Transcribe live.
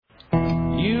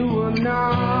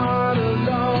not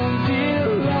alone, dear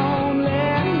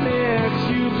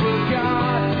loneliness you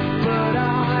forgot, but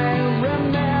I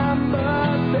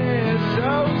remember this.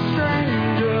 So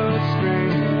stranger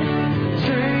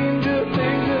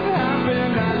things have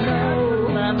happened. I know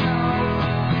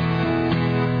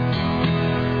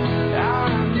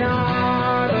I'm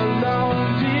not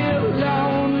alone, dear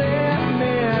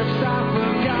loneliness. I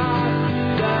forgot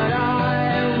that I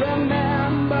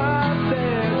remember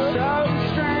this. So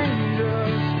stranger.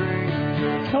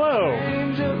 Hello,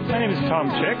 my name is Tom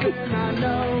Chick.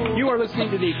 You are listening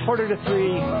to the Quarter to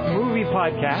Three movie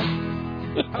podcast.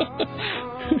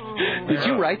 Did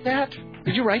you write that?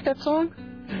 Did you write that song?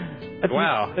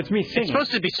 Wow. That's me singing. It's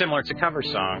supposed to be similar to cover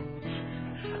song.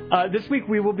 This week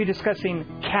we will be discussing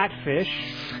Catfish.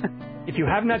 If you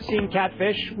have not seen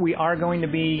Catfish, we are going to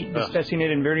be discussing it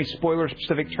in very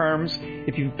spoiler-specific terms.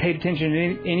 If you've paid attention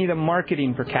to any of the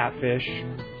marketing for Catfish,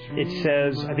 it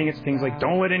says, I think it's things like,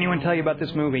 don't let anyone tell you about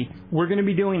this movie. We're going to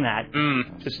be doing that,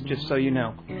 just so you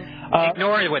know.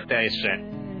 Ignore what they say.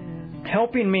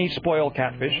 Helping me spoil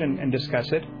Catfish and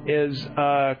discuss it is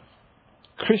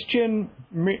Christian...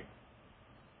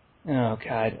 Oh,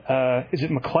 God. Is it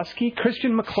McCluskey?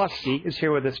 Christian McCluskey is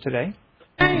here with us today.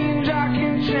 Change, I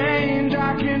can change,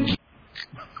 I can...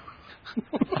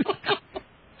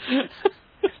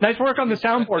 Nice work on the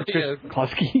soundboard, Christian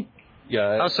McCluskey.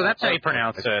 Yeah. Oh, so that's how you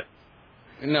pronounce it.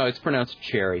 No, it's pronounced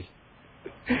cherry.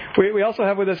 We also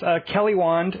have with us Kelly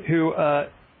Wand, who I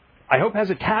hope has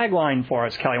a tagline for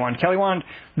us, Kelly Wand. Kelly Wand,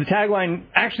 the tagline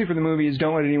actually for the movie is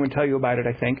don't let anyone tell you about it,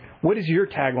 I think. What is your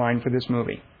tagline for this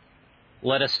movie?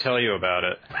 Let us tell you about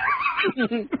it.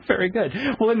 Very good.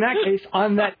 Well, in that case,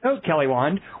 on that note, Kelly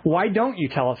Wand, why don't you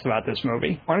tell us about this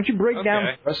movie? Why don't you break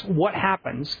down for us what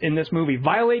happens in this movie?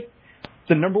 Violate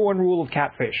the number one rule of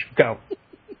Catfish. Go.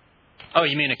 Oh,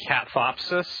 you mean a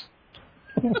catfopsis?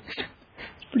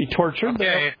 Pretty tortured.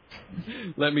 Okay.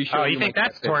 Let me show you. Oh, you think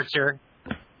that's torture?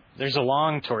 There's a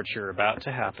long torture about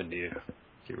to happen to you.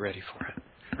 Get ready for it.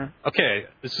 Okay,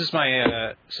 this is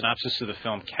my synopsis of the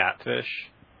film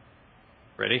Catfish.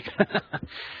 Ready?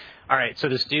 All right, so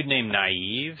this dude named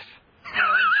Naive.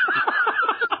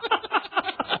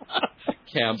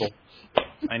 Campbell.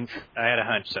 I had a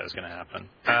hunch that was going to happen.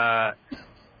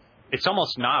 It's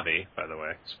almost Navi, by the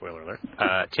way. Spoiler alert.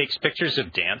 Takes pictures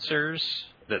of dancers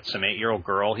that some 8-year-old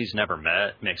girl he's never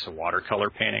met makes a watercolor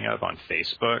painting of on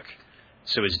Facebook.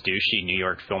 So his douchey New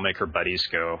York filmmaker buddies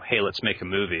go, hey, let's make a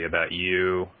movie about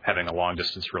you having a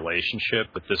long-distance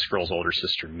relationship with this girl's older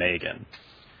sister, Megan.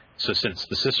 So since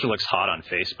the sister looks hot on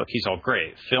Facebook, he's all,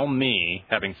 great, film me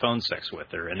having phone sex with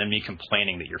her, and then me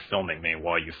complaining that you're filming me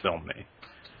while you film me.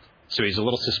 So he's a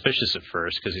little suspicious at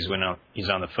first because he's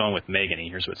on the phone with Megan. He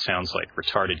hears what sounds like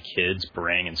retarded kids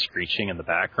braying and screeching in the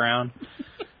background.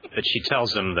 But she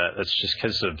tells him that that's just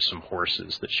because of some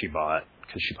horses that she bought,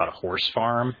 because she bought a horse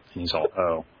farm. And he's all,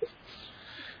 oh.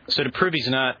 So to prove he's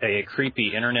not a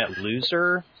creepy internet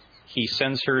loser, he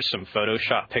sends her some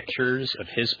Photoshop pictures of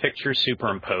his picture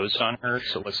superimposed on her,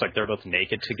 so it looks like they're both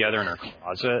naked together in her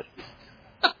closet.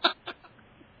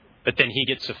 But then he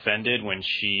gets offended when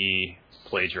she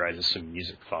plagiarizes some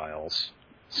music files.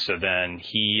 So then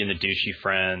he and the douchey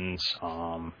friends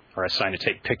are assigned to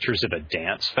take pictures of a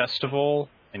dance festival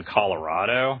in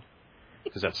Colorado,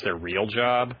 because that's their real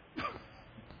job.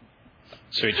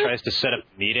 So he tries to set up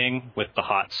a meeting with the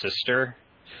hot sister,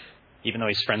 even though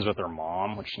he's friends with her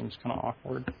mom, which seems kind of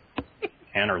awkward,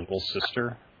 and her little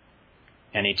sister.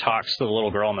 And he talks to the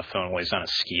little girl on the phone while he's on a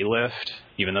ski lift,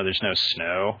 even though there's no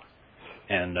snow.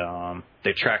 And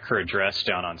they track her address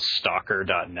down on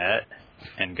stalker.net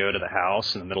and go to the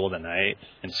house in the middle of the night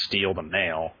and steal the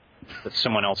mail. But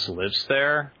someone else lives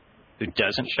there who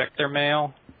doesn't check their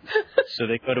mail. So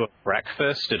they go to a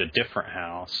breakfast at a different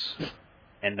house.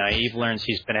 And Naive learns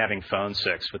he's been having phone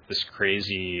sex with this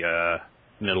crazy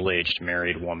middle-aged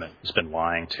married woman who's been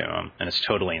lying to him, and it's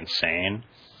totally insane.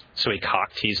 So he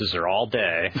cock teases her all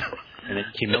day, and then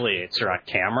humiliates her on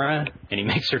camera, and he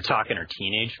makes her talk in her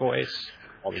teenage voice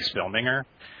while he's filming her.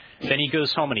 Then he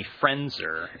goes home and he friends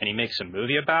her, and he makes a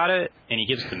movie about it, and he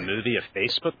gives the movie a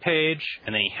Facebook page,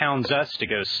 and then he hounds us to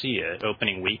go see it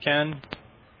opening weekend.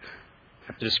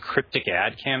 After this cryptic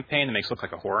ad campaign that makes it look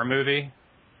like a horror movie.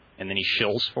 And then he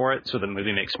shills for it so the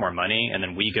movie makes more money, and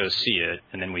then we go see it,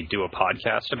 and then we do a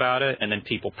podcast about it, and then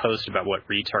people post about what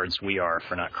retards we are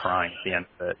for not crying at the end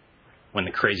of it when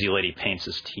the crazy lady paints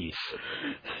his teeth.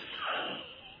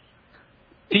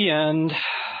 The end.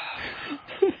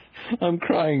 I'm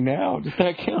crying now. Does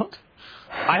that count?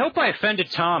 I hope I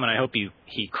offended Tom, and I hope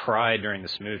he cried during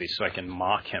this movie so I can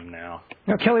mock him now.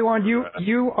 Now, Kelly Wand,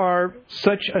 you are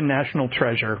such a national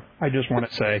treasure, I just want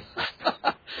to say.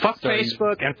 Fuck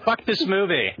Facebook and fuck this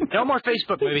movie. No more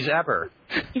Facebook movies ever.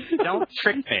 Don't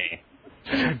trick me.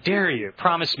 How dare you?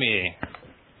 Promise me.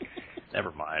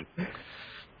 Never mind.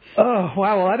 Oh,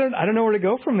 wow. Well, I don't know where to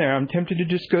go from there. I'm tempted to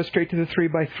just go straight to the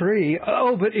 3x3.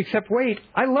 Oh, but except wait,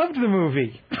 I loved the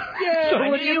movie. Yeah, so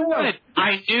I knew you would.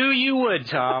 I knew you would,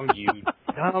 Tom. You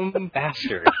dumb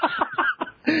bastard.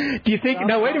 Do you think?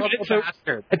 No, wait a minute. So,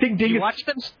 I think Dingus. You watch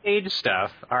them stage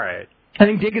stuff. All right. I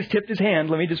think Dingus tipped his hand.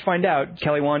 Let me just find out.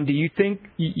 Kelly Wand, do you think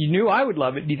you knew I would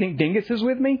love it? Do you think Dingus is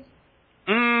with me?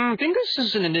 Dingus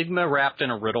is an enigma wrapped in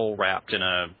a riddle wrapped in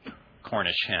a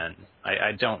Cornish hen.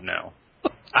 I don't know.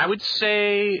 I would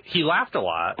say he laughed a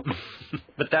lot,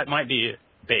 but that might be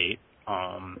bait.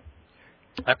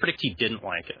 I predict he didn't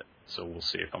like it, so we'll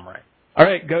see if I'm right. All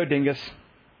right, go, Dingus.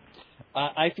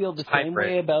 I feel the same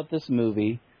way about this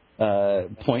movie,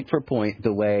 point for point,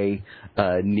 the way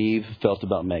Neve felt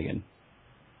about Megan.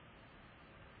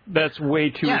 That's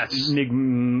way too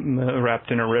enigma wrapped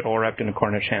in a riddle, wrapped in a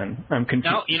Cornish hen. I'm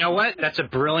confused. No, you know what? That's a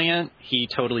brilliant... He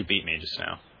totally beat me just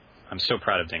now. I'm so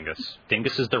proud of Dingus.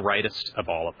 Dingus is the rightest of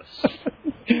all of us.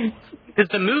 Because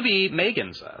the movie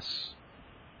Megan's us.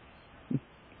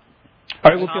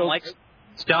 All right, well, I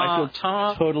feel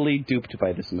totally duped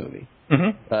by this movie.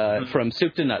 Mm-hmm. From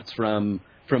soup to nuts, from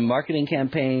marketing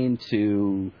campaign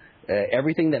to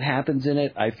everything that happens in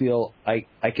it, I feel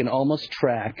I can almost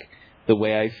track the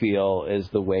way I feel as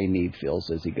the way Neve feels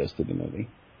as he goes through the movie.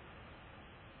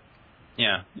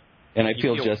 Yeah. And I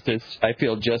feel just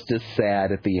as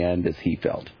sad at the end as he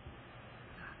felt.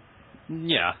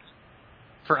 Yeah.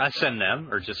 For us and them,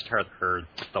 or just her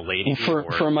the lady?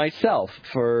 For myself,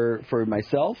 for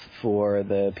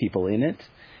the people in it,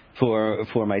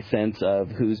 for my sense of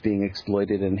who's being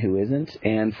exploited and who isn't,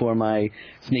 and for my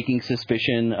sneaking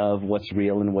suspicion of what's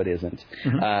real and what isn't.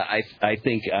 Mm-hmm. I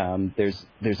think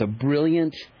there's a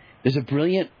brilliant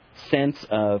sense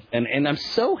of, and I'm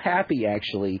so happy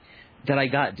actually that I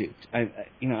got duped. I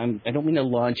don't mean to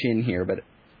launch in here, but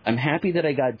I'm happy that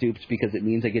I got duped because it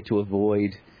means I get to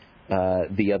avoid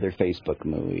the other Facebook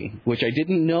movie, which I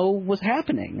didn't know was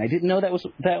happening. I didn't know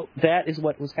that is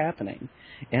what was happening,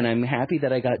 and I'm happy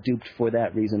that I got duped for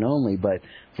that reason only. But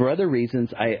for other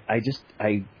reasons, I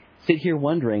sit here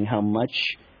wondering how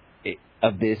much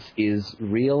of this is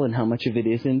real and how much of it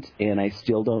isn't, and I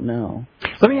still don't know.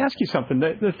 Let me ask you something.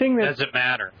 The thing that does it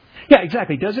matter? Yeah,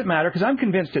 exactly. Does it matter? Because I'm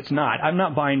convinced it's not. I'm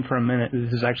not buying for a minute that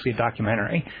this is actually a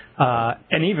documentary.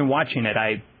 And even watching it,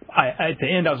 I at the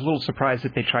end I was a little surprised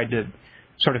that they tried to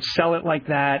sort of sell it like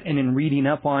that. And in reading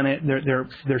up on it,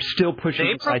 they're still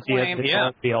pushing this idea that it's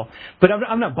all real. But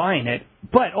I'm not buying it.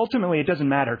 But ultimately, it doesn't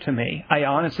matter to me. I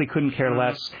honestly couldn't care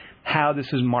less how this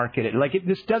is marketed. Like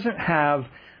this doesn't have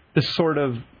the sort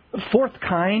of Fourth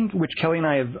Kind, which Kelly and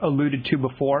I have alluded to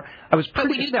before, we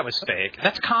knew that was fake.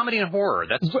 That's comedy and horror.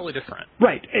 That's totally different.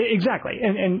 Right, exactly.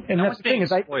 And that's the thing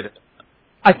is,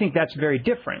 I think that's very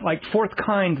different. Like Fourth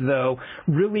Kind, though,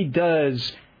 really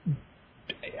does,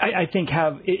 I think,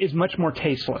 is much more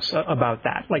tasteless about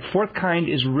that. Like Fourth Kind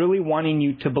is really wanting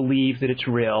you to believe that it's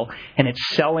real, and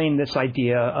it's selling this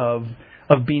idea of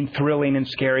being thrilling and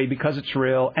scary because it's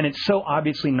real, and it's so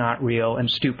obviously not real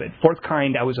and stupid. Fourth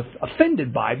Kind I was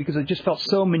offended by because it just felt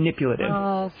so manipulative.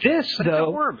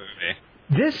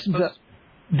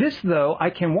 This, though, I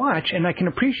can watch and I can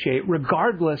appreciate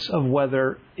regardless of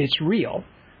whether it's real.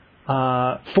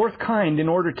 Fourth Kind, in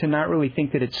order to not really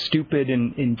think that it's stupid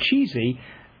and cheesy,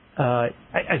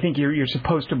 I think you're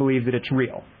supposed to believe that it's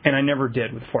real. And I never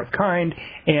did with Fourth Kind.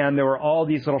 And there were all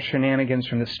these little shenanigans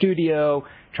from the studio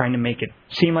trying to make it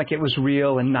seem like it was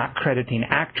real and not crediting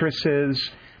actresses.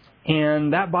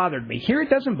 And that bothered me. Here it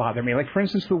doesn't bother me. Like, for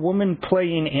instance, the woman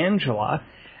playing Angela,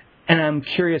 and I'm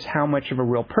curious how much of a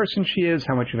real person she is,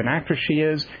 how much of an actress she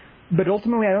is. But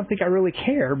ultimately, I don't think I really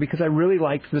care because I really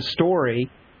liked the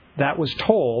story that was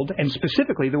told and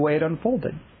specifically the way it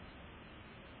unfolded.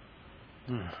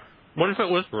 What if it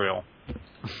was real?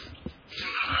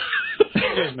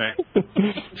 Excuse me.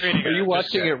 Are you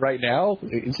watching it right now?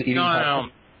 No.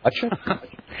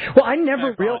 Well,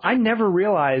 I never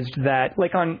realized that.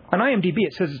 Like on IMDb,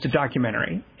 it says it's a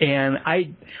documentary, and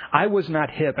I was not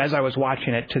hip as I was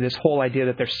watching it to this whole idea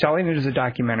that they're selling it as a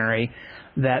documentary,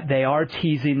 that they are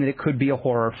teasing that it could be a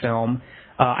horror film.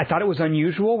 I thought it was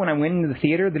unusual when I went into the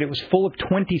theater that it was full of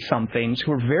 20-somethings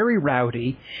who were very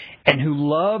rowdy and who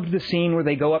loved the scene where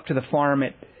they go up to the farm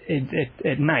at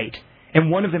night.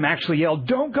 And one of them actually yelled,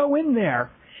 "Don't go in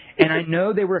there!" And I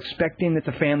know they were expecting that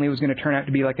the family was going to turn out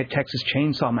to be like a Texas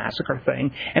Chainsaw Massacre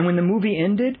thing. And when the movie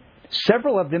ended,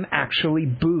 several of them actually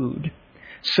booed.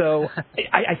 So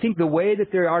I think the way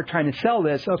that they are trying to sell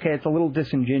this, okay, it's a little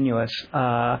disingenuous.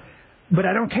 But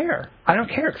I don't care. I don't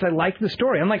care because I like the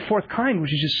story. Unlike Fourth Kind,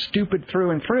 which is just stupid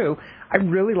through and through, I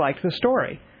really liked the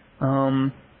story.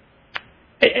 And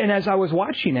as I was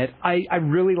watching it, I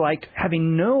really liked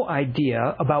having no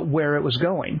idea about where it was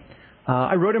going.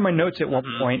 I wrote in my notes at one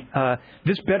point,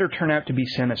 this better turn out to be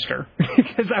sinister.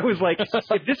 Because I was like,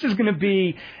 if this is going to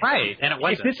be... Right, and it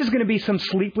wasn't. If this is going to be some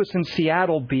Sleepless in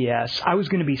Seattle BS, I was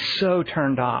going to be so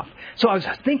turned off. So I was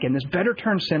thinking, this better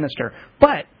turn sinister.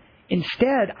 But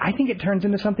instead, I think it turns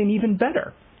into something even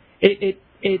better. It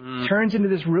turns into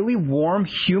this really warm,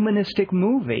 humanistic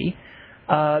movie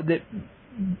that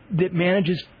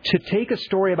manages to take a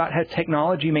story about how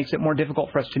technology makes it more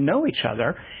difficult for us to know each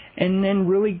other, and then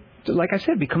really, like I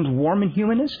said, becomes warm and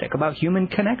humanistic about human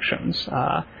connections.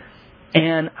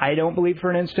 And I don't believe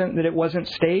for an instant that it wasn't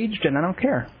staged, and I don't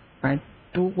care.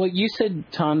 Well, you said,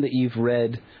 Tom, that you've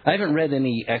read... I haven't read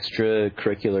any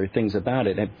extracurricular things about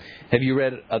it. Have you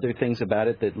read other things about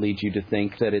it that lead you to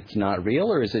think that it's not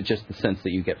real, or is it just the sense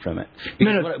that you get from it?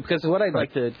 Because what I'd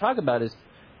like to talk about is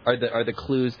are the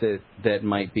clues that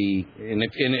might be... And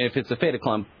if it's a fait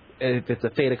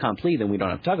accompli, then we don't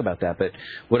have to talk about that. But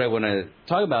what I want to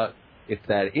talk about, if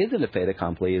that isn't a fait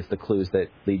accompli, is the clues that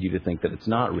lead you to think that it's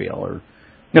not real, or...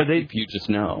 No, if you just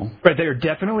know. Right, they're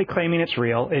definitely claiming it's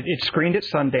real. It screened at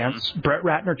Sundance. Brett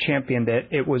Ratner championed it.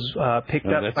 It was picked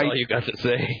up. That's by... all you got to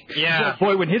say. Yeah,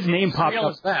 boy, when his name popped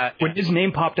up, when his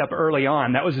name popped up early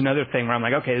on, that was another thing where I'm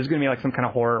like, okay, this is going to be like some kind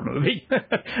of horror movie.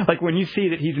 Like when you see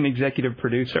that he's an executive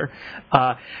producer.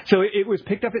 So it was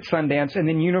picked up at Sundance, and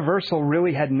then Universal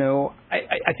really had no.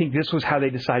 I think this was how they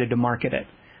decided to market it.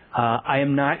 I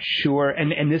am not sure,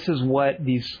 and this is what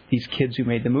these kids who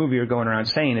made the movie are going around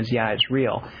saying is, yeah, it's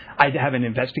real. I haven't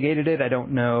investigated it. I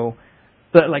don't know.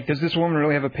 But, like, does this woman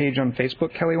really have a page on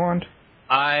Facebook, Kelly Wand?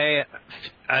 You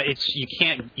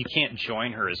can't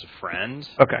join her as a friend.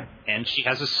 Okay. And she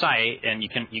has a site, and you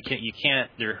can't.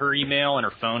 Her email and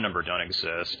her phone number don't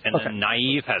exist. And then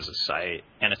Naive has a site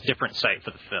and a different site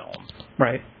for the film.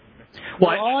 Right.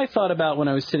 Well, all I thought about when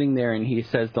I was sitting there and he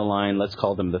says the line, let's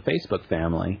call them the Facebook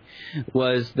family,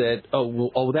 was that,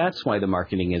 that's why the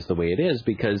marketing is the way it is,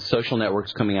 because Social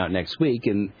Network's coming out next week,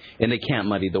 and they can't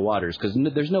muddy the waters, because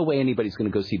there's no way anybody's going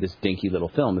to go see this dinky little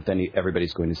film if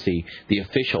everybody's going to see the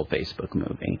official Facebook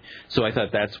movie. So I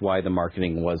thought that's why the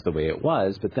marketing was the way it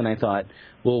was, but then I thought,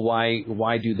 well,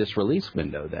 why do this release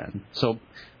window then? So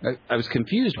I was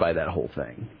confused by that whole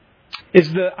thing.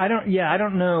 I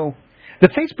don't know. The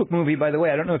Facebook movie, by the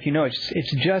way, I don't know if you know,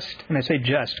 it's just, and I say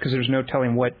just because there's no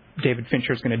telling what David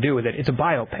Fincher is going to do with it. It's a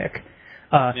biopic.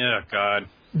 Yeah, God.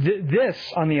 This,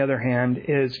 on the other hand,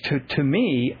 is to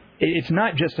me, it's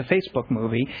not just a Facebook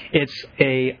movie. It's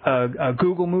a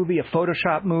Google movie, a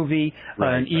Photoshop movie,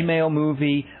 an email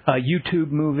movie, a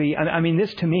YouTube movie. I mean,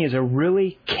 this to me is a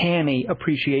really canny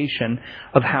appreciation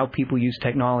of how people use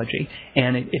technology,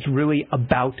 and it's really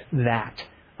about that.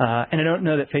 And I don't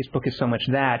know that Facebook is so much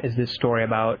that as this story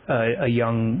about a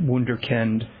young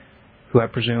wunderkind who I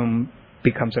presume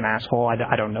becomes an asshole.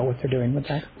 I don't know what they're doing with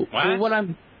that. Well, what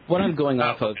I'm going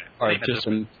off of are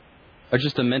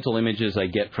just the mental images I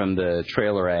get from the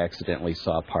trailer I accidentally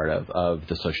saw part of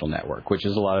the Social Network, which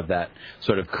is a lot of that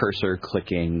sort of cursor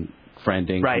clicking,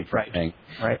 friending, right.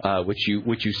 Which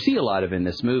you see a lot of in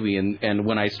this movie, and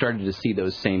when I started to see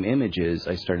those same images,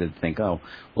 I started to think, oh,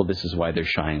 well, this is why they're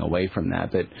shying away from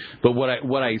that. But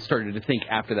what I started to think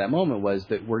after that moment was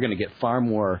that we're going to get far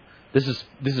more. This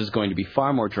is going to be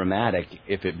far more dramatic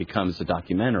if it becomes a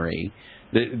documentary.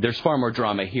 There's far more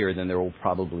drama here than there will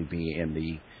probably be in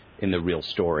the real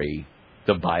story,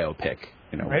 the biopic.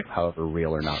 However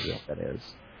real or not real that is.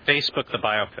 Facebook, the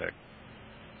biopic.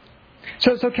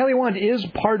 So Kelly Wand, is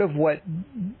part of what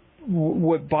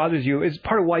bothers you, is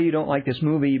part of why you don't like this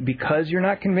movie because you're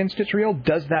not convinced it's real?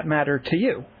 Does that matter to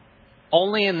you?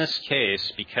 Only in this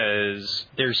case, because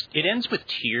it ends with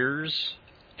tears,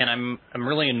 and I'm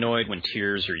really annoyed when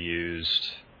tears are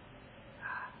used.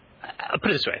 I'll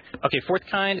put it this way. Okay, Fourth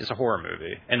Kind is a horror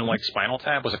movie, and like Spinal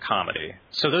Tap was a comedy.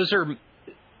 So those are,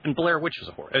 and Blair Witch was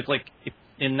a horror. It's like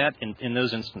in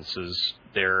those instances,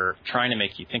 they're trying to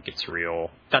make you think it's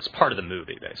real. That's part of the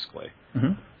movie, basically.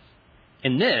 Mm-hmm.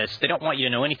 In this, they don't want you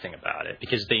to know anything about it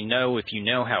because they know if you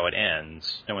know how it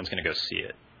ends, no one's going to go see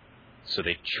it. So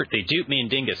they dupe me and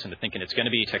Dingus into thinking it's going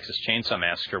to be Texas Chainsaw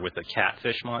Massacre with a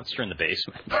catfish monster in the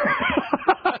basement.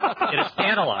 It is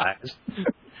scandalized.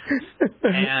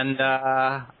 And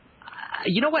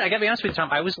you know what? I got to be honest with you, Tom.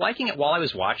 I was liking it while I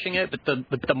was watching it, but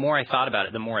the more I thought about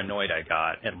it, the more annoyed I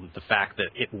got, and the fact that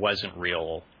it wasn't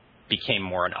real became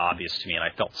more obvious to me, and I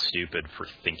felt stupid for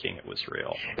thinking it was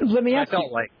real. Let me I ask you.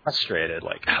 felt like frustrated,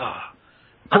 like,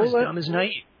 I'm as dumb as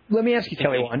naive. Let me ask you,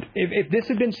 Kelly Wand, if this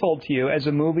had been sold to you as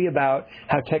a movie about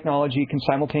how technology can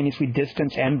simultaneously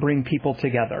distance and bring people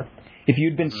together, if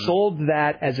you'd been sold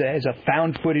that as a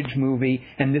found footage movie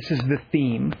and this is the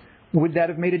theme, would that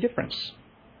have made a difference?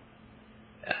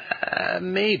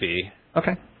 Maybe.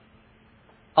 Okay.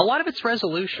 A lot of it's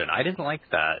resolution. I didn't like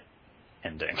that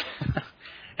ending.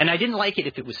 And I didn't like it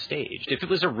if it was staged. If it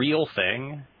was a real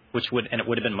thing, it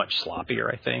would have been much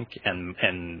sloppier, I think,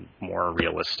 and more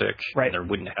realistic. Right. And there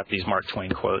wouldn't have these Mark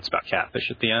Twain quotes about catfish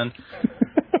at the end.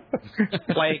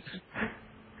 Like,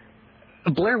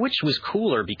 Blair Witch was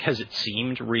cooler because it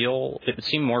seemed real. It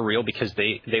seemed more real because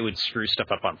they would screw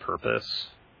stuff up on purpose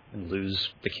and lose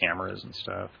the cameras and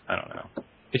stuff. I don't know.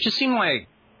 It just seemed like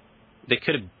they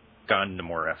could have gone to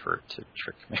more effort to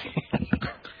trick me.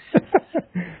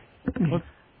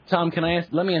 Tom,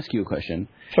 let me ask you a question?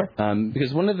 Sure.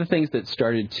 Because one of the things that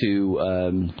started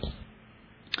to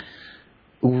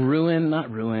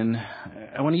not ruin,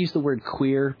 I want to use the word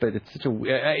queer, but it's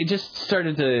it just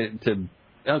started to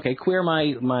queer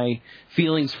my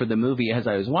feelings for the movie as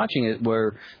I was watching it,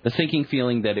 were the thinking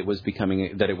feeling that it was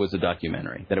a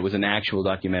documentary, that it was an actual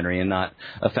documentary and not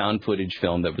a found footage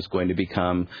film that was going to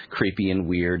become creepy and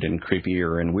weird and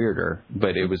creepier and weirder,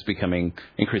 but it was becoming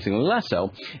increasingly less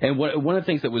so. And one of the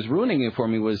things that was ruining it for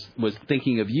me was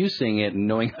thinking of you seeing it and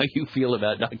knowing how you feel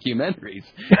about documentaries.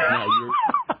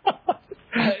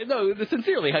 No,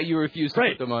 sincerely, how you refuse to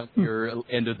put them on your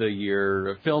end of the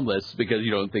year film list because you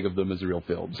don't think of them as real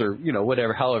films, or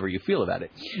however you feel about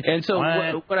it. And so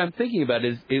what I'm thinking about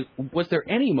is was there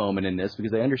any moment in this,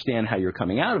 because I understand how you're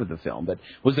coming out of the film, but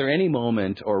was there any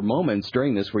moment or moments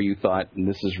during this where you thought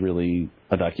this is really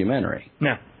a documentary?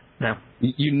 No.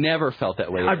 You never felt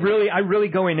that way. I really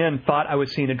going in thought I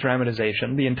was seeing a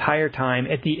dramatization the entire time.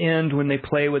 At the end, when they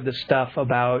play with the stuff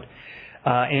about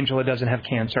Angela doesn't have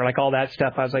cancer, like all that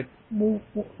stuff, I was like,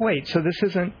 wait, so this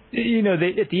isn't,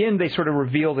 at the end they sort of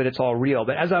reveal that it's all real.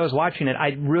 But as I was watching it,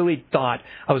 I really thought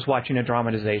I was watching a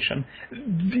dramatization,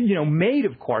 made,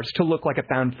 of course, to look like a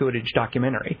found footage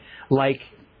documentary, like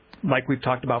we've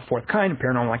talked about Fourth Kind,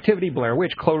 Paranormal Activity, Blair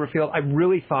Witch, Cloverfield. I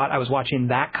really thought I was watching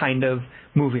that kind of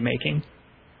movie making.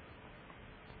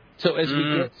 So as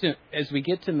we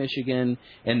get to Michigan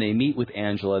and they meet with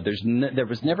Angela, there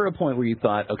was never a point where you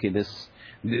thought, okay,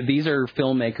 these are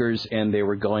filmmakers and they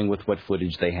were going with what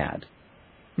footage they had.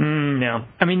 No.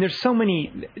 I mean, there's so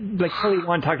many, like Kelly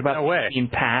Wand talked about being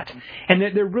pat, and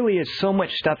there really is so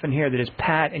much stuff in here that is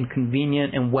pat and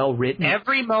convenient and well written.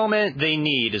 Every moment they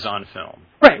need is on film.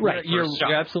 Right. You're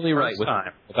absolutely right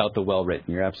about the well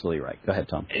written. You're absolutely right. Go ahead,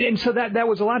 Tom. And so that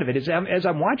was a lot of it. As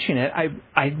I'm watching it,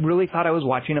 I really thought I was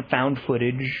watching a found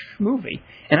footage movie.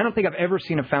 And I don't think I've ever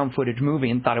seen a found footage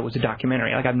movie and thought it was a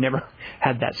documentary. Like, I've never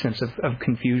had that sense of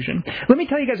confusion. Let me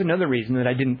tell you guys another reason that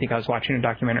I didn't think I was watching a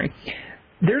documentary.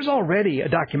 There's already a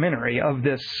documentary of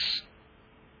this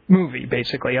movie,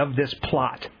 basically, of this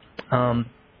plot. And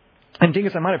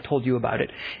Dingus, I might have told you about it.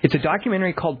 It's a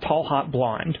documentary called Tall, Hot,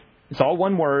 Blonde. It's all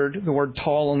one word. The word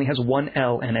tall only has one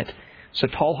L in it. So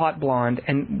Tall, Hot, Blonde.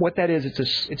 And what that is,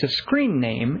 it's a screen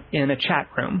name in a chat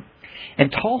room.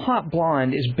 And Tall, Hot,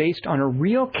 Blonde is based on a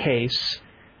real case,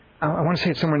 I want to say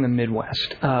it's somewhere in the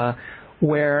Midwest,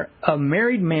 where a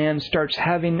married man starts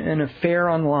having an affair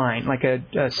online, like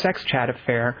a sex chat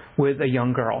affair with a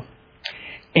young girl.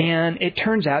 And it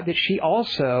turns out that she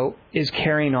also is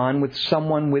carrying on with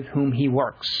someone with whom he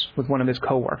works, with one of his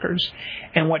coworkers.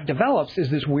 And what develops is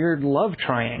this weird love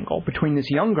triangle between this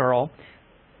young girl,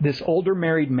 this older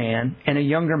married man, and a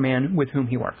younger man with whom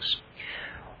he works.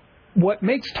 What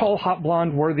makes Tall, Hot,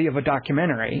 Blonde worthy of a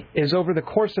documentary is over the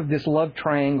course of this love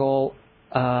triangle,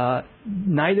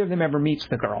 neither of them ever meets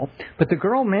the girl, but the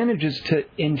girl manages to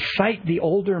incite the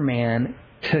older man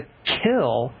to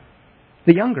kill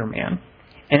the younger man.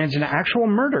 And it's an actual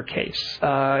murder case.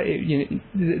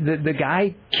 The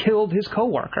guy killed his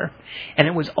coworker. And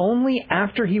it was only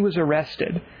after he was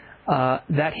arrested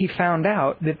that he found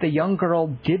out that the young girl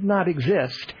did not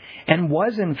exist and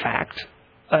was, in fact,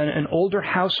 an older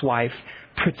housewife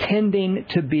pretending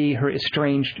to be her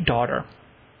estranged daughter.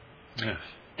 Yes.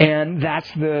 And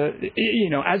that's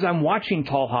as I'm watching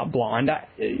Tall, Hot, Blonde,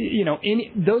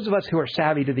 those of us who are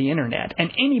savvy to the Internet,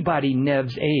 and anybody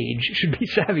Nev's age should be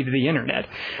savvy to the Internet.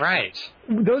 Right.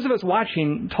 Those of us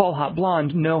watching Tall, Hot,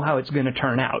 Blonde know how it's going to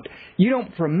turn out. You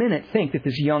don't for a minute think that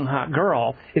this young, hot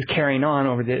girl is carrying on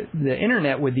over the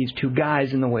Internet with these two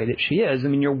guys in the way that she is. I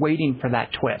mean, you're waiting for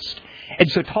that twist.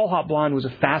 And so Tall, Hot, Blonde was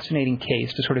a fascinating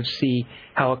case to sort of see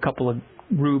how a couple of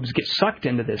Rubes gets sucked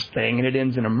into this thing and it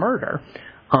ends in a murder.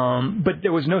 But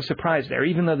there was no surprise there,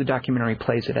 even though the documentary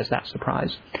plays it as that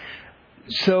surprise.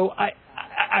 So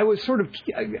I was sort of,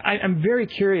 I'm very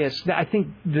curious. I think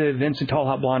the events in Tall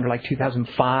Hot Blonde are like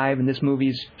 2005, and this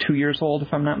movie's 2 years old,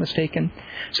 if I'm not mistaken.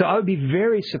 So I would be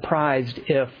very surprised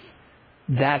if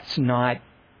that's not,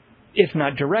 if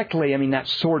not directly, I mean, that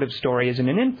sort of story isn't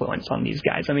an influence on these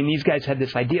guys. I mean, these guys had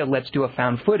this idea, let's do a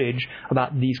found footage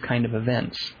about these kind of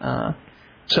events.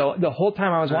 So the whole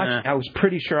time I was watching, I was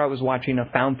pretty sure I was watching a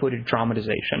found footage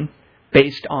dramatization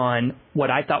based on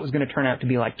what I thought was going to turn out to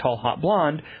be like Tall Hot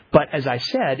Blonde, but as I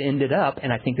said, ended up,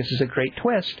 and I think this is a great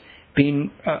twist,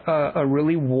 being a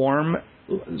really warm,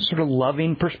 sort of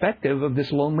loving perspective of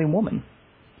this lonely woman.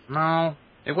 No,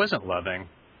 it wasn't loving.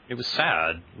 It was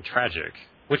sad and tragic,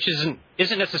 which isn't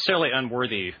necessarily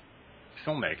unworthy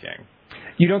filmmaking.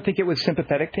 You don't think it was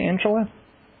sympathetic to Angela?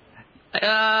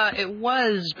 It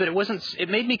was, but it wasn't. It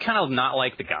made me kind of not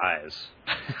like the guys.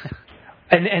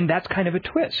 And that's kind of a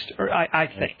twist, or I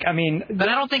think. I mean, but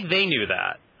I don't think they knew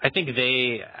that. I think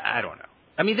I don't know.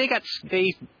 I mean,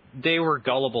 they were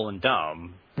gullible and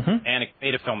dumb, and it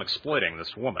made a film exploiting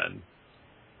this woman.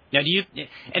 Now, so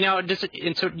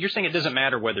you're saying it doesn't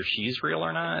matter whether she's real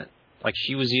or not? Like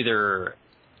she was either.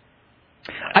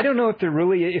 I don't know if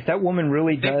that woman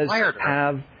really does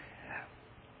have.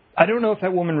 I don't know if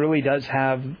that woman really does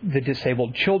have the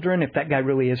disabled children, if that guy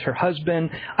really is her husband.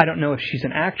 I don't know if she's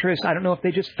an actress. I don't know if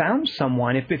they just found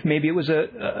someone, if maybe it was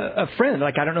a friend.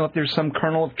 Like, I don't know if there's some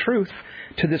kernel of truth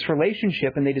to this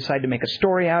relationship and they decide to make a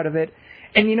story out of it.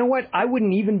 And you know what? I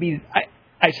wouldn't even be...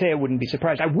 I say I wouldn't be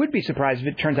surprised. I would be surprised if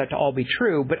it turns out to all be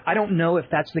true, but I don't know if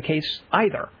that's the case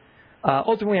either.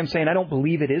 Ultimately, I'm saying I don't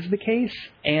believe it is the case,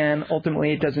 and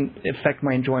ultimately it doesn't affect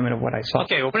my enjoyment of what I saw.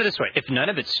 Okay, well, put it this way. If none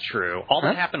of it's true, all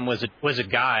that happened was a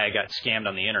guy got scammed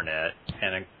on the Internet,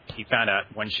 and he found out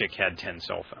one chick had 10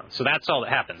 cell phones. So that's all that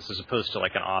happens, as opposed to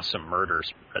like an awesome murder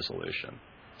resolution.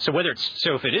 So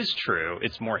if it is true,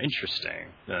 it's more interesting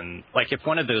than, like, if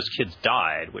one of those kids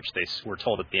died, which they were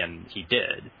told at the end he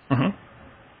did,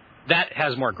 that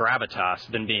has more gravitas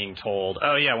than being told,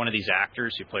 oh, yeah, one of these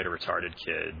actors who played a retarded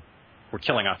kid, we're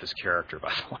killing off his character,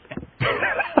 by the way.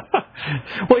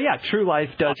 Well, yeah, true life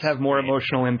does have more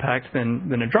emotional impact than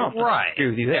a drama. Right.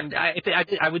 And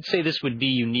I would say this would be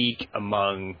unique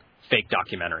among fake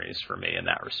documentaries for me in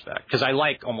that respect, because I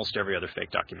like almost every other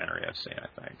fake documentary I've seen,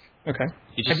 I think. Okay.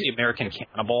 Did you see American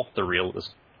Cannibal, the real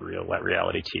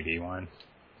reality TV one?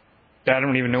 I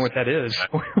don't even know what that is.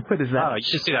 What is that? Oh, you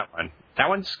should see that one. That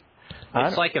one's...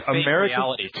 It's like a fake American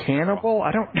reality Cannibal? show.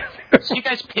 I don't know. So you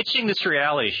guys pitching this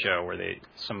reality show where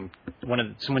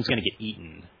someone's going to get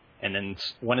eaten, and then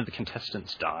one of the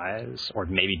contestants dies, or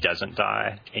maybe doesn't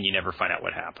die, and you never find out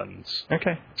what happens.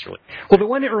 Okay. It's really... Well, the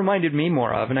one it reminded me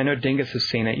more of, and I know Dingus has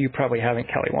seen it. You probably haven't,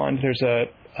 Kelly Wand. There's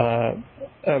a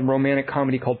romantic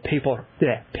comedy called Paper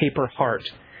Heart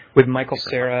with Michael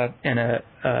Cera and a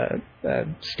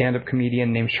stand-up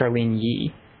comedian named Charlene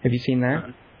Yee. Have you seen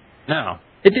that? No.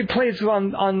 It plays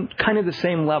on kind of the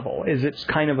same level. It's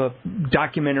kind of a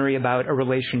documentary about a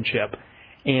relationship,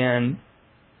 and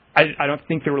I don't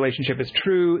think the relationship is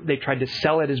true. They tried to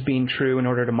sell it as being true in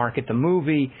order to market the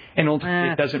movie, and ultimately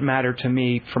it doesn't matter to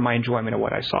me for my enjoyment of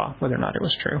what I saw, whether or not it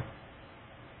was true.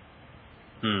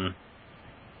 All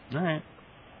right.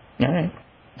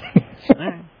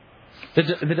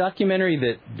 The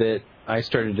documentary that I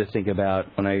started to think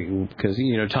about because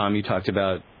Tom, you talked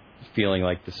about feeling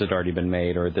like this had already been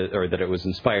made, or that it was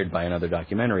inspired by another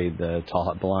documentary, the Tall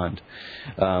Hot Blonde,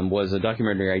 was a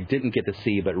documentary I didn't get to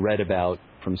see but read about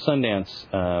from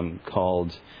Sundance,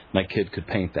 called My Kid Could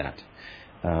Paint That,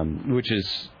 which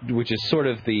is sort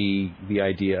of the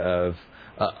idea of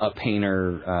a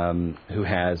painter who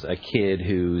has a kid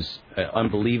who's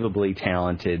unbelievably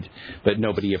talented, but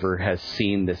nobody ever has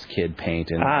seen this kid paint,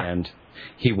 and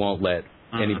he won't let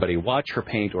anybody watch her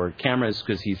paint or cameras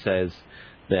because he says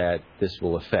that this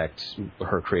will affect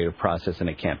her creative process and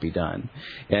it can't be done.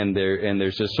 And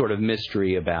there's this sort of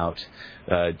mystery about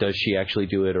does she actually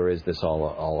do it, or is this all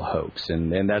a hoax?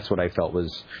 And that's what I felt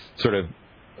was sort of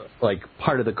like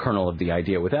part of the kernel of the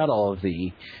idea, without all of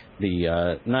the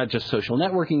not just social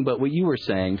networking, but what you were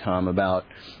saying, Tom, about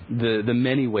the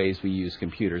many ways we use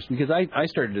computers. Because I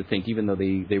started to think, even though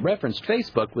they referenced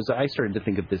Facebook, I started to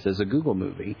think of this as a Google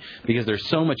movie, because there's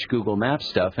so much Google Maps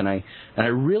stuff, and I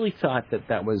really thought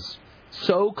that was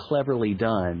so cleverly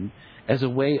done as a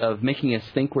way of making us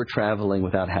think we're traveling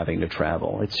without having to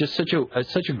travel. It's just such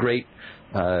a great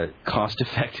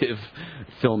cost-effective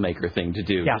filmmaker thing to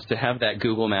do. Yeah. Just to have that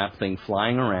Google Map thing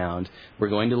flying around. We're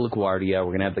going to LaGuardia.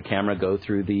 We're going to have the camera go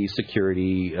through the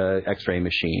security X-ray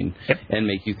machine and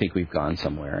make you think we've gone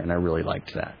somewhere. And I really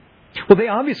liked that. Well, they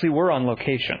obviously were on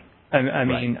location. I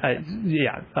mean, right.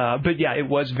 But yeah, it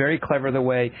was very clever the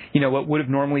way, what would have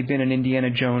normally been an Indiana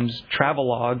Jones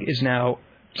travelogue is now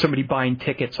somebody buying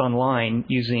tickets online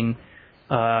using,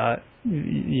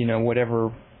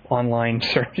 whatever online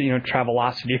search,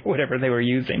 Travelocity or whatever they were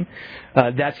using.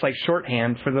 That's like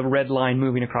shorthand for the red line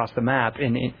moving across the map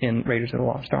in Raiders of the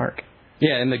Lost Ark.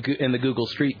 Yeah, and the Google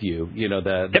Street View,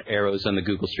 the arrows on the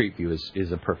Google Street View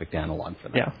is a perfect analog for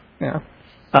that. Yeah.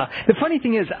 The funny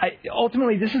thing is,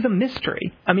 ultimately, this is a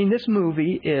mystery. I mean, this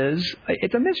movie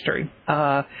it's a mystery.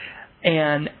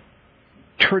 And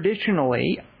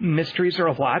traditionally, mysteries are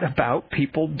a lot about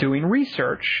people doing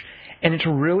research. And it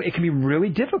can be really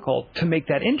difficult to make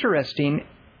that interesting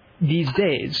these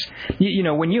days.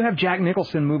 When you have Jack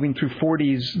Nicholson moving through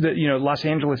 40s, Los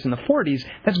Angeles in the 40s,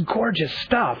 that's gorgeous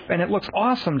stuff, and it looks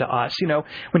awesome to us.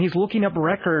 When he's looking up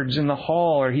records in the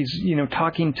hall, or he's,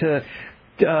 talking to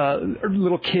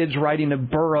little kids riding a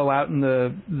burro out in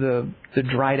the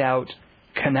dried out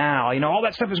canal, all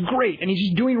that stuff is great, and he's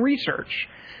just doing research.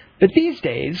 But these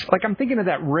days, like I'm thinking of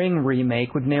that Ring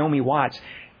remake with Naomi Watts,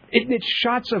 it's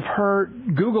shots of her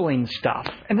Googling stuff,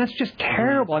 and that's just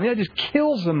terrible. I mean, that just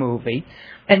kills the movie.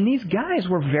 And these guys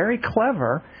were very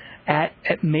clever at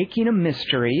making a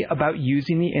mystery about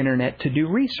using the internet to do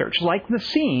research, like the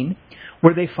scene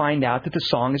where they find out that the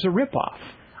song is a ripoff.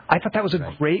 I thought that was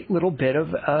a great little bit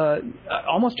of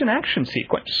almost an action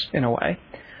sequence in a way.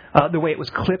 The way it was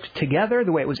clipped together,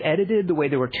 the way it was edited, the way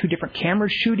there were two different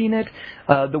cameras shooting it,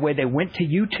 the way they went to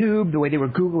YouTube, the way they were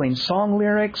Googling song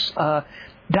lyrics.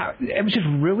 It was just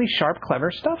really sharp, clever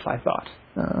stuff, I thought.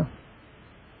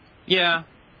 Yeah,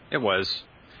 it was.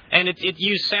 And it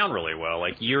used sound really well.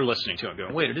 Like, you're listening to it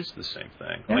going, wait, it is the same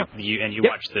thing. Yeah. You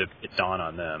watch it dawn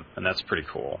on them, and that's pretty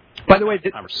cool. By the way,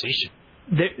 conversation.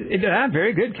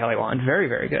 Very good, Kelly Wand. Very,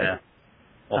 very good. Yeah.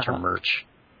 Walter Murch.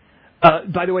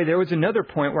 By the way, there was another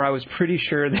point where I was pretty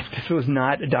sure that this was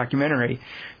not a documentary,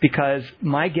 because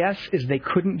my guess is they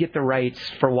couldn't get the rights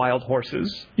for Wild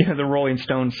Horses, the Rolling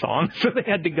Stones song, so they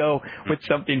had to go with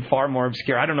something far more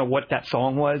obscure. I don't know what that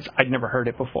song was. I'd never heard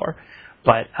it before.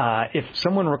 But if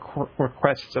someone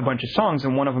requests a bunch of songs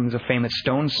and one of them is a famous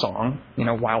Stones song,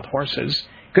 Wild Horses,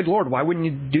 good Lord, why wouldn't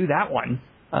you do that one?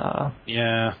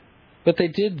 Yeah. But they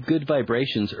did Good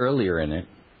Vibrations earlier in it.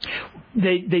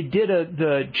 They did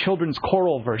the children's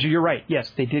choral version. You're right.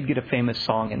 Yes, they did get a famous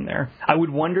song in there. I would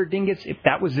wonder, Dingus, if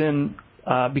that was in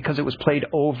because it was played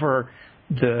over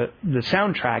the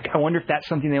soundtrack. I wonder if that's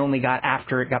something they only got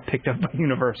after it got picked up by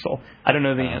Universal. I don't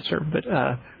know the answer, but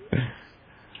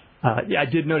I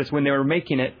did notice when they were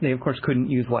making it, they of course couldn't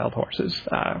use Wild Horses,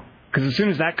 because as soon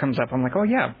as that comes up, I'm like, oh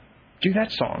yeah, do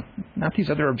that song, not these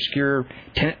other obscure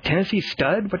Tennessee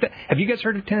Stud. Have you guys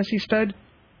heard of Tennessee Stud?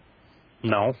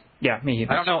 No. Yeah, me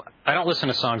either. I don't know. I don't listen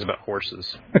to songs about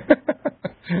horses.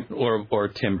 or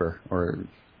timber, or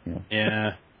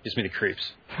Yeah, gives me the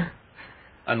creeps.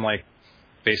 Unlike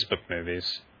Facebook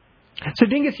movies. So,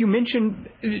 Dingus, you mentioned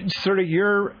sort of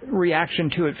your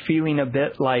reaction to it feeling a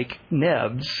bit like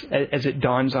Nebs as it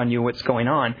dawns on you what's going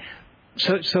on.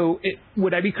 So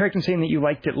would I be correct in saying that you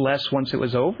liked it less once it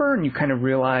was over, and you kind of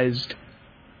realized...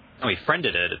 Oh, he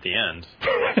friended it at the end.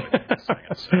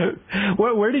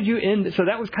 Where did you end? So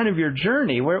that was kind of your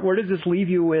journey. Where does this leave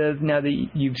you with now that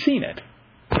you've seen it?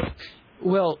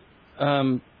 Well,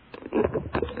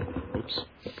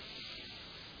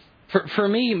 for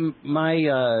me,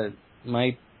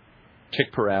 my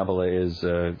chick parabola is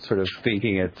sort of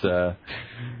thinking it's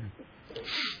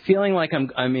feeling like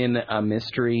I'm in a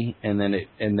mystery, and that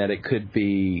it could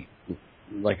be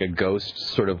like a ghost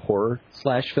sort of horror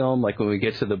 / film, like when we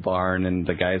get to the barn and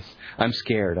the guy's, I'm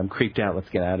scared, I'm creeped out, let's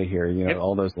get out of here, Yep.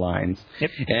 all those lines.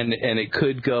 Yep. And it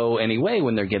could go any way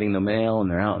when they're getting the mail and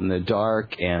they're out in the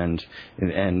dark and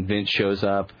Vince shows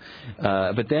up.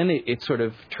 But then it sort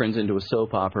of turns into a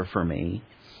soap opera for me.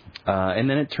 And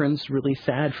then it turns really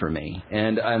sad for me.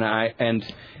 And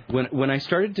when I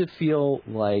started to feel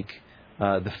like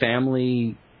the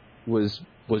family was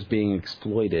being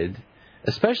exploited,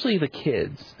 especially the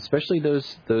kids, especially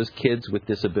those kids with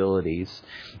disabilities.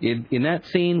 In that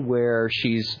scene where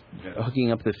she's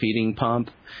hooking up the feeding pump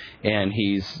and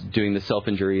he's doing the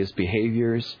self-injurious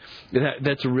behaviors,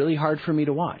 that's really hard for me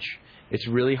to watch. It's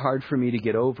really hard for me to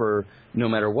get over, no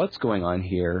matter what's going on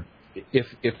here.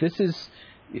 If this is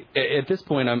at this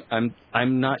point,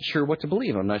 I'm not sure what to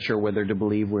believe. I'm not sure whether to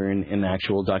believe we're in an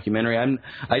actual documentary.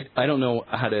 I don't know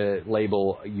how to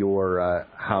label your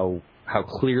how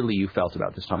clearly you felt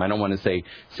about this, Tom. I don't want to say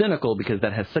cynical because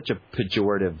that has such a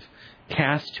pejorative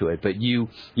cast to it, but you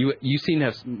seem to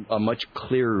have a much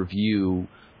clearer view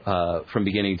from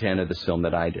beginning to end of this film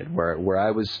that I did, where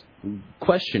I was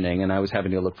questioning and I was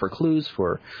having to look for clues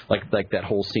for like that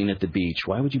whole scene at the beach.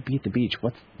 Why would you be at the beach?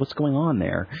 What's going on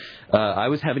there? I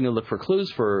was having to look for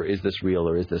clues for, is this real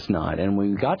or is this not? And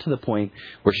when we got to the point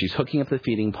where she's hooking up the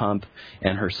feeding pump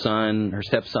and her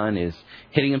stepson is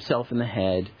hitting himself in the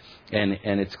head, and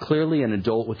it's clearly an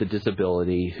adult with a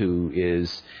disability who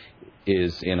is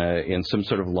in some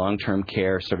sort of long-term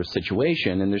care sort of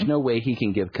situation, and there's no way he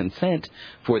can give consent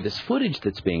for this footage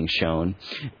that's being shown.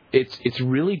 It's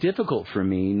really difficult for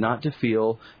me not to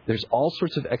feel there's all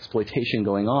sorts of exploitation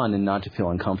going on and not to feel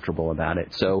uncomfortable about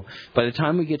it. So by the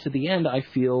time we get to the end, I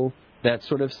feel that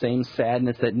sort of same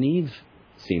sadness that Neve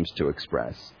seems to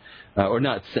express. Or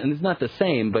not, and it's not the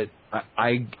same, but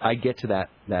I get to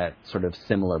that sort of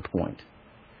similar point.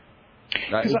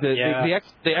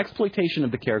 The exploitation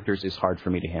of the characters is hard for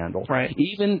me to handle. Right.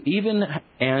 Even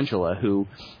Angela, who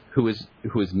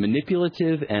is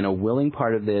manipulative and a willing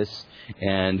part of this,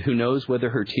 and who knows whether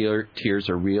her tears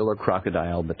are real or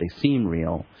crocodile, but they seem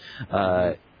real.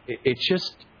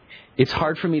 It's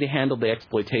hard for me to handle the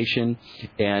exploitation,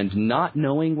 and not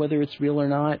knowing whether it's real or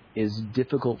not is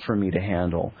difficult for me to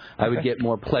handle. I would get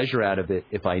more pleasure out of it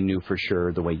if I knew for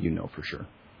sure the way you know for sure.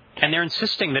 And they're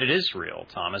insisting that it is real,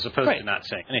 Tom, as opposed to not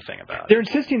saying anything about it. They're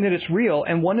insisting that it's real,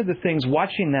 and one of the things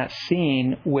watching that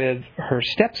scene with her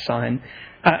stepson,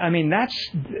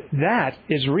 that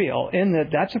is real, in that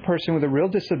that's a person with a real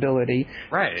disability.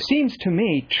 Right. Seems to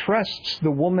me trusts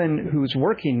the woman who's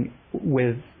working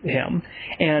with him,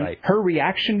 and her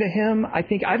reaction to him. I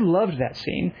think I loved that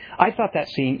scene. I thought that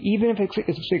scene, even if it's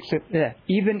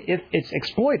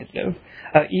exploitative,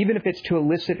 even if it's to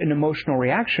elicit an emotional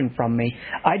reaction from me,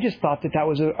 I just thought that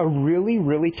was a really,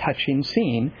 really touching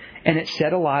scene, and it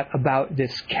said a lot about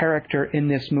this character in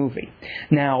this movie.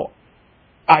 Now,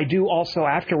 I do also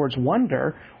afterwards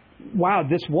wonder, wow,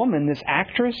 this woman, this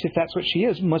actress, if that's what she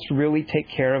is, must really take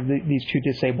care of these two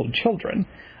disabled children.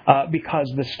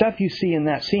 Because the stuff you see in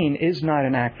that scene is not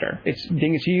an actor.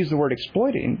 Dingus, you use the word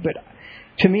exploiting, but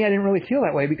to me I didn't really feel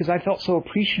that way because I felt so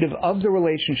appreciative of the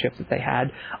relationship that they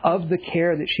had, of the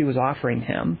care that she was offering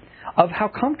him, of how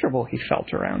comfortable he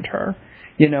felt around her.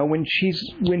 You know, when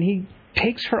he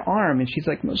takes her arm and she's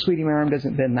like, "No, sweetie, my arm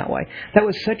doesn't bend that way." That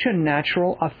was such a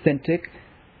natural, authentic,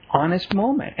 honest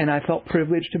moment, and I felt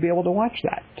privileged to be able to watch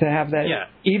that, to have that,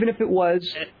 even if it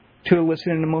was to elicit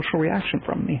an emotional reaction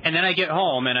from me. And then I get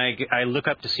home and I look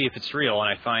up to see if it's real, and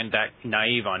I find that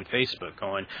Naive on Facebook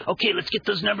going, "Okay, let's get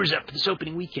those numbers up for this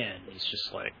opening weekend." It's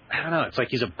just like, I don't know, it's like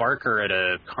he's a barker at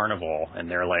a carnival, and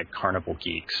they're like carnival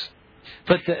geeks.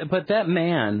 But that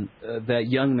man, that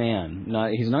young man,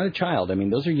 he's not a child. I mean,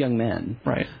 those are young men.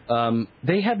 Right.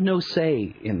 They have no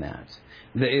say in that.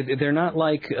 They're not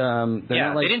like they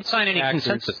didn't sign any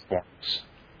consensus forms.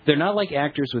 They're not like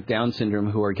actors with Down syndrome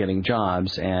who are getting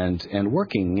jobs and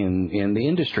working in the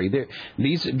industry.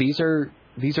 These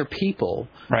are people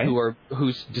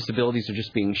whose disabilities are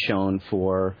just being shown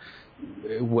for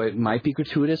what might be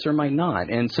gratuitous or might not.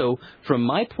 And so, from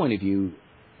my point of view,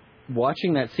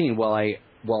 watching that scene, while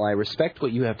I respect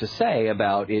what you have to say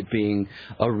about it being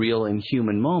a real and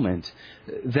human moment,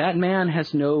 that man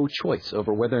has no choice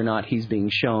over whether or not he's being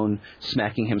shown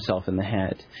smacking himself in the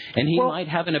head. And he might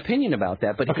have an opinion about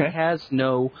that, but he has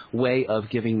no way of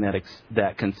giving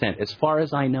that consent, as far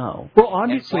as I know. Well,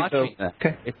 obviously, though,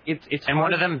 it's and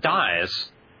one of them dies.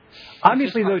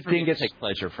 Obviously, though, Dingus, take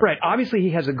pleasure from right? Obviously,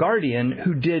 he has a guardian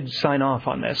who did sign off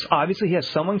on this. Obviously, he has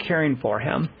someone caring for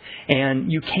him,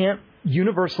 and you can't.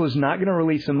 Universal is not going to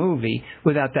release a movie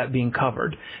without that being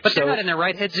covered. But they're not in their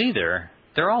right heads either.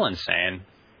 They're all insane.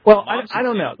 Well, I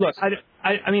don't know. Look,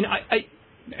 I mean,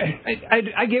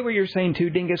 I get what you're saying too,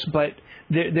 Dingus, but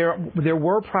there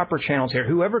were proper channels here.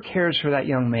 Whoever cares for that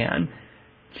young man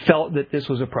felt that this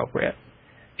was appropriate.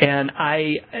 And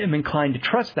I am inclined to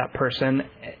trust that person,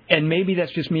 and maybe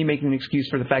that's just me making an excuse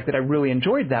for the fact that I really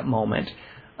enjoyed that moment.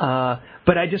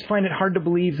 But I just find it hard to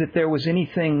believe that there was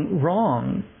anything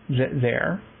wrong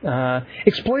there.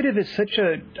 Exploitive is such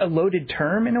a loaded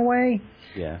term in a way.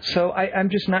 Yeah. So I'm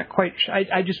just not quite.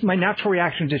 My natural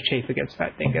reaction is just chafe against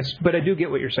that, Dingus. But I do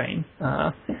get what you're saying,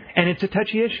 and it's a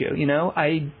touchy issue. You know,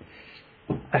 it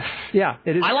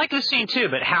is. I like the scene too,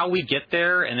 but how we get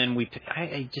there and then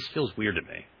it just feels weird to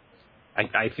me.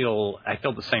 I feel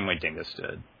the same way Dingus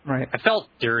did. Right. I felt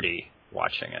dirty.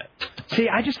 watching it. See,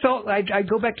 I just felt I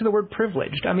go back to the word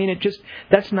privileged. I mean,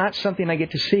 that's not something I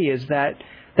get to see. Is that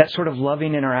sort of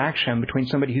loving interaction between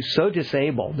somebody who's so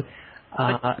disabled.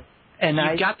 And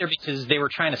you got there because they were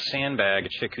trying to sandbag a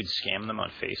chick who'd scam them on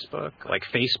Facebook. Like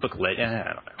Facebook lit. I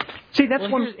don't know. See, that's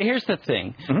Here's the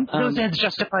thing. Mm-hmm. Those ends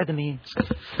justify the means.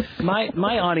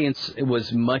 My audience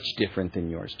was much different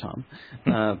than yours, Tom.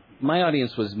 My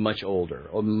audience was much older,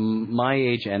 my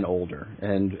age and older,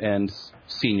 and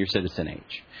senior citizen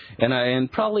age.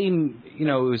 And probably,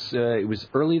 it was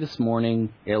early this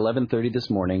morning, 11:30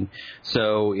 this morning,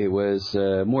 so it was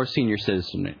more senior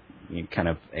citizen kind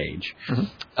of age.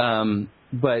 Mm-hmm.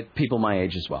 But people my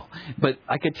age as well. But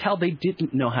I could tell they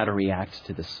didn't know how to react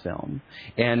to this film.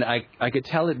 And I could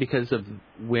tell it because of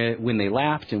when they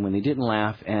laughed and when they didn't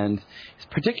laugh, and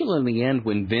particularly in the end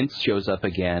when Vince shows up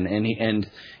again, and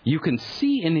you can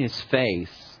see in his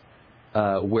face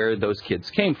where those kids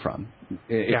came from.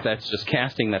 If that's just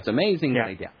casting, that's amazing. Yeah.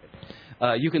 They get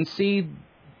it. You can see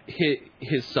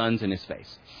his sons in his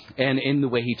face, and in the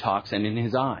way he talks, and in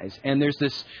his eyes. And there's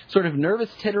this sort of nervous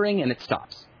tittering, and it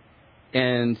stops.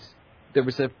 And there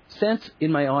was a sense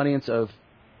in my audience of,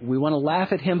 we want to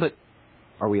laugh at him, but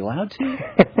are we allowed to?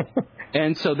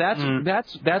 And so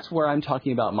that's where I'm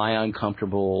talking about my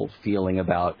uncomfortable feeling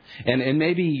about, and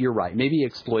maybe you're right, maybe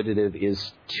exploitative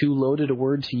is too loaded a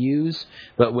word to use,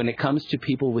 but when it comes to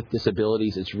people with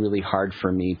disabilities, it's really hard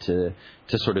for me to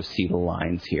sort of see the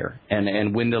lines here.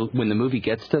 And when the movie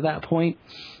gets to that point,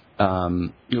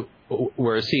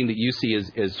 where a scene that you see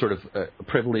is sort of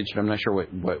privileged, I'm not sure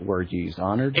what word you used,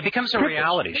 honored? It becomes a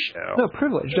reality show. No,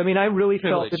 privileged. I mean, I really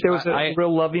felt that there was a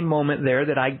real loving moment there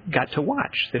that I got to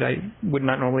watch that I would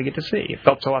not normally get to see. It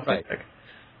felt so authentic.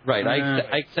 Right.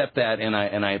 I accept that, and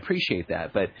I appreciate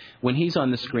that. But when he's on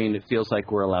the screen, it feels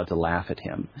like we're allowed to laugh at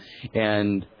him.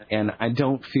 And I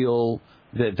don't feel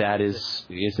that is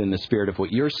in the spirit of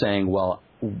what you're saying, while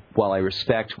I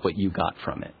respect what you got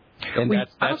from it. And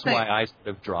that's why I sort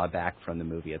of draw back from the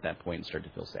movie at that point and start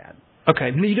to feel sad. Okay,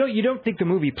 you don't think the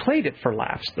movie played it for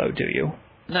laughs, though, do you?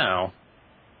 No.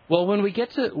 Well, when we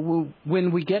get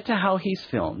to how he's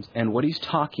filmed and what he's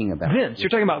talking about, Vince, you're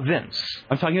talking about Vince.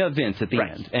 I'm talking about Vince at the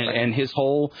end, and his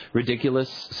whole ridiculous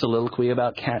soliloquy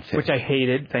about catfish, which I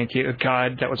hated. Thank you,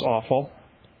 God, that was awful.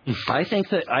 I think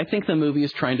the movie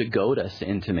is trying to goad us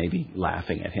into maybe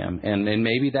laughing at him, and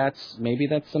maybe that's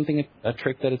something, a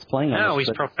trick that it's playing on us. No, he's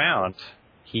profound.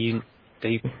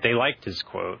 They liked his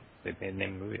quote. They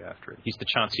named the movie after it. He's the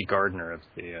Chauncey Gardner of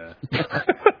the.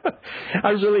 I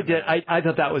really did. I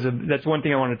thought that's one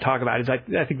thing I wanted to talk about. Is I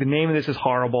think the name of this is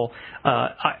horrible.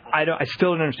 I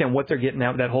still don't understand what they're getting at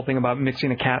with that whole thing about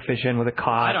mixing a catfish in with a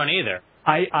cod. I don't either.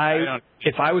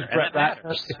 If I was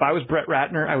Brett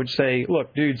Ratner, I would say,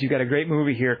 look, dudes, you got a great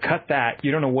movie here. Cut that.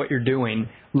 You don't know what you're doing.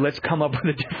 Let's come up with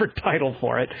a different title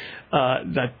for it.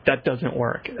 That doesn't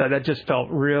work. That just felt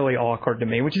really awkward to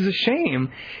me, which is a shame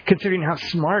considering how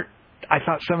smart I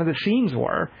thought some of the scenes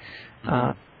were.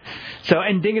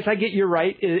 And Dingus, I get you're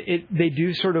right. They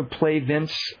do sort of play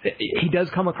Vince. He does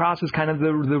come across as kind of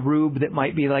the rube that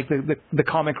might be like the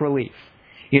comic relief.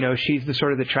 She's the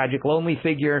sort of the tragic, lonely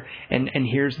figure, and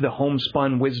here's the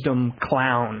homespun wisdom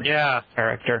clown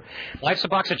character. Life's a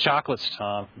box of chocolates,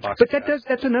 Tom.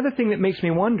 That's another thing that makes me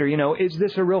wonder, is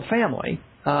this a real family?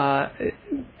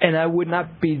 And I would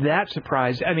not be that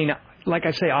surprised. I mean, like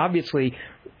I say, obviously,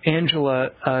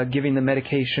 Angela giving the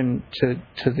medication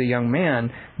to the young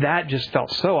man, that just felt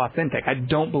so authentic. I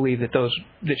don't believe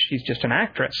that she's just an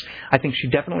actress. I think she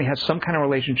definitely has some kind of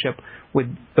relationship with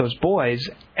those boys,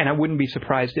 and I wouldn't be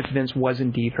surprised if Vince was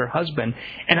indeed her husband.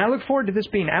 And I look forward to this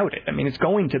being outed. I mean, it's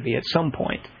going to be at some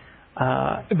point.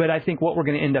 But I think what we're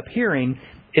going to end up hearing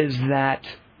is that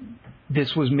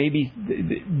this was maybe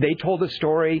they told a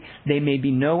story. They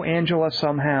maybe know Angela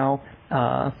somehow.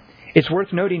 It's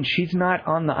worth noting she's not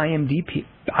on the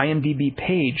IMDb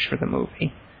page for the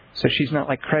movie, so she's not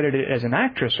like credited as an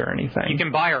actress or anything. You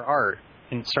can buy her art,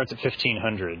 and it starts at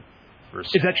 $1,500.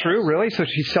 Is that true? Really? So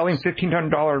she's selling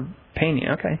 $1,500 painting?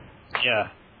 Okay. Yeah.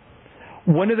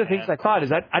 One of the things I thought is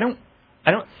that I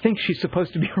don't think she's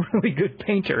supposed to be a really good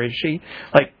painter, is she?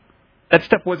 Like that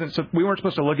stuff wasn't. So we weren't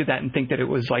supposed to look at that and think that it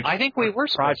was like. I think we were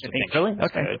supposed to think. Really?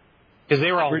 Okay. Because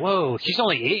they were all, whoa, she's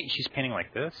only 8 and she's painting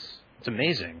like this. It's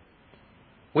amazing.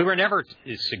 We were never.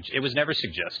 It was never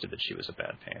suggested that she was a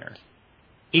bad painter.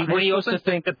 When he also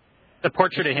think that the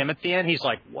portrait of him at the end, he's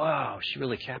like, "Wow, she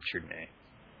really captured me."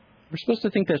 We're supposed to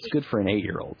think that's good for an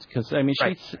 8-year-old because I mean,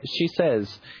 she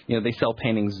says they sell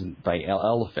paintings by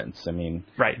elephants. I mean,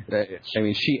 right. I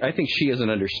mean, I think she has an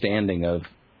understanding of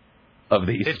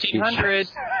these. 1,500.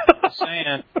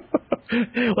 Saying.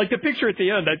 Like the picture at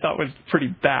the end, I thought was pretty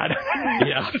bad.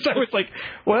 Yeah. So I was like,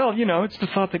 well, it's the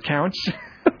thought that counts.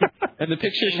 And the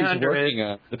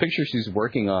picture she's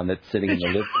working on that's sitting in the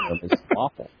living room is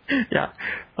awful. Yeah.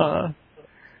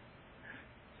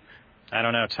 I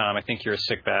don't know, Tom. I think you're a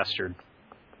sick bastard.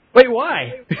 Wait,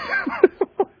 why?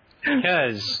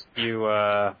 Because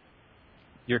you're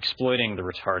exploiting the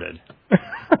retarded.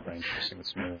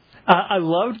 I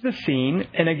loved the scene,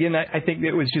 and again, I think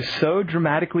it was just so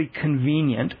dramatically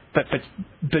convenient, but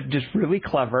just really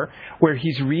clever, where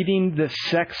he's reading the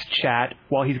sex chat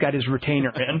while he's got his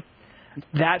retainer in.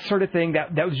 That sort of thing,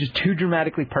 that was just too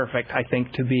dramatically perfect, I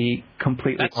think, to be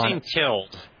completely honest. That scene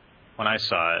killed when I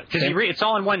saw it. Because it's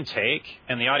all in one take,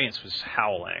 and the audience was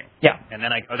howling. Yeah. And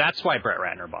then that's why Brett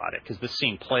Ratner bought it, because this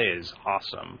scene plays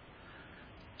awesome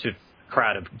to a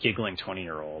crowd of giggling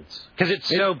 20-year-olds. Because it's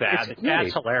so bad. The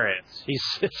dad's hilarious.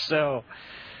 It's so...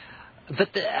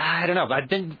 But I don't know.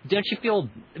 Don't you feel...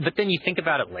 But then you think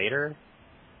about it later,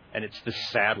 and it's this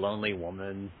sad, lonely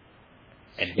woman...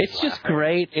 It's just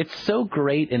great. It's so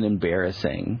great and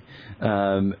embarrassing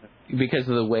because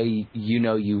of the way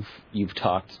you've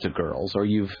talked to girls, or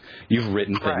you've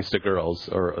written things to girls,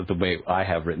 or the way I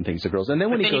have written things to girls. And then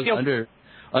when he goes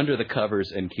under the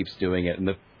covers and keeps doing it, and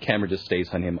the camera just stays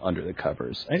on him under the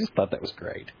covers, I just thought that was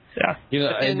great. Yeah.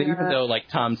 And even though, like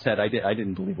Tom said, I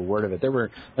didn't believe a word of it. There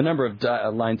were a number of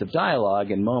lines of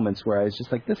dialogue and moments where I was just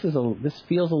like, this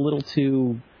feels a little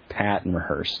too pat and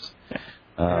rehearsed.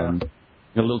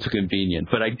 A little too convenient,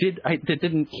 but that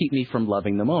didn't keep me from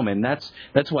loving the moment. And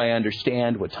that's why I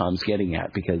understand what Tom's getting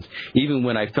at, because even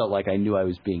when I felt like I knew I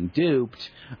was being duped,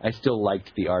 I still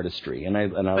liked the artistry, and I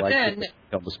liked what the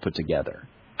film was put together.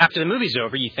 After the movie's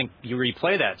over, you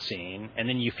replay that scene, and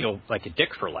then you feel like a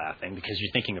dick for laughing because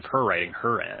you're thinking of her writing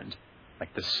her end.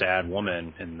 Like the sad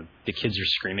woman, and the kids are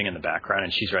screaming in the background,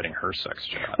 and she's writing her sex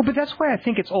job. Well, but that's why I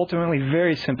think it's ultimately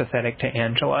very sympathetic to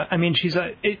Angela. I mean,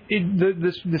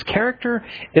 this character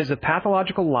is a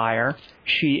pathological liar.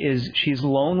 She's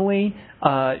lonely.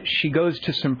 She goes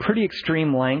to some pretty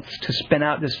extreme lengths to spin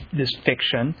out this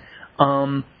fiction.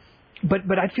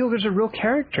 But I feel there's a real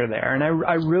character there, and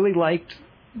I really liked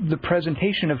the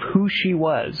presentation of who she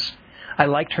was. I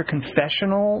liked her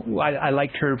confessional. I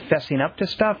liked her fessing up to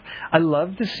stuff. I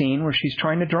loved the scene where she's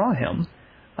trying to draw him.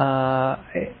 I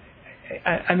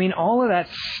mean, all of that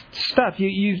stuff.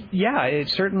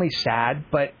 It's certainly sad,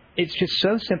 but it's just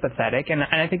so sympathetic, and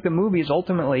I think the movie is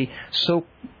ultimately so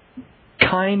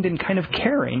kind and kind of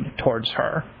caring towards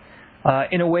her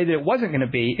in a way that it wasn't going to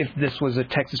be if this was a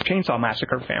Texas Chainsaw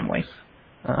Massacre family.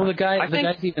 Well, the guys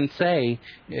even say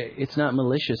it's not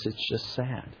malicious; it's just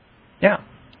sad. Yeah.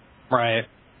 Right.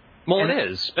 Well, it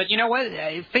is. But you know what?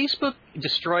 Facebook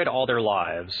destroyed all their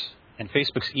lives, and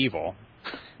Facebook's evil.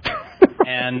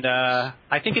 And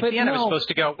I think at the end it was supposed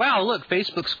to go, wow, look,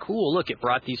 Facebook's cool. Look, it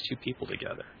brought these two people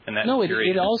together. And that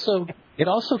it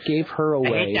also gave her a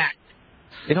way.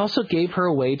 It also gave her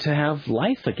a way to have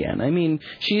life again. I mean,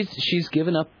 she's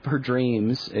given up her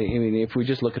dreams. I mean, if we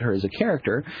just look at her as a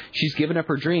character, she's given up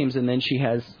her dreams, and then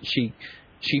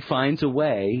she finds a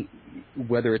way,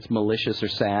 whether it's malicious or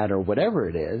sad or whatever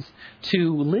it is,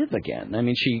 to live again. I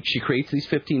mean, she creates these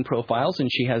 15 profiles,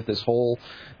 and she has this whole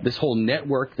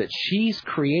network that she's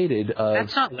created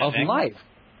of life.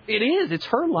 It is. It's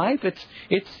her life. It's.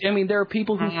 I mean, there are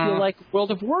people who feel like World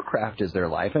of Warcraft is their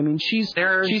life. I mean, she's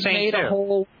made a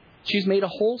whole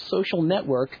social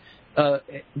network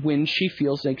when she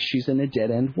feels like she's in a dead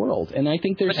end world, and I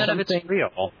think there's something. But none of it's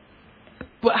real.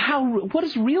 But what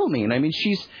does real mean? I mean,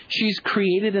 she's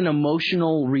created an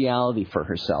emotional reality for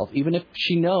herself, even if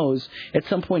she knows at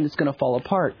some point it's going to fall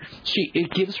apart. It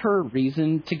gives her a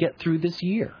reason to get through this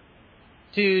year.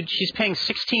 Dude, she's paying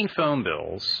 16 phone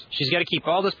bills. She's got to keep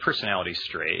all this personality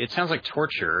straight. It sounds like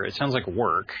torture. It sounds like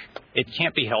work. It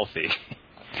can't be healthy.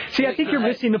 See, I think you're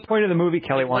missing the point of the movie,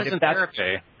 Kelly Wand.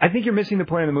 I think you're missing the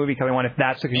point of the movie, Kelly Wand, if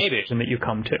that's the conclusion that you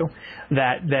come to.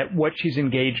 That what she's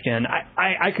engaged in.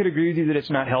 I could agree with you that it's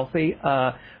not healthy,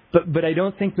 but I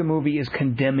don't think the movie is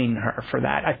condemning her for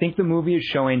that. I think the movie is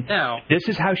showing this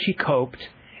is how she coped.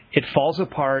 It falls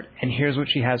apart, and here's what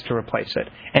she has to replace it.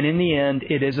 And in the end,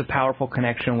 it is a powerful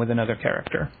connection with another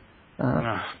character.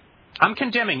 I'm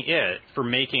condemning it for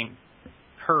making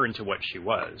her into what she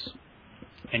was.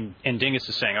 And Dingus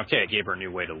is saying, okay, it gave her a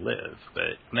new way to live.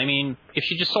 But, I mean, if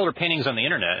she just sold her paintings on the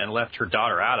internet and left her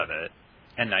daughter out of it,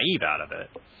 and Naive out of it,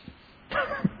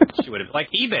 she would have, like,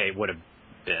 eBay would have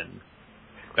been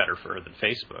better for her than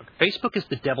Facebook. Facebook is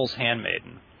the devil's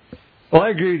handmaiden. Well, I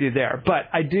agree with you there, but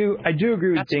I do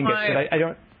agree with Dingus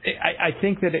that I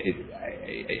think that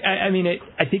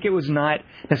I think it was not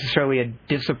necessarily a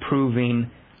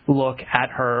disapproving look at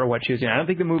her or what she was doing. I don't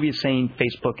think the movie is saying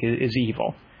Facebook is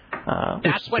evil.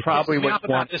 That's what probably pissed me what off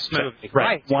about this movie.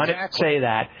 Right. Wanted exactly. to say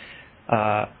that.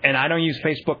 And I don't use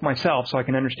Facebook myself, so I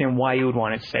can understand why you would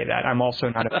want it to say that. I'm also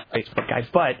not a Facebook guy.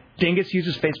 But Dingus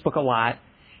uses Facebook a lot.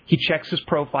 He checks his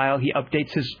profile. He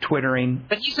updates his Twittering.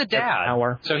 But he's a dad,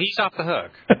 so he's off the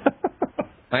hook.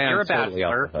 You're a totally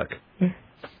bachelor. off the hook.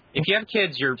 If you have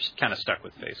kids, you're kind of stuck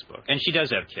with Facebook. And she does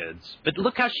have kids. But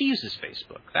look how she uses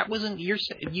Facebook. That wasn't... You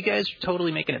guys are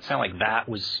totally making it sound like that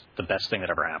was the best thing that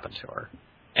ever happened to her.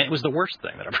 And it was the worst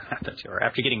thing that ever happened to her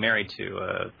after getting married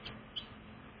to...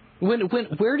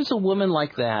 Where does a woman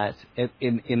like that,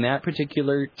 in that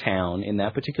particular town, in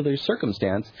that particular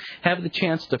circumstance, have the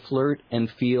chance to flirt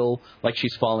and feel like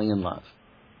she's falling in love?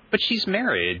 But she's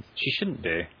married. She shouldn't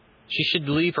be. She should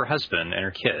leave her husband and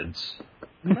her kids.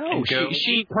 No,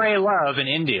 she pray love in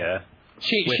India.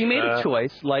 She made a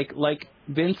choice, like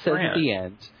Vince says at the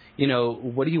end. You know,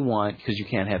 what do you want? Because you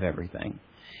can't have everything,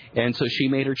 and so she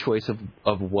made her choice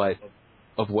of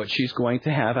what she's going to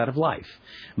have out of life.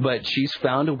 But she's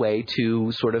found a way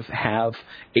to sort of have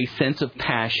a sense of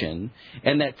passion,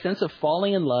 and that sense of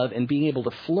falling in love and being able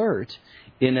to flirt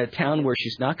in a town where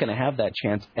she's not going to have that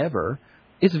chance ever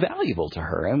is valuable to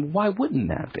her. And why wouldn't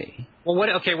that be? Well, what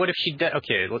if she did?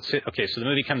 Okay, let's say. Okay, so the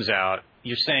movie comes out.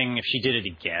 You're saying if she did it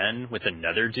again with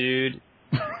another dude,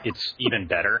 it's even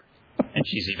better, and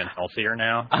she's even healthier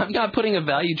now. I'm not putting a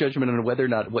value judgment on whether or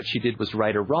not what she did was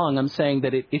right or wrong. I'm saying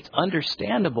that it's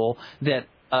understandable that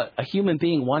a human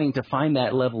being wanting to find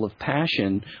that level of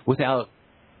passion without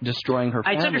destroying her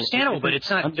family. It's understandable, but it's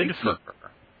not good for her.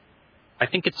 I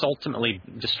think it's ultimately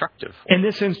destructive. In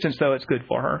this instance, though, it's good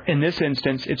for her. In this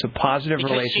instance, it's a positive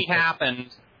relationship.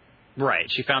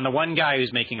 She found the one guy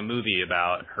who's making a movie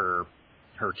about her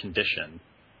condition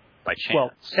by chance.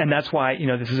 Well, and that's why,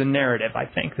 this is a narrative, I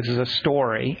think. This is a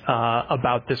story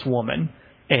about this woman.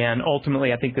 And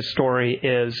ultimately, I think the story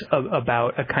is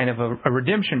about a kind of a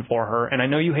redemption for her. And I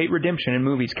know you hate redemption in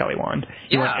movies, Kelly Wand.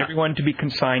 You want everyone to be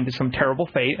consigned to some terrible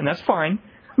fate, and that's fine.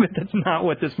 But that's not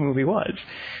what this movie was.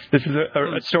 This is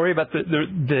a story about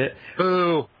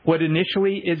what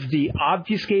initially is the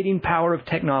obfuscating power of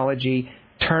technology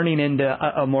turning into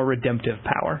a more redemptive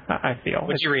power, I feel.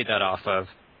 What did you read that off of?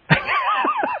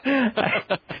 I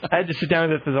had to sit down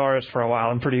with a thesaurus for a while.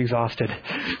 I'm pretty exhausted.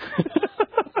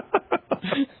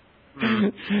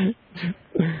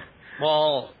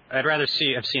 Well, I'd rather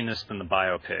have seen this than the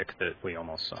biopic that we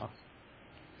almost saw,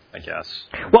 I guess.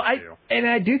 Well,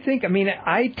 I do think,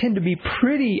 I tend to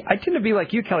be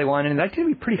like you, Kelly Wand, and I tend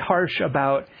to be pretty harsh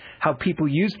about how people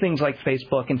use things like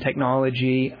Facebook and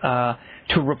technology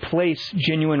to replace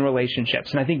genuine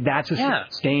relationships. And I think that's a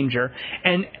danger.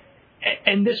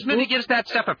 And this movie gives that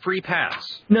stuff a free pass.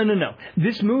 No.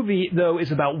 This movie, though,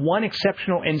 is about one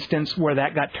exceptional instance where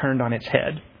that got turned on its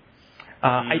head.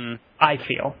 I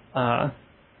feel.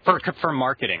 For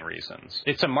marketing reasons.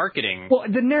 It's a marketing... Well,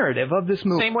 the narrative of this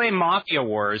movie... Same way Mafia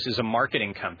Wars is a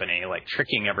marketing company, like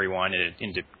tricking everyone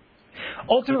into...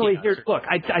 Ultimately,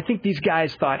 I think these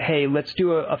guys thought, hey, let's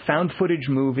do a found footage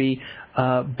movie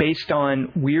based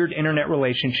on weird internet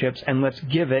relationships, and let's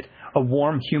give it a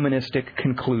warm humanistic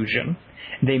conclusion.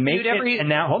 They make and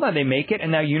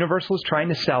now Universal is trying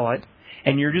to sell it,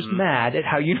 and you're just mad at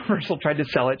how Universal tried to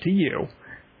sell it to you.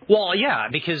 Well, yeah,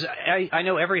 because I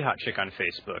know every hot chick on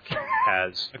Facebook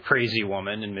has a crazy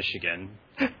woman in Michigan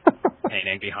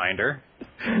painting behind her.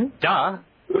 Duh.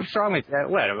 What's wrong with that?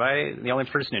 What, am I the only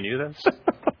person who knew this?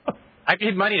 I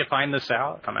paid money to find this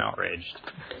out. I'm outraged.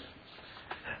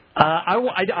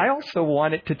 I also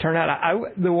want it to turn out.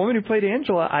 The woman who played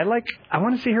Angela, I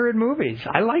want to see her in movies.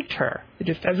 I liked her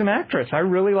just as an actress. I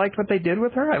really liked what they did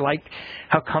with her. I liked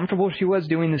how comfortable she was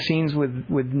doing the scenes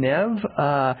with Nev.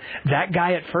 That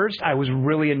guy at first, I was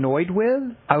really annoyed with.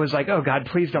 I was like, oh God,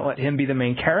 please don't let him be the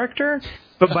main character.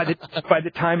 But by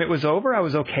the time it was over, I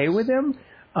was okay with him.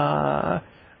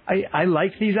 I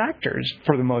like these actors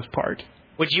for the most part.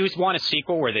 Would you want a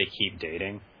sequel where they keep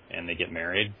dating and they get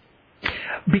married?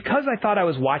 Because I thought I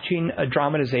was watching a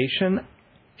dramatization,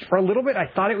 for a little bit I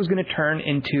thought it was going to turn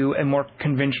into a more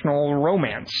conventional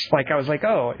romance. Like, I was like,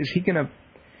 oh, is he going to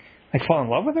fall in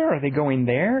love with her? Are they going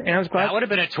there? And I was glad. That would have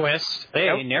been a twist.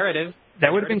 Hey, narrative.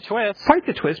 That would have been quite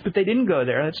the twist, but they didn't go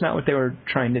there. That's not what they were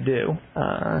trying to do.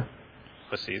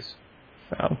 Pussies.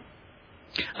 So.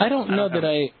 I don't know that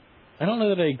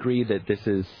I agree that this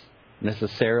is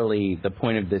necessarily, the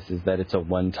point of this is that it's a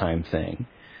one-time thing.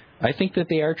 I think that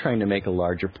they are trying to make a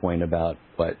larger point about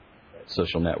what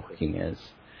social networking is.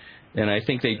 And I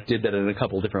think they did that in a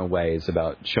couple different ways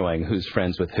about showing who's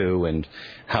friends with who and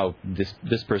how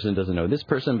this person doesn't know this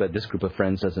person, but this group of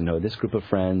friends doesn't know this group of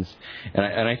friends.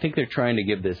 And I think they're trying to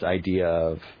give this idea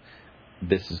of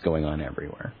this is going on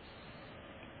everywhere.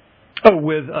 Oh,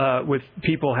 with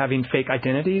people having fake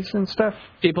identities and stuff?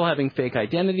 People having fake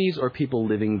identities, or people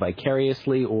living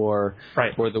vicariously, or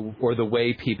right. or the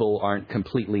way people aren't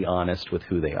completely honest with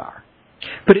who they are.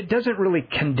 But it doesn't really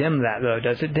condemn that, though,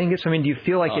 does it, Dingus? I mean, do you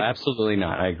feel like it... Absolutely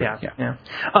not. I agree. Yeah.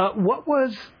 What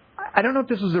was... I don't know if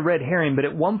this was a red herring, but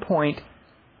at one point,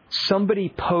 somebody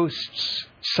posts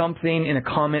something in a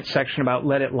comment section about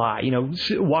let it lie,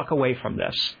 walk away from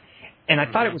this. And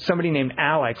I thought it was somebody named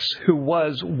Alex, who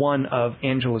was one of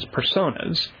Angela's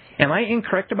personas. Am I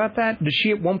incorrect about that? Did she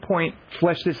at one point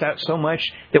flesh this out so much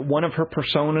that one of her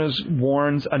personas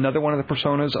warns another one of the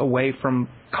personas away from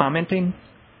commenting?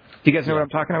 Do you guys know what I'm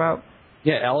talking about?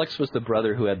 Yeah, Alex was the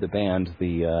brother who had the band,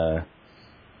 the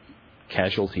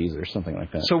Casualties or something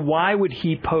like that. So why would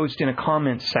he post in a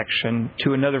comment section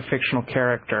to another fictional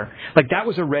character? Like, that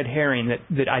was a red herring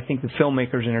that I think the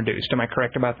filmmakers introduced. Am I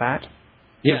correct about that?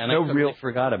 Yeah, and I totally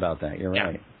forgot about that. You're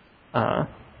right.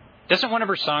 Doesn't one of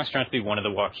her songs turn out to be one of the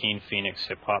Joaquin Phoenix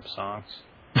hip-hop songs?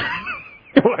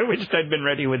 I wished I'd been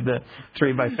ready with the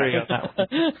 3x3 on that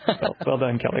one. Well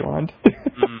done, Kelly Wand.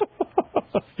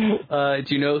 Do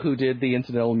you know who did the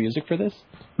incidental music for this?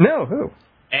 No, who?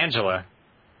 Angela.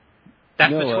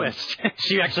 That's the twist.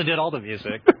 She actually did all the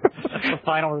music. That's the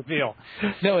final reveal.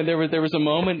 No, and there was a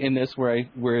moment in this where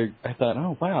I thought,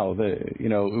 oh wow,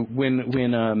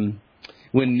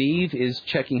 when Neve is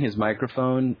checking his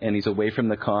microphone and he's away from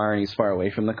the car and he's far away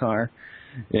from the car.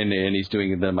 And he's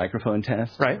doing the microphone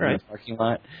test in the parking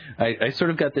lot. I sort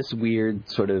of got this weird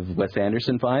sort of Wes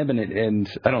Anderson vibe, and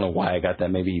I don't know why I got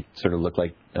that. Maybe he sort of looked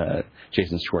like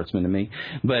Jason Schwartzman to me.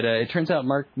 But it turns out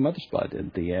Mark Mothersbaugh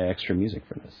did the extra music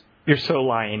for this. You're so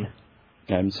lying.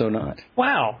 I'm so not.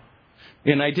 Wow.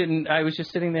 And I was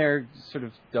just sitting there sort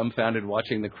of dumbfounded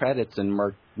watching the credits, and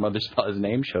Mark Mothersbaugh's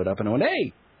name showed up, and I went,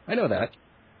 hey, I know that.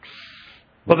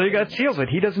 Well, there you go. It seals it.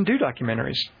 He doesn't do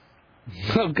documentaries.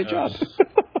 Oh, good job.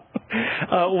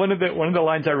 One of the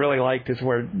lines I really liked is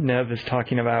where Nev is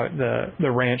talking about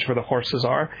the ranch where the horses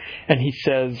are, and he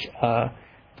says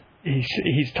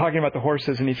he's talking about the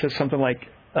horses, and he says something like,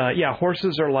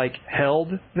 horses are like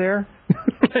held there.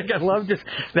 I love just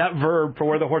that verb for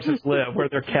where the horses live, where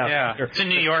they're kept. Yeah, it's a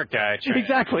New York guy.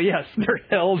 Exactly, yes. They're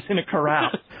held in a corral.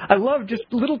 I love just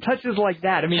little touches like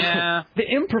that. I mean, the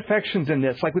imperfections in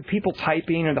this, like with people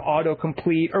typing or the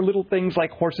autocomplete, or little things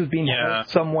like horses being held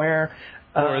somewhere.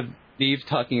 Or Steve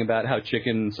talking about how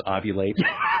chickens ovulate.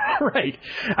 Right.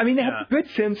 I mean, they have a good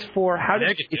sense for how to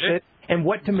face it and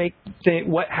what to make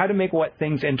how to make what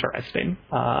things interesting.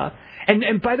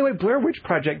 And by the way, Blair Witch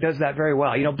Project does that very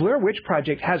well. Blair Witch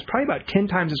Project has probably about 10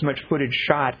 times as much footage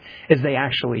shot as they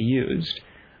actually used.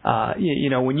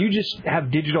 When you just have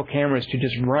digital cameras to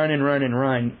just run and run and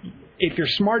run, if you're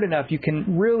smart enough, you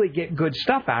can really get good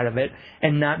stuff out of it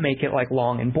and not make it like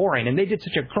long and boring. And they did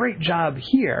such a great job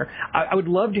here. I would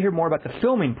love to hear more about the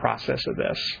filming process of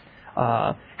this.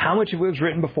 How much of it was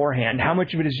written beforehand? How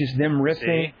much of it is just them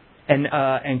riffing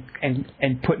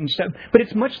and putting stuff? But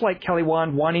it's much like Kelly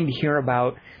Wand wanting to hear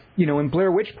about, in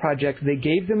Blair Witch Project, they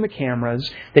gave them the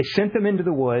cameras, they sent them into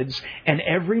the woods, and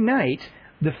every night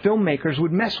the filmmakers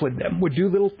would mess with them, would do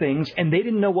little things, and they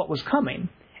didn't know what was coming.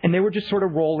 And they were just sort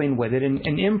of rolling with it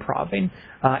and improving.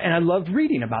 And I loved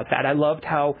reading about that. I loved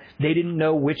how they didn't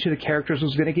know which of the characters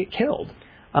was going to get killed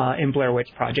in Blair Witch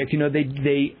Project.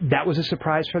 That was a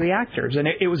surprise for the actors. And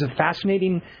it was a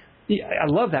fascinating... I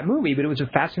love that movie, but it's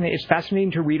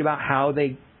fascinating to read about how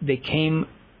they came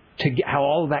to how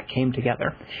all of that came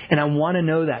together. And I want to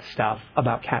know that stuff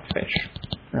about Catfish.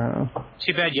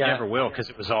 Too bad you never will, because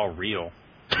it was all real.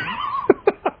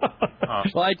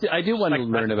 Well, I do want to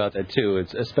learn about that too.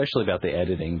 It's especially about the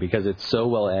editing, because it's so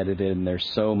well edited, and there's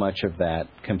so much of that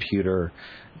computer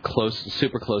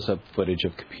super close up footage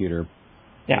of computer,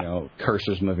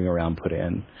 cursors moving around put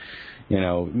in,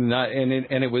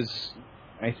 it was.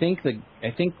 I think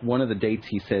one of the dates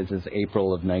he says is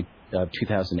April of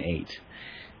 2008,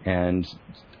 and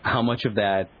how much of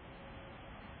that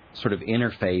sort of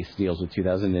interface deals with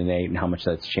 2008 and how much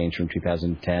that's changed from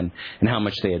 2010 and how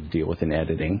much they had to deal with in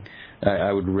editing.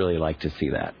 I would really like to see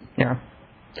that. Yeah.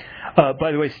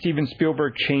 By the way, Steven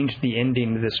Spielberg changed the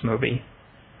ending to this movie.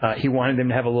 He wanted them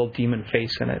to have a little demon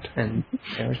face in it, and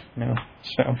so.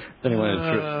 Then he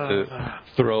wanted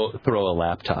to throw a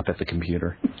laptop at the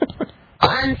computer.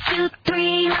 1, 2,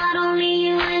 3, not only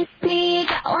you and me,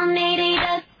 got 180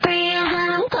 to 3, and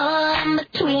I'm caught in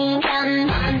between, counting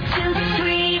 1, 2,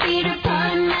 3, beat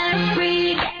apart and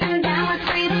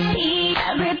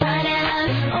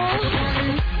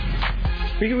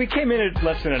We came in at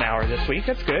less than an hour this week.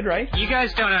 That's good, right? You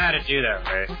guys don't know how to do that,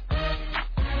 right?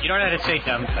 You don't know how to say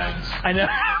dumb things. I know.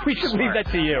 We should leave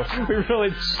that to you. We really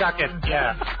Suck it,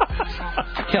 yeah.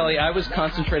 Kelly, I was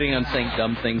concentrating on saying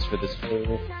dumb things for this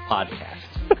whole podcast.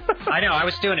 I know, I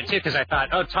was doing it too because I thought,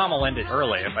 oh, Tom will end it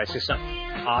early if I say something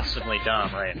awesomely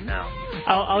dumb right now.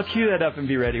 I'll cue that up and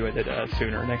be ready with it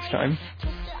sooner next time.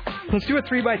 Let's do a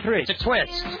 3x3. It's a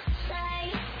twist.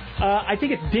 I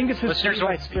think it's Dingus's Listeners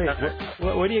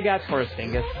 3x3. What do you got for us,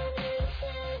 Dingus?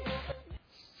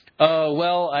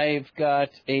 Well, I've got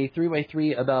a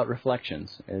 3x3 about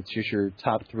reflections. It's just your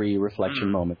top 3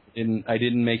 reflection moments. I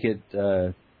didn't make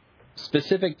it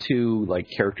specific to like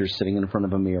characters sitting in front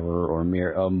of a mirror or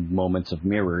moments of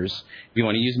mirrors. If you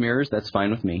want to use mirrors, that's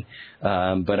fine with me.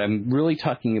 But I'm really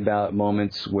talking about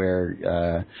moments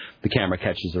where the camera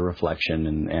catches a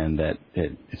reflection and that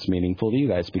it's meaningful to you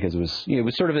guys because it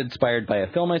was sort of inspired by a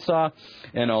film I saw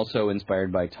and also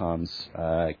inspired by Tom's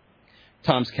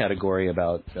category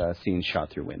about scenes shot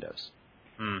through windows.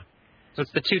 So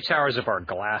it's the Two Towers of Our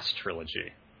Glass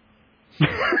trilogy.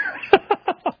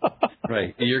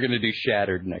 Right. You're going to do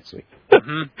Shattered next week.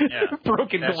 Yeah.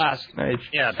 Broken glass. Nice.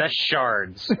 Yeah, best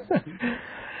shards.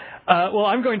 Well,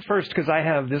 I'm going first because I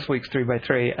have this week's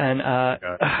 3x3.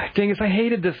 And, Dingus, I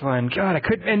hated this one. God, I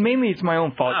couldn't. And mainly it's my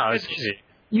own fault. Oh, it's easy.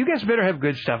 You guys better have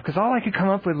good stuff because all I could come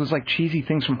up with was like cheesy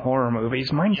things from horror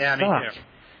movies. Mine sucked. Me too.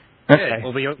 Okay. Good.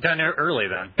 We'll be done early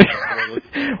then.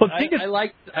 Well,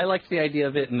 I liked the idea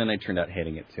of it, and then I turned out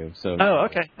hating it too. So. Oh,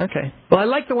 okay. Well, I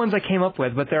like the ones I came up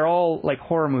with, but they're all like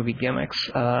horror movie gimmicks.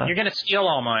 You're gonna steal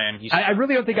all mine. I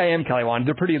really don't think I am, Kelly Wand.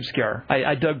 They're pretty obscure.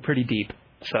 I dug pretty deep.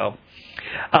 So,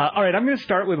 all right, I'm going to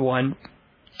start with one.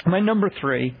 My number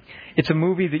 3. It's a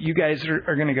movie that you guys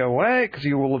are going to go, what? Because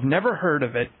you will have never heard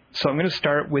of it. So I'm going to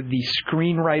start with the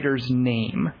screenwriter's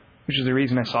name, which is the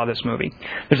reason I saw this movie.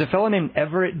 There's a fellow named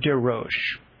Everett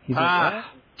DeRoche. Do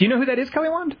you know who that is, Kelly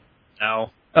Wand?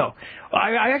 No. Oh,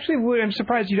 I actually would. I'm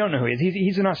surprised you don't know who he is.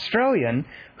 He's an Australian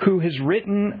who has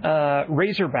written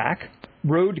Razorback,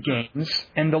 Road Games,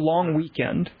 and The Long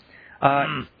Weekend.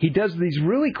 He does these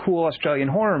really cool Australian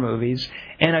horror movies,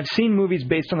 and I've seen movies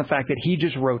based on the fact that he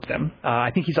just wrote them.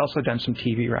 I think he's also done some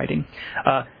TV writing.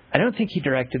 I don't think he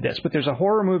directed this, but there's a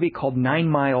horror movie called 9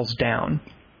 Miles Down.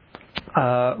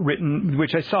 Written,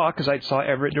 which I saw because I saw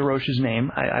Everett DeRoche's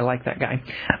name. I like that guy.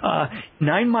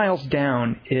 9 Miles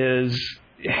Down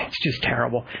it's just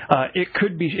terrible.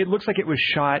 It looks like it was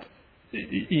shot,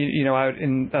 out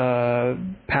in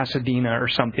Pasadena or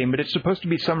something, but it's supposed to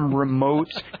be some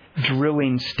remote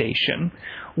drilling station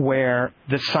where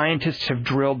the scientists have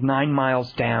drilled 9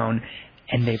 miles down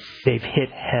and they've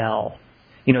hit hell.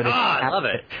 I love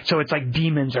it. So it's like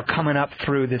demons are coming up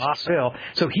through this fill.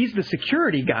 So he's the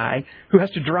security guy who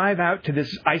has to drive out to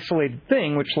this isolated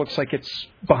thing, which looks like it's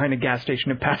behind a gas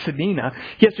station in Pasadena.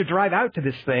 He has to drive out to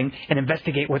this thing and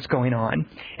investigate what's going on.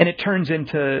 And it turns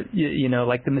into,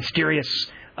 like the mysterious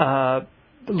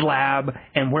lab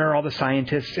and where are all the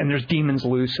scientists, and there's demons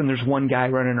loose, and there's one guy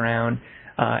running around.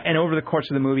 And over the course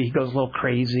of the movie, he goes a little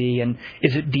crazy. And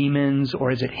is it demons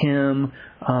or is it him?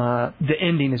 The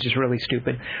ending is just really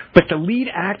stupid. But the lead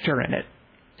actor in it,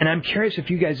 and I'm curious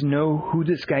if you guys know who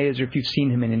this guy is or if you've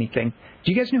seen him in anything.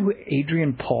 Do you guys know who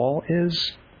Adrian Paul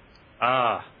is?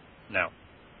 No.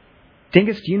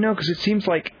 Dingus, do you know? Because it seems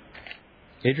like...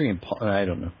 Adrian Paul, I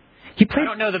don't know. I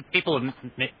don't know the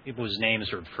people's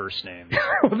names or first names.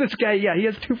 Well, this guy, he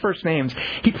has 2 first names.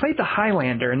 He played the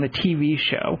Highlander in the TV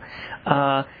show.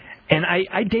 And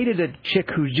I dated a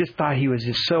chick who just thought he was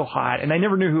just so hot, and I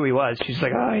never knew who he was. She's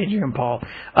like, Adrian Paul.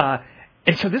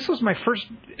 And so this was my first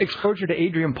exposure to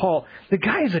Adrian Paul. The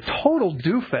guy is a total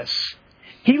doofus.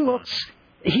 He looks...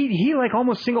 He like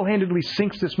almost single-handedly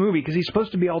sinks this movie because he's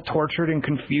supposed to be all tortured and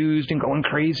confused and going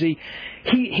crazy.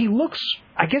 He looks,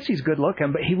 I guess he's good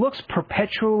looking, but he looks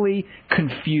perpetually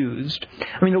confused.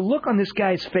 I mean, the look on this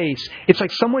guy's face, it's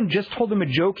like someone just told him a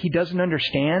joke he doesn't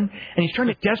understand, and he's trying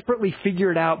to desperately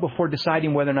figure it out before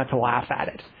deciding whether or not to laugh at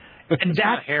it. And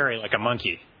not hairy like a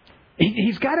monkey.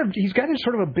 He's got a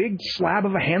sort of a big slab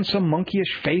of a handsome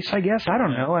monkeyish face, I guess. I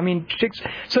don't know. I mean,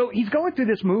 so he's going through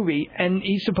this movie, and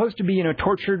he's supposed to be,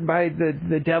 tortured by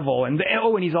the devil, and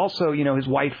he's also, his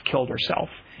wife killed herself,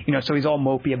 so he's all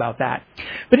mopey about that.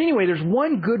 But anyway, there's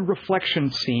one good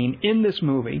reflection scene in this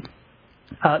movie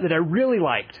that I really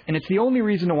liked, and it's the only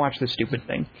reason to watch this stupid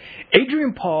thing.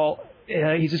 Adrian Paul.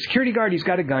 He's a security guard. He's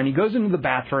got a gun. He goes into the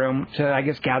bathroom to, I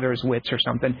guess, gather his wits or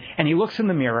something. And he looks in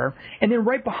the mirror. And then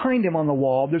right behind him on the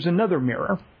wall, there's another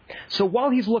mirror. So while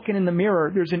he's looking in the mirror,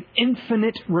 there's an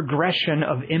infinite regression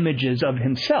of images of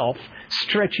himself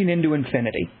stretching into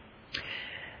infinity.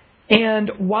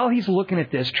 And while he's looking at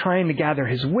this, trying to gather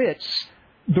his wits,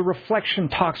 the reflection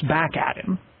talks back at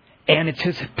him. And it's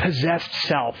his possessed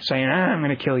self saying, I'm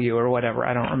going to kill you, or whatever.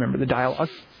 I don't remember the dialogue.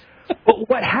 But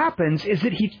what happens is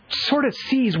that he sort of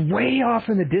sees way off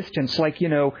in the distance, like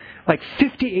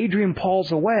 50 Adrian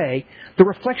Pauls away, the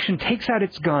reflection takes out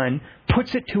its gun,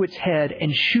 puts it to its head,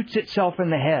 and shoots itself in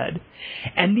the head.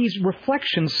 And these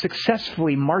reflections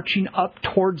successfully marching up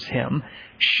towards him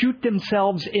shoot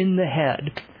themselves in the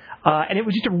head. And it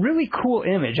was just a really cool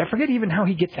image. I forget even how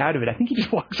he gets out of it. I think he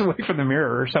just walks away from the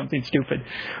mirror or something stupid.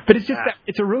 But it's just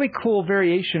it's a really cool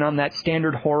variation on that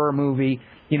standard horror movie.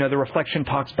 The reflection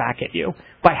talks back at you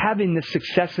by having this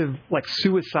successive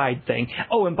suicide thing.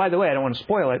 Oh, and by the way, I don't want to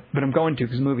spoil it, but I'm going to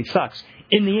because the movie sucks.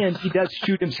 In the end, he does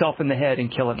shoot himself in the head and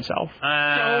kill himself.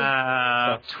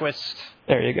 Twist.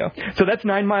 There you go. So that's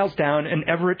 9 Miles Down, an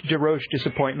Everett DeRoche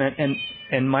disappointment,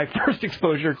 and my first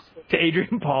exposure to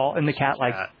Adrian Paul and the cat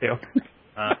likes it too.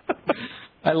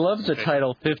 I love the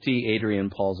title 50 Adrian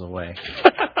Pauls Away.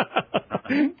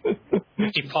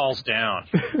 50 Pauls down.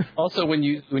 Also, when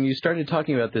you started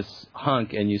talking about this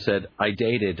hunk and you said, I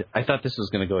dated, I thought this was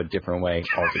going to go a different way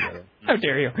altogether. How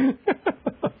dare you?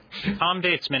 Tom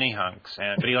dates mini hunks,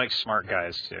 but he likes smart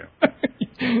guys,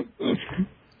 too.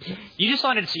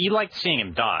 You liked seeing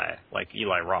him die, like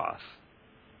Eli Roth.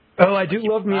 Oh, I do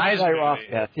love me Eli Roth.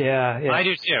 Yeah. I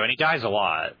do, too, and he dies a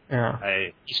lot. Yeah.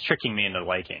 He's tricking me into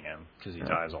liking him, because he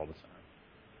dies all the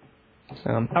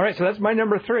time. All right, so that's my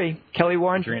number 3. Kelly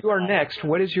Wand, you are next.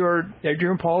 What is your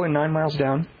Adrian Paul in 9 Miles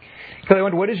Down? Kelly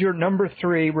Wand, what is your number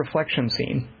 3 reflection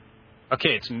scene?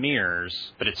 Okay, it's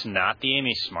mirrors, but it's not the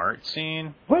Amy Smart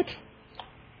scene. What?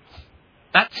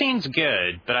 That scene's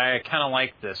good, but I kind of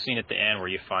like the scene at the end where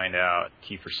you find out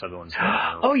Kiefer Sutherland's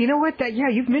there. Oh, you know what?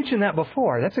 You've mentioned that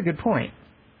before. That's a good point.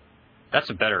 That's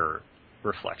a better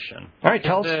reflection. All right,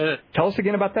 tell us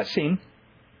again about that scene.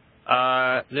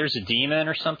 There's a demon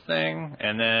or something,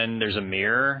 and then there's a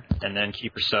mirror, and then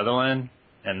Kiefer Sutherland,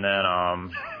 and then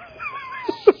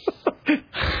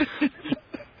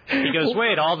he goes,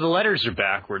 wait, all the letters are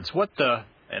backwards. What the?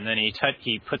 And then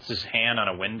he puts his hand on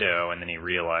a window, and then he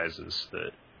realizes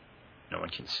that no one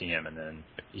can see him, and then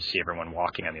you see everyone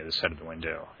walking on the other side of the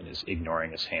window and is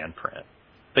ignoring his handprint.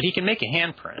 But he can make a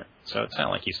handprint, so it's not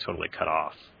like he's totally cut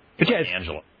off. But like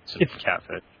Angela, it's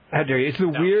catfish. How dare you?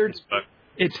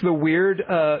 It's the weird,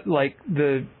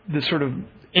 the sort of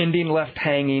ending left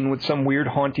hanging with some weird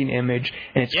haunting image,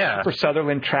 and it's Kiefer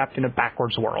Sutherland trapped in a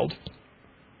backwards world.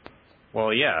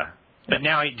 Well, yeah. But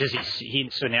now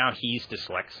so now he's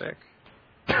dyslexic?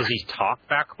 Does he talk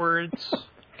backwards?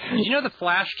 Did you know the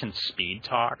Flash can speed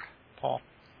talk, Paul?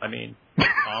 I mean,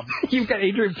 Tom? You've got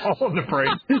Adrian Paul on the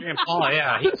brain. Adrian Paul,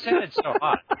 yeah. He said it so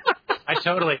hot. I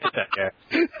totally get that guy.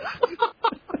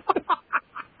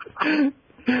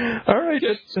 All right.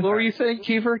 What were you saying,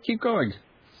 Kiefer? Keep going.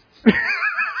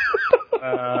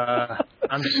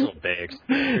 I'm just a little baked.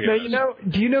 Now,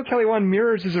 do you know, Kelly Wand,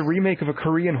 Mirrors is a remake of a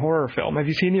Korean horror film? Have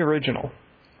you seen the original?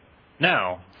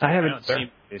 No. I haven't.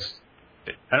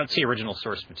 I don't see original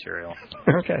source material.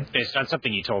 Okay. Based on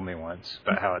something you told me once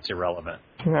about how it's irrelevant.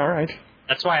 All right.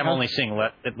 That's why I'm only seeing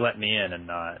Let Me In and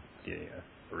not the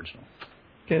original.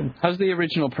 Good. How's the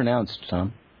original pronounced,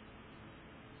 Tom?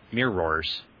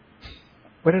 Mirrors.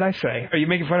 What did I say? Are you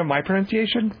making fun of my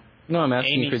pronunciation? No, I'm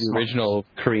asking for the original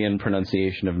Korean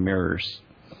pronunciation of mirrors.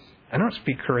 I don't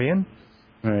speak Korean.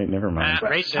 All right, never mind.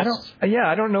 Racist. I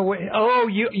don't know what. Oh,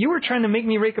 you were trying to make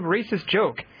me make a racist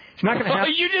joke. It's not going to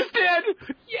happen. You just did.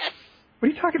 Yes. What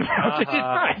are you talking about? I did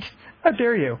not. How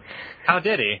dare you? How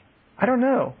did he? I don't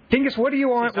know. Dingus, what do you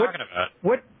want? What are you talking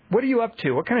about? What are you up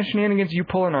to? What kind of shenanigans are you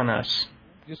pulling on us?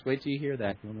 Just wait till you hear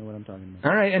that. You'll know what I'm talking about.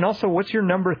 All right, and also, what's your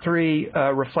number 3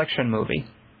 reflection movie?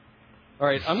 All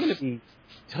right, I'm going to be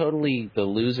totally the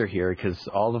loser here because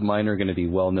all of mine are going to be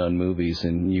well-known movies,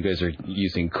 and you guys are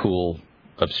using cool,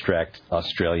 abstract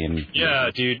Australian. Yeah,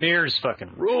 dude, Mirrors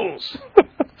fucking rules.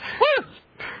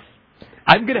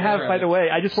 I'm going to have, by the way,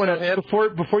 I just want to,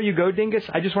 before you go, Dingus,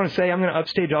 I just want to say I'm going to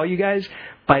upstage all you guys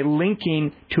by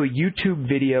linking to a YouTube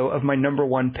video of my number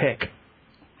 1 pick.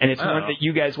 And it's one that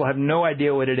you guys will have no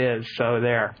idea what it is, so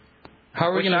there. How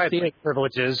are we going to see it?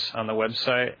 Privileges on the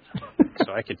website,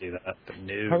 so I could do that. But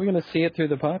no. How are we going to see it through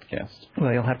the podcast?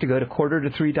 Well, you'll have to go to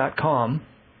quarter-to-3.com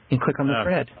and click on the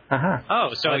thread.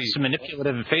 Oh, so it's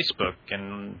manipulative Facebook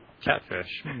and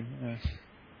catfish. Yeah.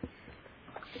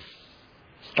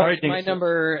 All right, my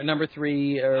number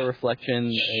 3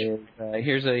 reflection is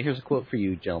here's a quote for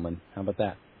you, gentlemen. How about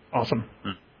that? Awesome.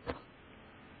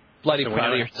 Bloody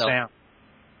proud of yourself.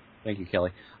 Thank you, Kelly.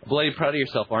 Bloody proud of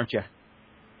yourself, aren't you?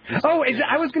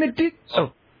 I was going to do.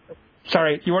 Oh,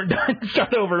 Sorry, you weren't done.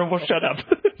 Start over and we'll shut up.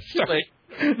 Sorry.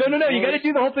 No. You got to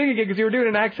do the whole thing again because you were doing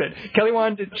an accent. Kelly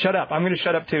wanted to shut up. I'm going to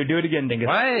shut up too. Do it again, Dingus.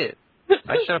 What?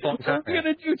 I shut up a long time. What are you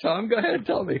going to do, Tom? Go ahead,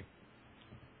 tell me.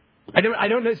 I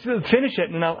don't know. So finish it,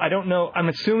 and I don't know. I'm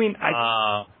assuming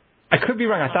I could be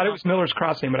wrong. I thought it was Miller's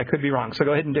Crossing, but I could be wrong. So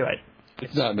go ahead and do it.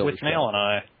 It's not Miller's With Nell and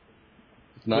I.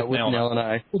 It's not with Nell and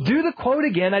I. Well, do the quote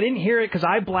again. I didn't hear it because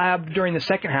I blabbed during the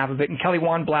second half of it, and Kelly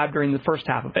Wand blabbed during the first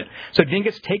half of it. So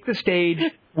Dingus, take the stage.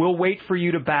 We'll wait for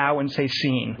you to bow and say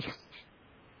scene.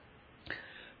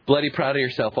 Bloody proud of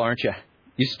yourself, aren't you?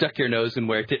 You stuck your nose in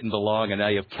where it didn't belong, and now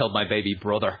you've killed my baby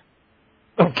brother.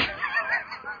 Okay.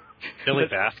 Billy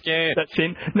Bathgate? That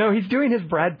scene? No, he's doing his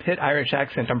Brad Pitt Irish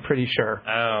accent, I'm pretty sure.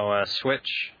 Oh,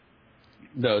 Switch?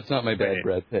 No, it's not my bad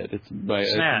Brad Pitt. It's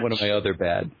one of my other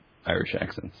bad Irish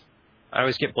accents. I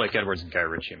always get Blake Edwards and Guy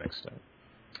Ritchie mixed up.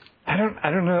 I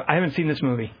don't know. I haven't seen this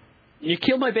movie. You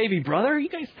killed my baby brother? You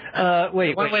guys?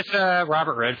 Wait. One with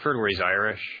Robert Redford where he's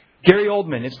Irish. Gary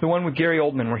Oldman. It's the one with Gary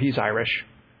Oldman where he's Irish.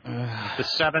 The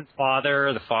Seventh Father,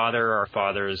 our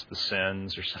Father is the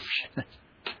Sins, or some shit.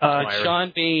 It's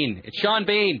Sean Bean. It's Sean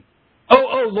Bean.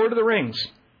 Oh, Lord of the Rings.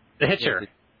 The Hitcher.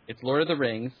 It's Lord of the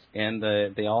Rings, and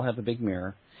they all have a big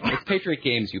mirror. It's Patriot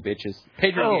Games, you bitches.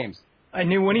 Patriot Games. I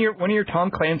knew one of your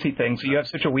Tom Clancy things that you have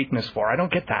such a weakness for. I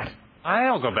don't get that. I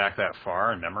don't go back that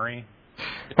far in memory.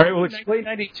 All right, well, explain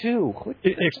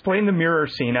 1992. Explain the mirror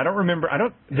scene. I don't remember.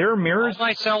 There are mirrors. All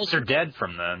my cells are dead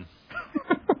from then.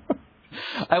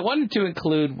 I wanted to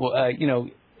include,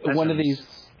 one of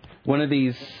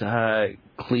these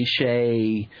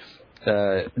cliche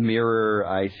mirror.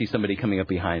 I see somebody coming up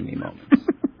behind me moments.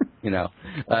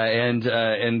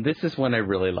 And this is one I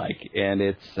really like, and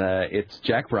it's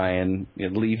Jack Bryan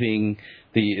leaving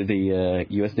the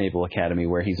U.S. Naval Academy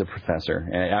where he's a professor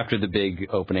after the big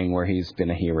opening where he's been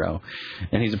a hero,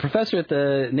 and he's a professor at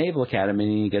the Naval Academy,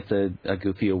 and he gets a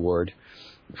Goofy Award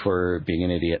for being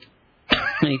an idiot.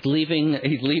 And he's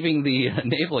leaving the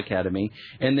Naval Academy,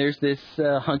 and there's this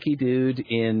hunky dude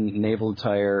in naval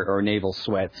attire or naval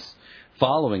sweats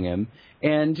following him.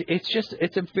 And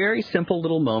it's a very simple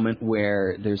little moment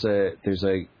where there's a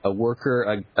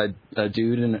worker, a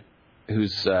dude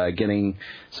who's getting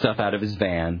stuff out of his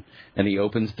van, and he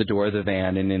opens the door of the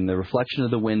van, and in the reflection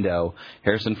of the window,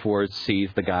 Harrison Ford sees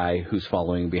the guy who's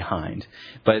following behind.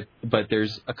 But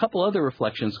there's a couple other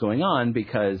reflections going on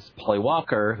because Polly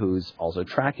Walker, who's also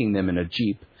tracking them in a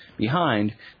Jeep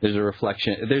behind, there's a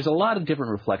reflection. There's a lot of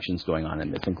different reflections going on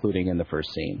in this, including in the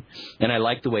first scene. And I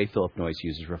like the way Philip Noyce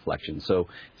uses reflections. So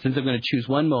since I'm going to choose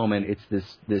one moment, it's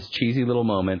this cheesy little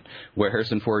moment where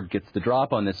Harrison Ford gets the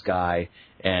drop on this guy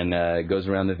and goes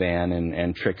around the van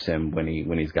and tricks him when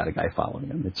he's got a guy following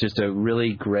him. It's just a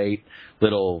really great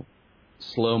little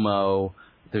slow-mo,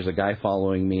 there's a guy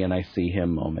following me and I see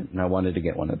him moment. And I wanted to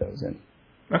get one of those in.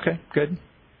 Okay, good.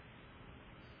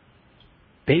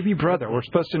 Baby brother, we're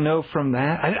supposed to know from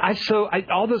that.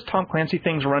 All those Tom Clancy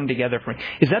things run together for me.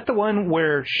 Is that the one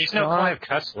where he's no Clive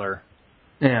Cussler?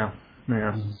 Yeah.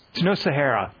 It's no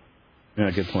Sahara.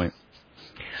 Yeah, good point.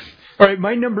 All right,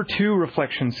 my number 2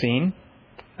 reflection scene.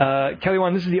 Kelly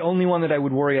Wand, this is the only one that I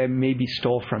would worry I maybe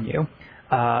stole from you.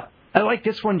 I like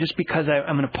this one just because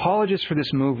I'm an apologist for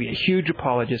this movie, a huge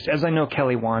apologist, as I know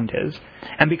Kelly Wand is.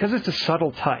 And because it's a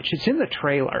subtle touch. It's in the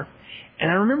trailer. And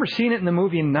I remember seeing it in the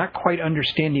movie and not quite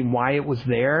understanding why it was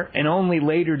there, and only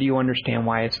later do you understand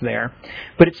why it's there.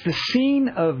 But it's the scene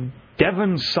of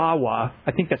Devon Sawa,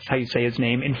 I think that's how you say his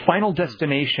name, in Final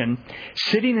Destination,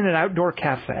 sitting in an outdoor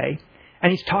cafe,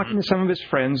 and he's talking to some of his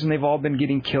friends, and they've all been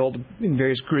getting killed in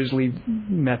various grisly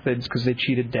methods because they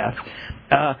cheated death.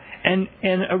 And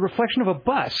a reflection of a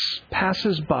bus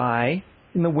passes by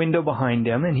in the window behind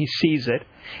him, and he sees it.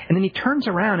 And then he turns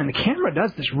around, and the camera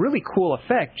does this really cool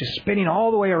effect, just spinning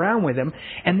all the way around with him,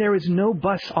 and there is no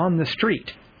bus on the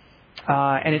street.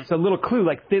 And it's a little clue,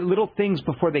 like the little things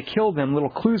before they kill them, little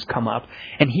clues come up,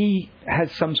 and he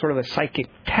has some sort of a psychic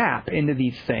tap into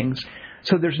these things.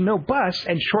 So there's no bus,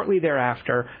 and shortly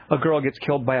thereafter, a girl gets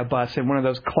killed by a bus in one of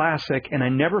those classic, and I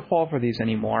never fall for these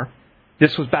anymore.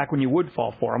 This was back when you would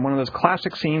fall for them. One of those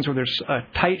classic scenes where there's a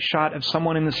tight shot of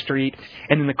someone in the street,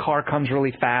 and then the car comes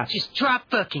really fast. She's drop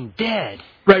fucking dead.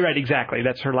 Right, exactly.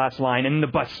 That's her last line, and the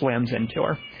bus slams into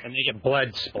her. And they get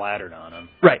blood splattered on them.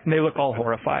 Right, and they look all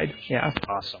horrified. Yeah.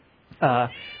 Awesome.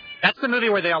 That's the movie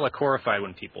where they all look horrified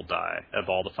when people die, of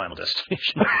all the Final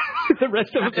Destination. The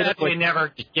rest of it, they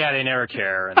never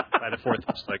care. And by the fourth,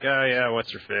 it's like, oh yeah,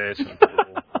 what's her face?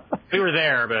 We were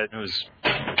there, but it was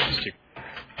just too.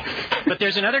 But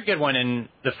there's another good one in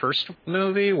the first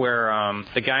movie where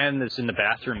the guy that's in the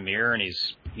bathroom mirror and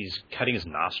he's he's cutting his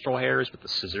nostril hairs with the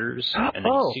scissors, and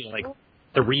then you see like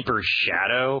the Reaper's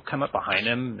shadow come up behind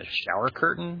him, the shower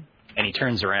curtain, and he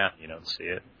turns around. You don't see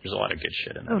it. There's a lot of good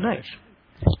shit in that. Oh, nice.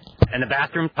 And the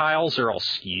bathroom tiles are all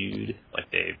skewed,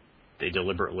 like they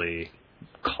deliberately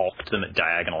caulked them at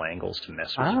diagonal angles to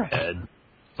mess with your head.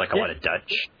 It's like a lot of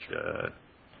Dutch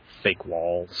fake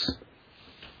walls.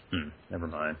 Never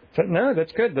mind. No,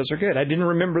 that's good. Those are good. I didn't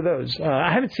remember those.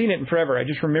 I haven't seen it in forever. I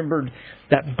just remembered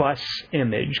that bus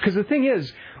image. Because the thing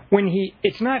is,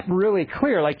 it's not really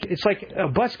clear. Like, it's like a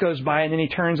bus goes by and then he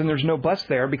turns and there's no bus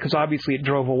there because obviously it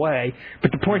drove away.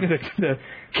 But the point of the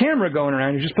camera going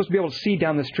around, you're just supposed to be able to see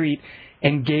down the street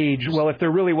and gauge, well, if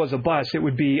there really was a bus, it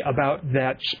would be about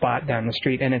that spot down the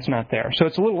street, and it's not there. So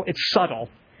it's subtle.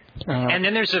 And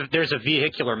then there's a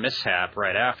vehicular mishap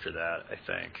right after that, I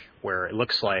think, where it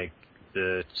looks like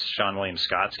the Sean William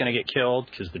Scott's going to get killed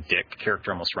because the Dick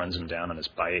character almost runs him down on his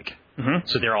bike. Mm-hmm.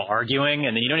 So they're all arguing,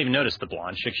 and then you don't even notice the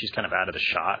blonde chick. She's kind of out of the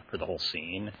shot for the whole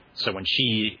scene. So when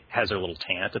she has her little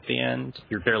tant at the end,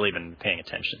 you're barely even paying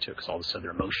attention to it because all of a sudden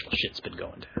their emotional shit's been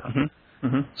going down. Mm-hmm.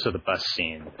 Mm-hmm. So the bus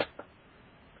scene.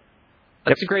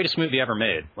 That's the greatest movie ever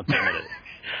made. Let's admit it.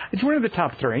 It's one of the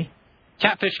top 3.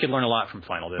 Catfish could learn a lot from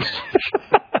Final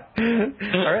Destination.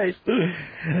 All right.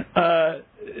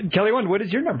 Kelly Wand, what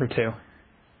is your number 2?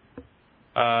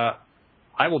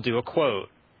 I will do a quote.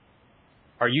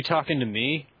 Are you talking to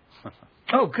me?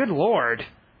 Oh, good Lord.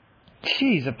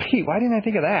 Jeez, Pete, why didn't I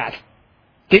think of that?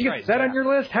 Dingus, is that on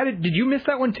your list? Did you miss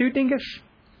that one too, Dingus?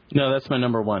 No, that's my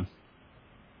number 1.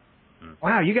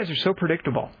 Wow, you guys are so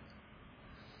predictable.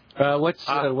 What's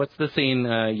the scene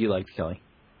you liked, Kelly?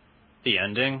 The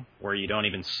ending, where you don't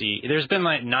even see... There's been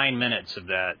like 9 minutes of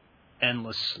that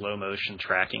endless slow-motion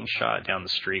tracking shot down the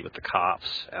street with the cops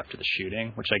after the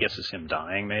shooting, which I guess is him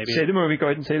dying, maybe. Say the movie. Go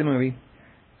ahead and say the movie.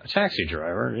 A Taxi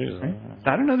Driver. Right.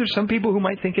 I don't know. There's some people who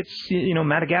might think it's,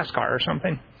 Madagascar or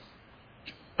something.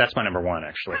 That's my number 1,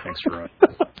 actually. Thanks for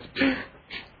ruining.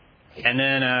 And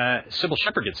then Sybil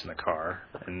Shepherd gets in the car,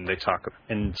 and they talk...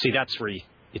 And see, that's where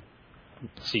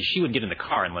she would get in the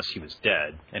car unless he was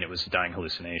dead, and it was a dying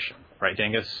hallucination. Right,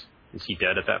 Dingus? Is he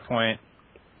dead at that point?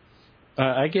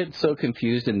 I get so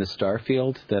confused in the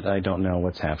Starfield that I don't know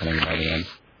what's happening by the end.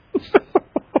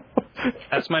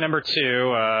 That's my number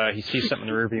 2. He sees something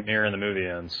in the rearview mirror and the movie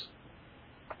ends.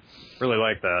 Really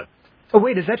like that. Oh,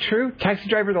 wait, is that true? Taxi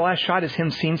Driver, the last shot is him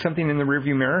seeing something in the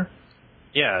rearview mirror?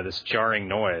 Yeah, this jarring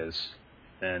noise.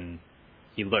 And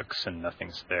he looks and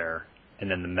nothing's there.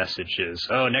 And then the message is,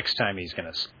 next time he's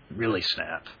going to really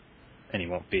snap. And he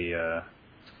won't be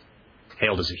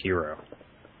hailed as a hero.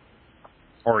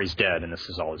 Or he's dead and this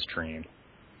is all his dream.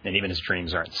 And even his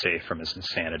dreams aren't safe from his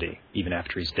insanity, even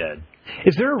after he's dead.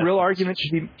 Is there a real argument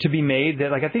to be made that,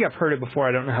 like, I think I've heard it before,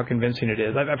 I don't know how convincing it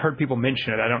is. I've heard people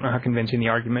mention it, I don't know how convincing the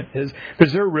argument is. But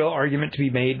is there a real argument to be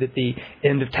made that the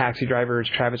end of Taxi Driver is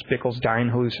Travis Bickle's dying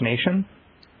hallucination?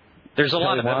 There's a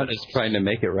lot of evidence. evidence. Is trying to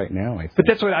make it right now, I think. But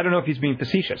that's what, I don't know if he's being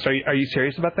facetious. Are you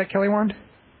serious about that, Kelly Wand?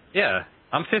 Yeah,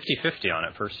 I'm 50-50 on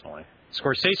it, personally.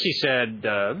 Scorsese said,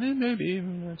 maybe.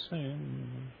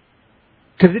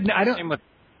 Because I don't...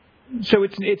 So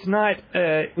it's not...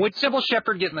 would Sybil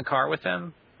Shepherd get in the car with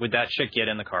him? Would that chick get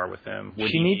in the car with him? Would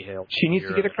she needs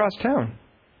to get across town.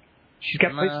 She's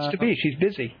got places to be. She's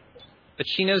busy. But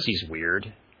she knows he's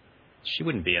weird. She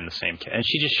wouldn't be in the same... And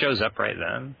she just shows up right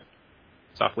then.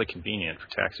 It's awfully convenient for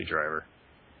Taxi Driver.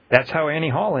 That's how Annie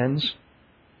Hall ends.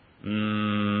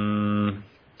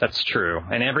 That's true.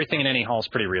 And everything in Annie Hall is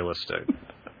pretty realistic.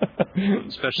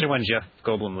 Especially when Jeff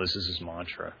Goldblum loses his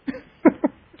mantra.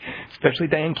 Especially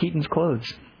Diane Keaton's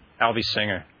clothes. Albie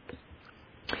Singer.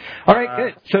 All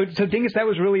right, good. So Dingus, that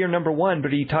was really your number 1,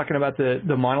 but are you talking about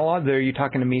the monologue? Are you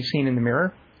talking to me scene in the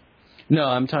mirror? No,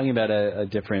 I'm talking about a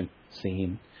different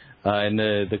scene. And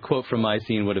the quote from my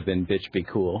scene would have been, "Bitch, be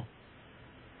cool,"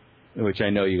 which I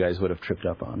know you guys would have tripped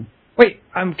up on. Wait,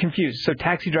 I'm confused. So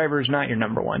Taxi Driver is not your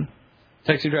number 1?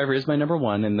 Taxi Driver is my number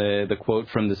 1, and the quote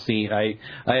from the scene, I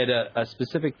had a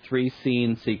specific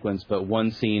 3-scene sequence, but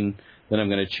one scene that I'm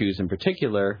going to choose in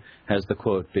particular has the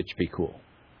quote, "Bitch, be cool."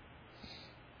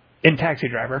 In Taxi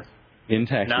Driver? In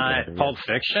Taxi Driver. Not Pulp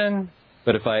Fiction?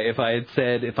 But if I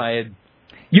had...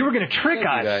 You were going to trick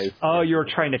us. Guys. Oh, you were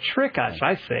trying to trick us,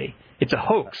 I see. It's a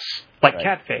hoax, like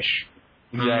Catfish.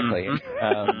 Exactly.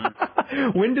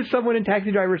 When does someone in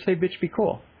Taxi Driver say, "Bitch, be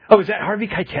cool"? Oh, is that Harvey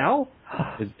Keitel?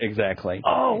 Exactly.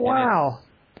 Oh, wow.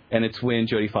 And it's when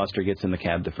Jodie Foster gets in the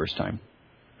cab the first time.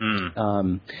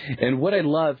 Mm. And what I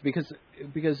love, because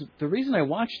the reason I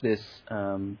watched this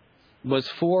was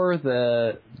for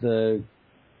the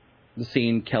the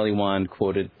scene Kelly Wand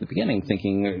quoted at the beginning,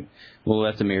 thinking, well,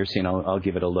 that's a mirror scene. I'll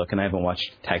give it a look. And I haven't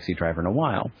watched Taxi Driver in a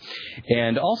while.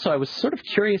 And also, I was sort of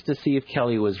curious to see if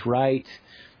Kelly was right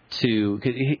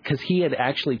because he had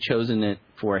actually chosen it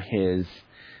for his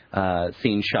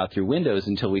scene shot through windows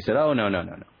until we said, oh,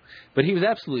 no. But he was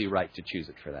absolutely right to choose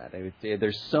it for that.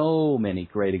 There's so many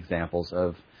great examples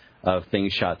of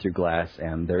things shot through glass,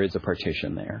 and there is a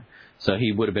partition there. So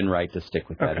he would have been right to stick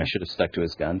with that. Okay. He should have stuck to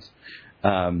his guns.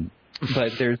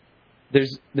 But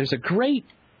there's a great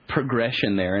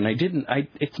progression there, and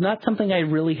it's not something I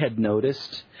really had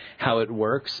noticed how it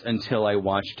works until I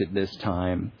watched it this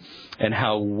time, and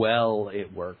how well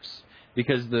it works.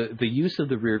 Because the use of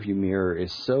the rearview mirror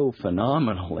is so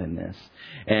phenomenal in this,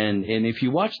 and if you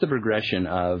watch the progression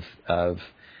of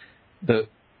the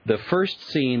first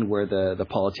scene where the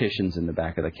politician's in the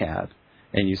back of the cab,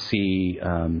 and you see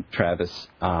Travis'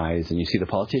 eyes, and you see the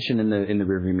politician in the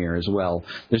rearview mirror as well.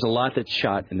 There's a lot that's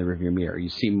shot in the rearview mirror. You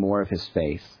see more of his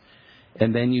face,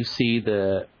 and then you see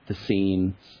the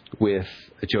scene with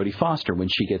Jodie Foster when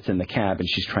she gets in the cab and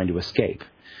she's trying to escape.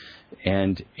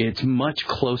 And it's much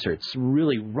closer. It's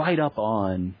really right up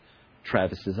on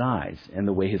Travis's eyes and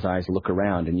the way his eyes look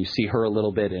around. And you see her a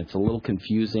little bit, and it's a little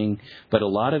confusing. But a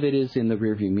lot of it is in the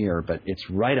rearview mirror, but it's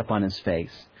right up on his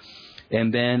face.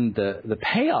 And then the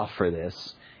payoff for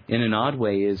this, in an odd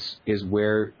way, is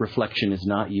where reflection is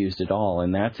not used at all.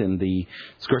 And that's in the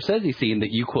Scorsese scene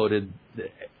that you quoted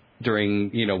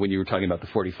during, when you were talking about the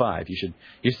 45. You should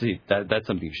see that. That's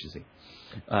something you should see.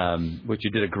 Which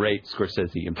you did a great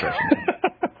Scorsese impression.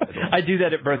 I do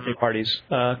that at birthday parties.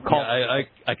 I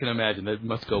can imagine. That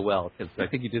must go well, because I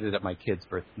think you did it at my kid's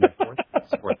birthday.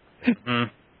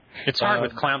 It's hard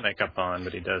with clown makeup on,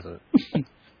 but he does it.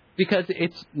 Because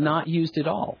it's not used at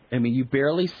all. I mean, you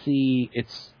barely see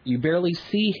his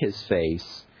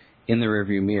face in the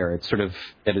rearview mirror. It's sort of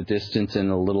at a distance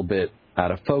and a little bit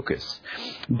out of focus.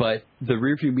 But the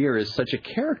rearview mirror is such a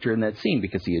character in that scene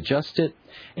because he adjusts it,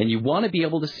 and you want to be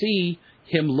able to see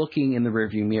him looking in the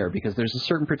rearview mirror because there's a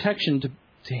certain protection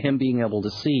to him being able to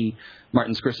see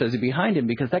Martin Scorsese behind him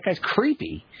because that guy's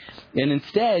creepy. And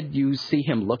instead, you see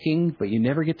him looking, but you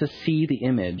never get to see the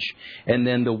image. And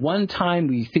then the one time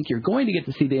you think you're going to get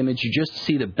to see the image, you just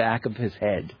see the back of his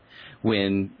head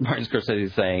when Martin Scorsese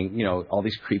is saying, all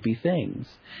these creepy things.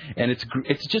 And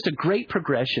it's just a great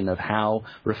progression of how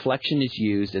reflection is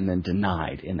used and then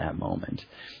denied in that moment.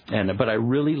 But I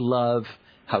really love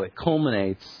how it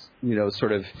culminates,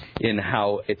 sort of in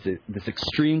how it's this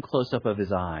extreme close-up of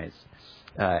his eyes.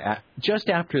 Just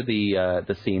after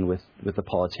the scene with the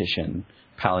politician,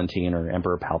 Palpatine or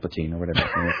Emperor Palpatine or whatever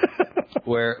his name is,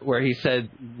 where he said,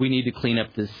 we need to clean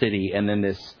up this city, and then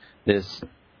this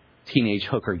teenage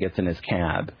hooker gets in his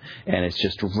cab, and it's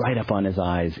just right up on his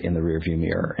eyes in the rearview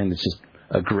mirror, and it's just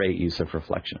a great use of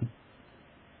reflection.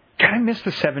 God, I miss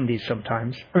the 70s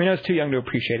sometimes. I mean, I was too young to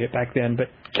appreciate it back then,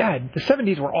 but God, the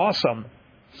 70s were awesome.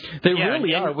 They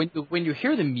really are. When you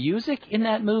hear the music in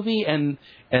that movie and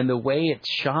the way it's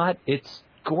shot, it's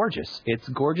gorgeous. It's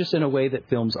gorgeous in a way that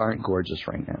films aren't gorgeous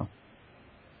right now.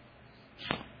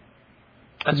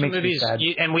 That's what movies,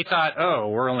 and we thought,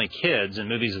 we're only kids, and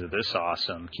movies are this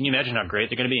awesome. Can you imagine how great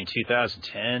they're going to be in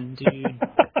 2010,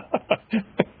 dude?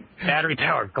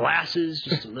 Battery-powered glasses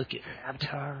just to look at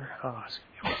Avatar. Oh, it's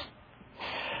going to be awesome.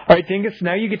 All right, Dingus,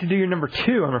 now you get to do your number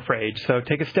 2, I'm afraid. So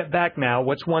take a step back now.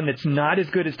 What's one that's not as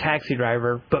good as Taxi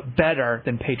Driver, but better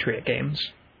than Patriot Games?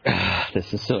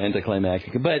 This is so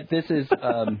anticlimactic. But this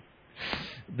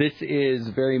is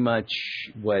very much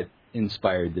what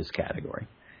inspired this category.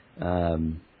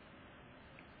 And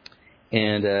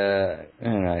I'm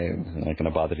not going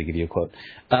to bother to give you a quote.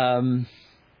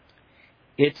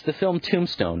 It's the film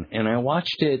Tombstone, and I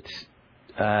watched it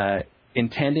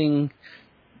intending...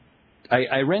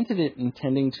 I rented it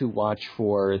intending to watch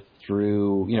through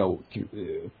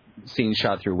scenes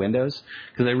shot through windows,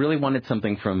 because I really wanted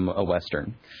something from a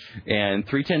Western. And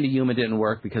 3:10 to Yuma didn't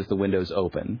work because the window's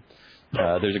open.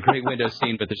 There's a great window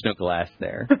scene, but there's no glass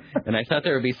there. And I thought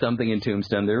there would be something in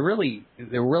Tombstone. There really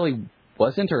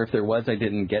wasn't, or if there was, I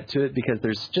didn't get to it, because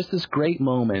there's just this great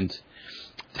moment.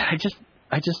 I just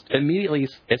immediately,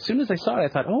 as soon as I saw it, I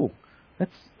thought,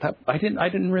 I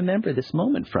didn't remember this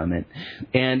moment from it.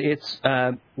 And it's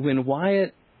when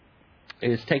Wyatt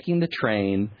is taking the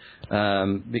train.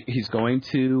 He's going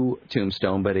to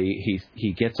Tombstone, but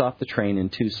he gets off the train in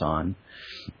Tucson,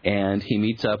 and he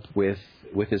meets up with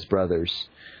his brothers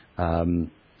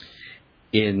in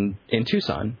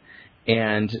Tucson,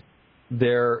 and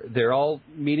they're all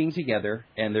meeting together,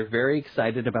 and they're very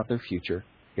excited about their future.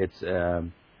 It's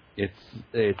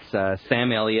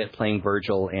Sam Elliott playing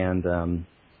Virgil, and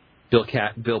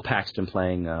Bill Paxton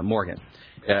playing Morgan,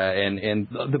 and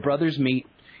the brothers meet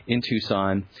in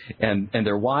Tucson, and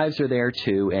their wives are there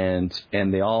too, and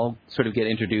they all sort of get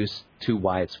introduced to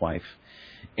Wyatt's wife,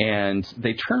 and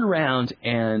they turn around,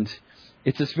 and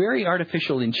it's this very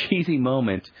artificial and cheesy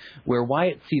moment where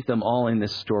Wyatt sees them all in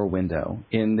this store window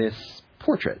in this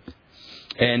portrait,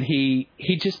 and he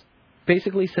just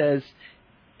basically says,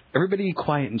 "Everybody be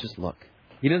quiet and just look."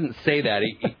 He doesn't say that.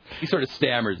 He sort of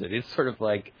stammers it. It's sort of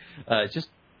like, just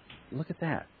look at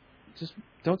that. Just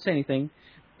don't say anything.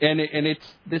 And it's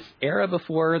this era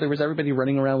before there was everybody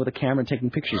running around with a camera and taking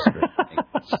pictures of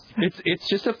everything. It's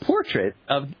just a portrait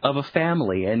of a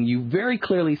family, and you very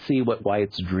clearly see what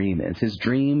Wyatt's dream is. His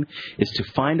dream is to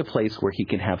find a place where he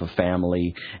can have a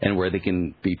family and where they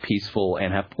can be peaceful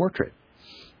and have portrait.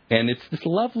 And it's this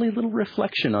lovely little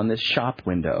reflection on this shop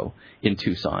window in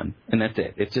Tucson, and that's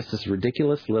it. It's just this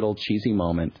ridiculous little cheesy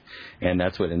moment, and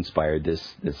that's what inspired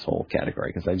this whole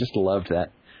category, because I just loved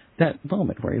that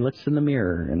moment where he looks in the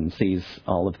mirror and sees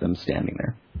all of them standing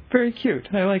there. Very cute.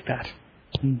 I like that.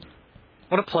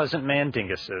 What a pleasant man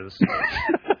Dingus is.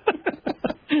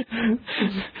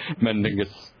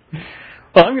 Mendingus.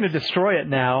 Well, I'm going to destroy it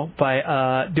now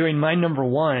by doing my number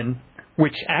one,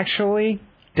 which actually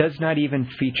does not even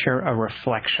feature a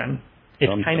reflection.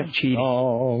 It's kind of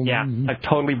cheating. Yeah, I've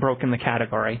totally broken the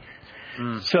category.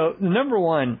 So the number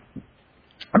one,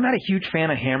 I'm not a huge fan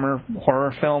of Hammer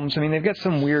horror films. I mean, they've got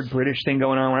some weird British thing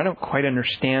going on where I don't quite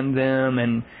understand them.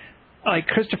 And like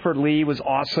Christopher Lee was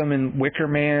awesome in Wicker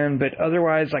Man, but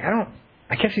otherwise, like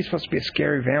I guess he's supposed to be a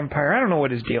scary vampire. I don't know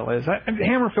what his deal is.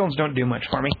 Hammer films don't do much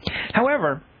for me.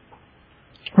 However,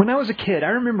 when I was a kid, I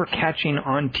remember catching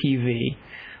on TV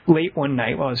late one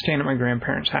night while I was staying at my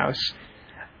grandparents' house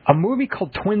a movie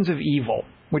called Twins of Evil,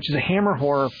 which is a Hammer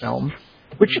horror film,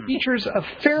 which features a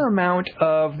fair amount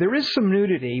of, there is some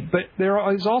nudity, but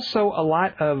there is also a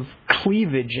lot of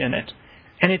cleavage in it.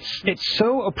 And it's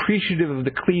so appreciative of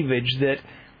the cleavage that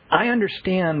I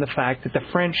understand the fact that the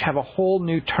French have a whole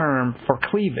new term for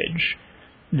cleavage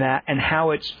and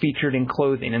how it's featured in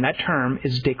clothing, and that term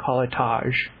is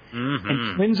décolletage. Mm-hmm.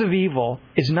 And Twins of Evil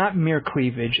is not mere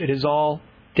cleavage, it is all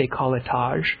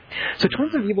décolletage. So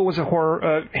Twins of Evil was a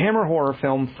Hammer horror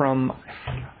film from,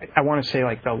 I want to say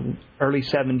like the early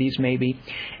 70s maybe.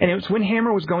 And it was when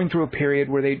Hammer was going through a period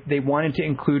where they wanted to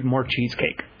include more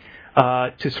cheesecake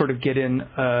to sort of get in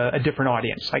a different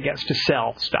audience, I guess, to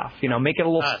sell stuff, make it a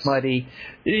little smutty.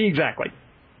 Exactly.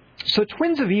 So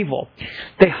Twins of Evil,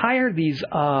 they hired these,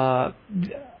 and I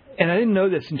didn't know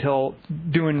this until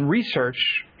doing research,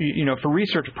 for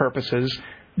research purposes,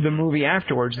 the movie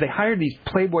afterwards, they hired these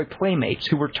Playboy playmates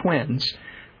who were twins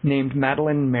named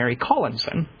Madeline and Mary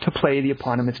Collinson to play the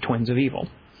eponymous Twins of Evil.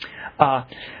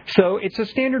 So it's a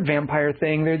standard vampire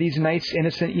thing. They're these nice,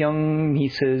 innocent young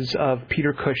nieces of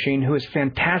Peter Cushing, who is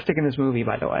fantastic in this movie,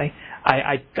 by the way.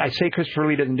 I say Christopher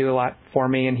Lee doesn't do a lot for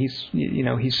me, and he's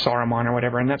Saruman or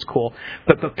whatever, and that's cool.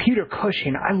 But Peter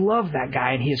Cushing, I love that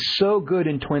guy, and he is so good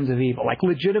in Twins of Evil, like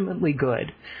legitimately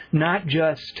good. Not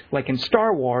just, like in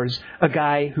Star Wars, a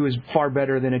guy who is far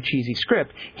better than a cheesy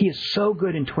script. He is so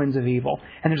good in Twins of Evil.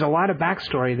 And there's a lot of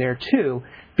backstory there, too,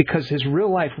 because his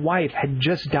real-life wife had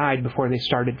just died before they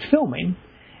started filming.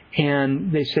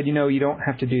 And they said, you don't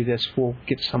have to do this. We'll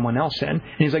get someone else in. And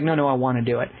he's like, no, I want to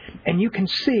do it. And you can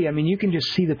see, you can just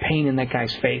see the pain in that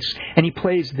guy's face. And he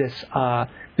plays this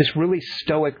really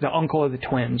stoic, the uncle of the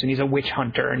twins. And he's a witch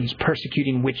hunter. And he's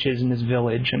persecuting witches in this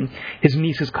village. And his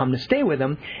nieces come to stay with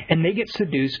him. And they get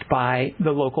seduced by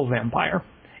the local vampire.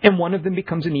 And one of them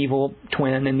becomes an evil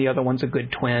twin, and the other one's a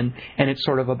good twin, and it's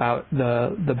sort of about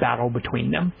the battle between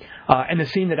them. And the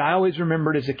scene that I always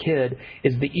remembered as a kid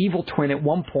is the evil twin at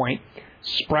one point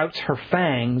sprouts her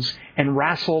fangs and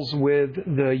wrestles with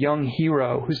the young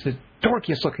hero, who's the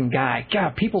dorkiest looking guy.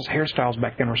 God, people's hairstyles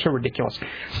back then were so ridiculous.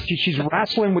 She's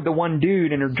wrestling with the one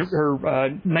dude, and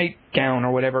her nightgown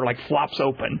or whatever flops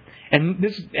open. And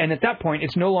at that point,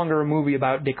 it's no longer a movie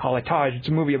about décolletage. It's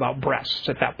a movie about breasts.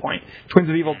 At that point, Twins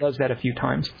of Evil does that a few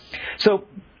times. So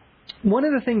one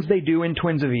of the things they do in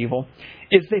Twins of Evil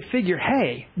is they figure,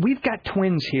 hey, we've got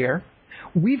twins here.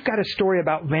 We've got a story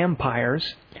about vampires.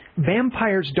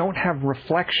 Vampires don't have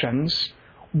reflections.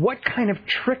 What kind of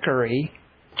trickery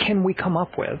can we come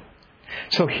up with?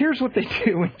 So here's what they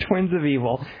do in Twins of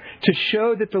Evil to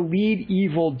show that the lead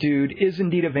evil dude is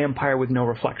indeed a vampire with no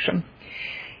reflection.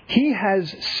 He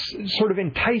has sort of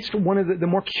enticed one of the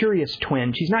more curious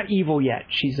twins. She's not evil yet.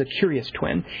 She's a curious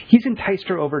twin. He's enticed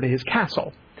her over to his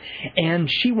castle. And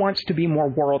she wants to be more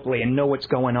worldly and know what's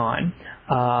going on.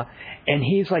 And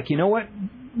he's like, you know what?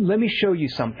 Let me show you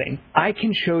something. I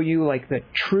can show you the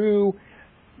true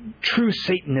true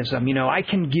Satanism. You know, I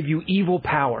can give you evil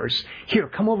powers. Here,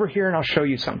 come over here and I'll show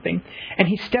you something. And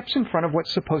he steps in front of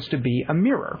what's supposed to be a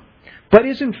mirror, but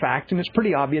is in fact, and it's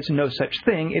pretty obvious, no such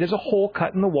thing. It is a hole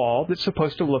cut in the wall that's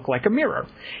supposed to look like a mirror.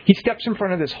 He steps in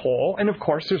front of this hole, and of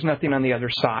course there's nothing on the other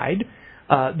side.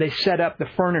 They set up the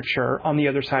furniture on the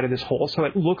other side of this hole, so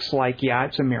it looks like, yeah,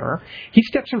 it's a mirror. He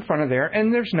steps in front of there,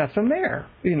 and there's nothing there,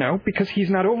 you know, because he's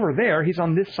not over there. He's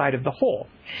on this side of the hole.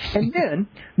 And then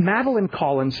Madeline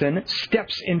Collinson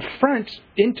steps in front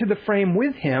into the frame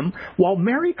with him, while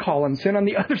Mary Collinson on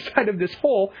the other side of this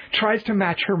hole tries to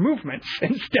match her movements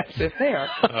and steps in there.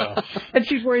 And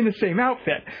she's wearing the same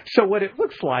outfit. So what it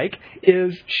looks like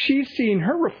is she's seeing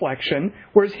her reflection,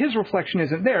 whereas his reflection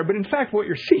isn't there. But in fact, what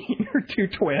you're seeing are two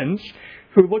twins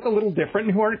who look a little different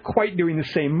and who aren't quite doing the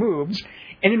same moves.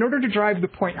 And in order to drive the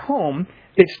point home,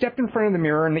 they've stepped in front of the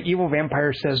mirror, and the evil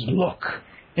vampire says, "Look."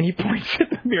 And he points at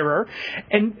the mirror,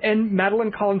 and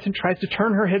Madeline Collinson tries to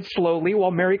turn her head slowly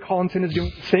while Mary Collinson is doing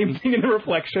the same thing in the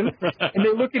reflection. And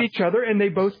they look at each other, and they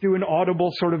both do an audible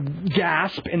sort of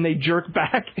gasp, and they jerk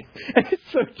back. And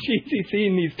it's so cheesy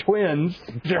seeing these twins.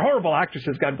 They're horrible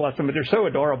actresses, God bless them, but they're so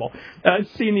adorable.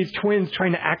 Seeing these twins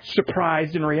trying to act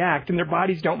surprised and react, and their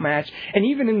bodies don't match. And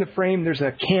even in the frame, there's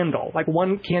a candle, like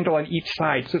one candle on each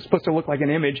side, so it's supposed to look like an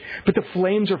image, but the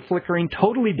flames are flickering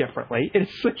totally differently.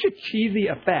 It's such a cheesy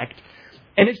effect.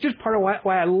 And it's just part of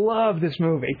why I love this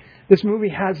movie. This movie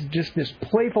has just this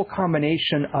playful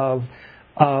combination of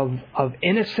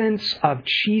innocence, of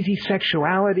cheesy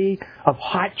sexuality, of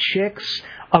hot chicks,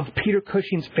 of Peter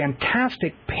Cushing's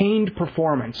fantastic pained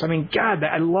performance. I mean, God,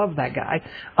 I love that guy.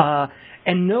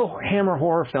 And no Hammer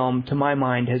horror film, to my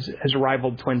mind, has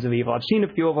rivaled Twins of Evil. I've seen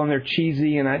a few of them. They're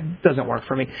cheesy, and that doesn't work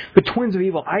for me. But Twins of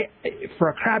Evil, for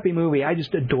a crappy movie, I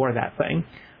just adore that thing.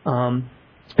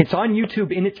 It's on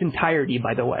YouTube in its entirety,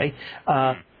 by the way,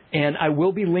 and I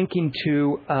will be linking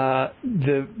to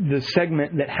the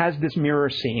segment that has this mirror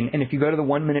scene. And if you go to the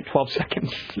 1 minute 12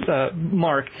 seconds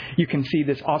mark, you can see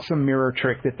this awesome mirror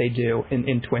trick that they do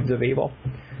in Twins of Evil.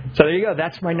 So there you go.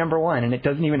 That's my number one, and it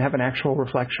doesn't even have an actual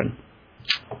reflection.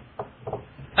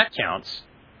 That counts.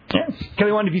 Yeah.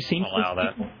 Kelly, have you seen? Allow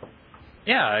that.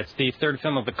 Yeah, it's the third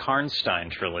film of the Karnstein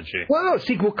trilogy. Whoa,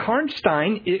 sequel.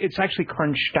 Karnstein, it's actually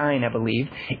Karnstein, I believe,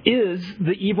 is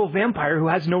the evil vampire who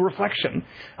has no reflection.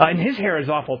 And his hair is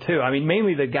awful, too. I mean,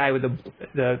 mainly the guy with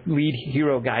the lead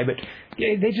hero guy, but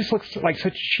they just look like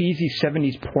such cheesy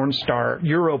 70s porn star,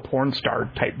 Euro porn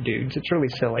star type dudes. It's really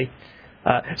silly.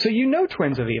 So you know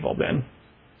Twins of Evil, then?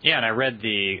 Yeah, and I read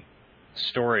the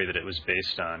story that it was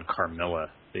based on Carmilla,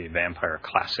 the vampire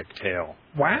classic tale.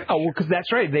 Wow, well, because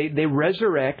that's right. They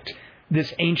resurrect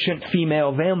this ancient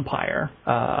female vampire.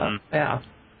 Yeah.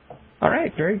 All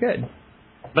right, very good.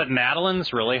 But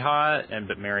Madeline's really hot,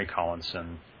 but Mary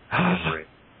Collinson is great.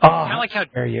 Oh, kind of like how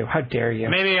dare you? How dare you?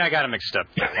 Maybe I got them mixed up.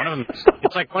 One of them,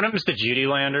 it's like one of them's the Judy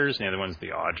Landers, and the other one's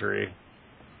the Audrey.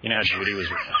 You know how Judy was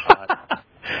really hot.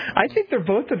 I think they're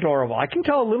both adorable. I can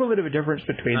tell a little bit of a difference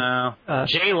between.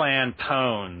 J-Lan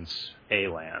Pones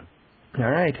A-Lan. All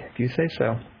right, if you say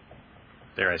so.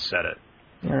 There, I said it.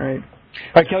 All right,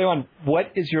 Kelly,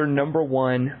 what is your number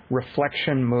one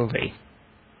reflection movie?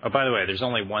 Oh, by the way, there's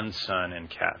only one sun in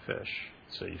Catfish,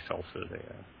 so you fell for the.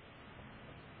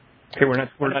 Okay, we're not.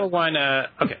 Number one.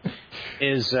 Okay,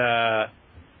 is this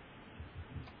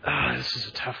is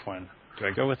a tough one. Do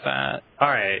I go with that? All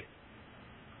right.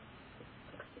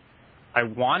 I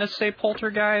want to say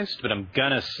Poltergeist, but I'm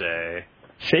gonna say.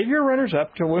 Save your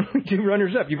runners-up till when we do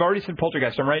runners-up. You've already said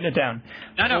Poltergeist. I'm writing it down.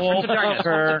 No, Prince of Darkness.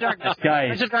 Prince of Darkness. Guys.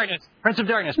 Prince of Darkness. Prince of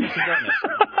Darkness. Prince of Darkness.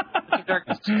 Prince of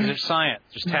Darkness. There's science.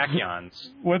 There's tachyons.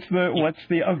 What's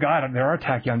the? Oh God, there are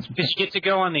tachyons. Because you get to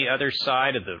go on the other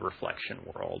side of the reflection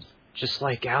world, just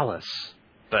like Alice.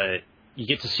 But you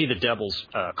get to see the devil's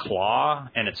claw,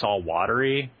 and it's all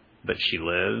watery, but she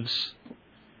lives.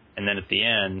 And then at the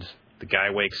end, the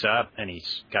guy wakes up and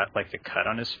he's got like a cut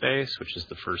on his face, which is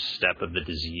the first step of the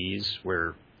disease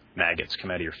where maggots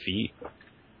come out of your feet,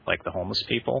 like the homeless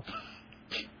people.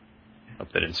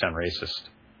 Hope that didn't sound racist.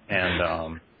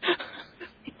 And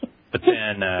but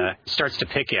then he starts to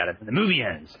pick at it, and the movie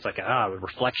ends. It's like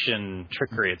reflection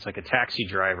trickery. It's like a Taxi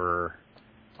Driver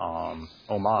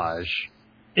homage.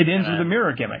 It ends with a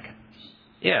mirror gimmick.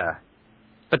 Yeah,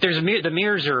 but there's the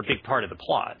mirrors are a big part of the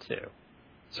plot too.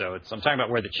 So I'm talking about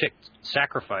where the chick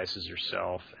sacrifices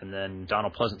herself, and then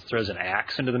Donald Pleasance throws an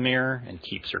axe into the mirror and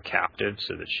keeps her captive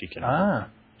so that she can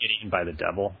get eaten by the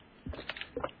devil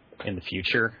in the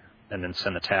future, and then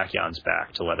send the tachyons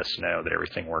back to let us know that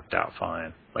everything worked out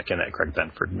fine, like in that Greg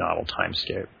Benford novel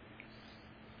Timescape.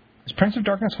 Is Prince of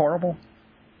Darkness horrible?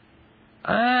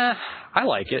 I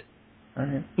like it. All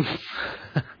right.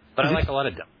 But I like a lot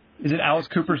of dumb. Is it Alice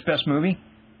Cooper's best movie?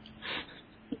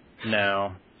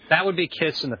 No. That would be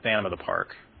Kiss in the Phantom of the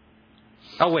Park.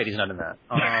 Oh, wait, he's not in that.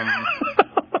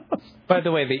 By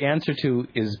the way, the answer to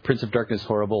is Prince of Darkness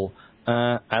horrible?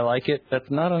 I like it. That's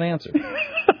not an answer.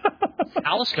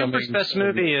 Alice Cooper's best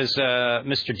movie is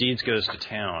Mr. Deeds Goes to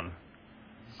Town.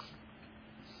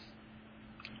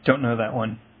 Don't know that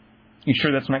one. You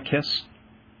sure that's not Kiss?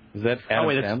 Is that Adam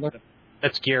Sandler?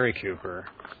 That's Gary Cooper.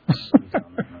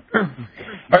 All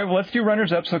right, well, let's do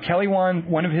runners-up. So Kelly Wand,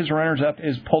 one of his runners-up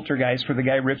is Poltergeist, where the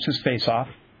guy rips his face off.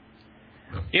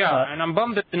 Yeah, and I'm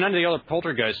bummed that none of the other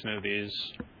Poltergeist movies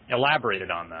elaborated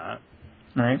on that.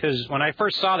 All right. Because when I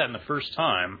first saw that in the first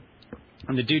time,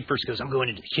 and the dude first goes, I'm going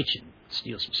into the kitchen to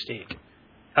steal some steak.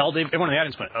 Everyone in the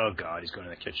audience went, oh, God, he's going to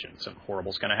the kitchen. Something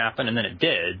horrible's going to happen. And then it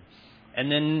did. And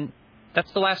then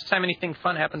that's the last time anything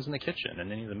fun happens in the kitchen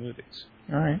in any of the movies.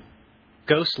 All right.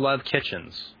 Ghosts love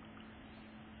kitchens.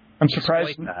 I'm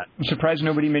surprised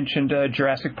nobody mentioned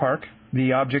Jurassic Park.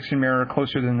 The objects in mirror are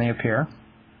closer than they appear.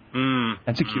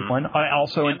 That's a cute one.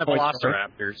 Also and the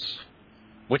Velociraptors.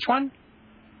 Which one?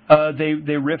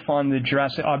 They riff on the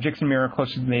Jurassic objects in mirror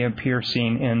closer than they appear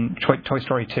scene in Toy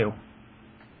Story 2.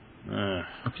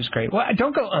 Which is great. Well,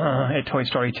 don't go at Toy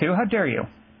Story 2. How dare you?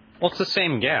 Well, it's the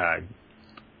same gag.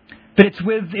 But it's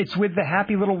with the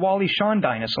happy little Wally Shawn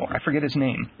dinosaur. I forget his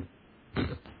name.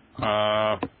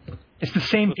 It's the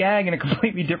same gag in a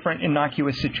completely different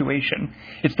innocuous situation.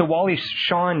 It's the Wally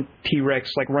Shawn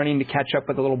T-Rex like running to catch up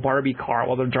with a little Barbie car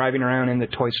while they're driving around in the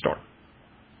toy store.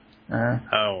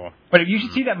 But you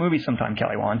should see that movie sometime,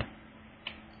 Kelly Wand.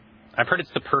 I've heard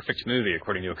it's the perfect movie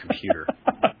according to a computer.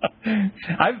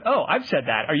 I've said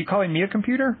that. Are you calling me a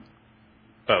computer?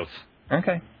 Both.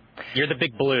 Okay. You're the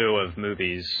big blue of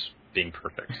movies being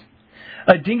perfect.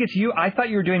 Dingus, I thought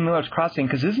you were doing Miller's Crossing,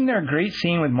 because isn't there a great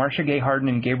scene with Marcia Gay Harden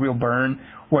and Gabriel Byrne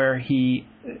where she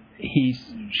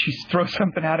throws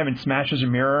something at him and smashes a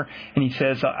mirror, and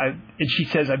she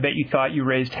says, I bet you thought you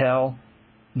raised hell.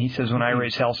 And he says, when I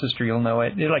raise hell, sister, you'll know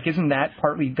it. Like, isn't that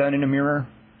partly done in a mirror?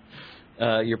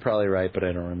 You're probably right, but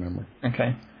I don't remember.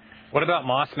 Okay. What about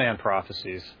Mothman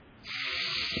Prophecies?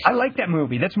 I like that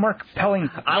movie. That's Mark Pelling.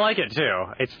 I like it, too.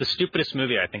 It's the stupidest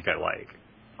movie I think I like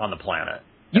on the planet.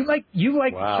 You like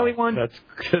wow. Kelly Wand?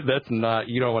 That's not.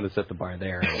 You don't want to set the bar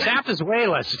there. Sap is way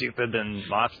less stupid than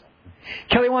Mothman.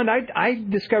 Kelly Wand, I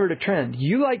discovered a trend.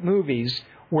 You like movies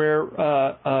where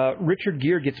Richard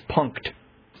Gere gets punked.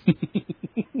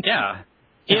 Yeah.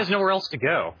 He has nowhere else to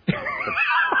go.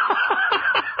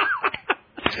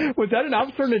 Was that an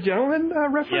Officer and a Gentleman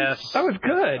reference? Yes. That was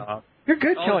good. You're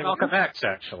good, Kelly Wand. Malcolm X,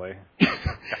 actually.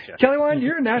 Gotcha. Kelly Wand,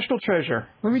 you're a national treasure.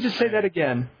 Let me just say that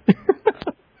again.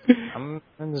 I'm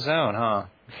in the zone, huh?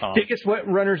 Dingus, what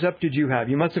runners-up did you have?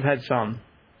 You must have had some.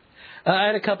 I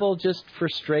had a couple just for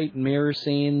straight mirror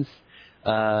scenes.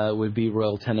 Would be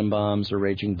Royal Tenenbaums or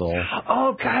Raging Bull.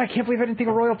 Oh, God, I can't believe I didn't think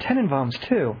of Royal Tenenbaums,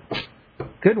 too.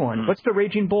 Good one. What's the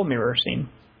Raging Bull mirror scene?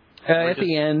 At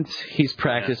the end, he's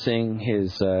practicing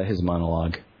his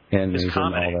monologue. And his he's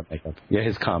comedy. In all that makeup. Yeah,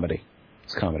 his comedy.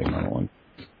 His comedy monologue.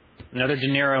 Another De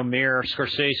Niro mirror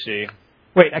Scorsese.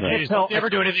 Wait, I can't tell. Never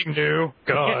do anything new.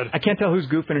 God. I can't tell who's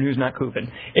goofing and who's not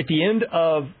goofing. At the end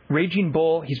of Raging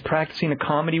Bull, he's practicing a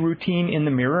comedy routine in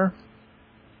the mirror.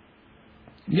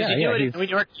 Yeah, Did he do it in New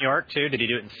York, too? Did he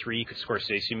do it in 3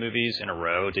 Scorsese movies in a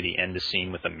row? Did he end the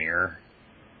scene with a mirror?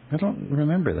 I don't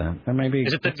remember that. That might be.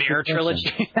 Is it the Mirror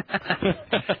trilogy?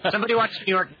 Somebody watch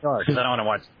New York, because I don't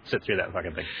want to sit through that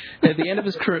fucking thing. At the end of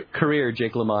his career,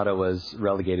 Jake LaMotta was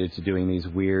relegated to doing these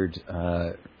weird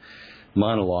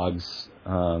monologues,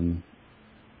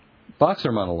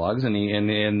 boxer monologues, and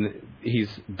he's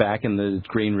back in the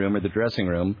green room or the dressing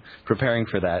room preparing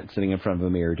for that, sitting in front of a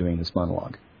mirror doing this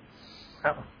monologue.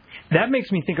 Oh. That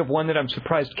makes me think of one that I'm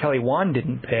surprised Kelly Wand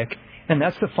didn't pick, and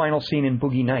that's the final scene in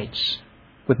Boogie Nights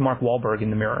with Mark Wahlberg in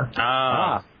the mirror.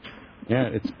 Yeah,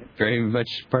 it's very much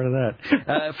part of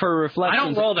that. For reflections, I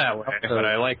don't roll that way, but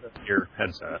I like your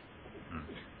headset.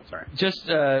 Sorry. Just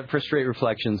for straight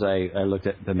reflections, I looked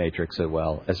at The Matrix as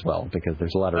well, because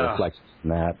there's a lot of reflections in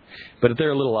that. But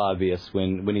they're a little obvious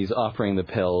when he's offering the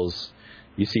pills.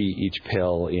 You see each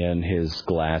pill in his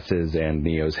glasses and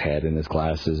Neo's head in his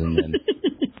glasses, and then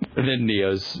and then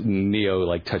Neo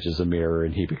like touches a mirror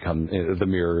and the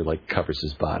mirror like covers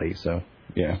his body. So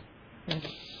yeah.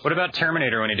 What about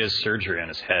Terminator when he does surgery on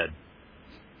his head?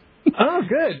 Oh,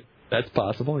 good. That's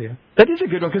possible, yeah. That is a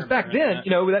good one because back then,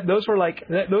 those were like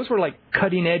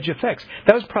cutting edge effects.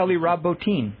 That was probably Rob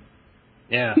Bottin.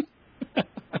 Yeah. Did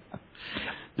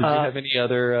you have any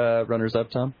other runners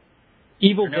up, Tom?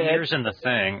 Evil There are no Dead. mirrors in the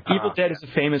thing. Evil Dead is a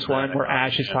famous one where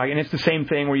Ash is talking, and it's the same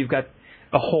thing where you've got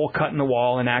a hole cut in the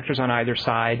wall and actors on either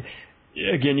side.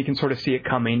 Again, you can sort of see it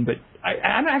coming, but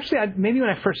maybe when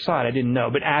I first saw it, I didn't know,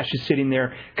 but Ash is sitting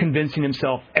there convincing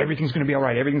himself everything's going to be all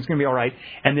right, everything's going to be all right,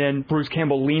 and then Bruce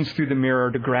Campbell leans through the mirror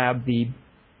to grab the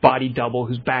body double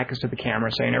whose back is to the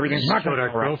camera saying everything's not going to be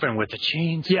all right. Girlfriend with the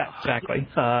chains. Yeah, exactly.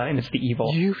 And it's the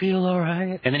evil. Do you feel all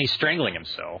right? And then he's strangling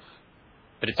himself.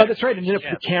 But it's that's right. And then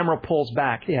the camera pulls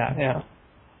back. Yeah.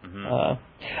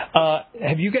 Mm-hmm.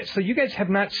 Have you guys? So you guys have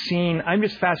not seen? I'm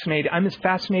just fascinated. I'm as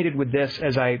fascinated with this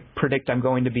as I predict I'm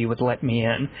going to be with Let Me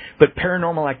In. But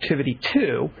Paranormal Activity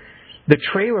 2, the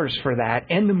trailers for that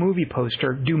and the movie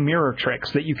poster do mirror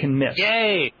tricks that you can miss.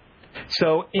 Yay!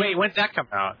 So wait, when'd that come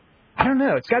out? I don't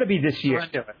know. It's got to be this year.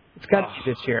 It's got to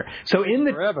be this year. So in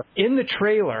the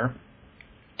trailer,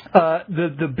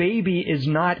 the baby is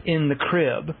not in the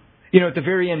crib. You know, at the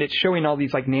very end, it's showing all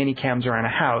these, like, nanny cams around a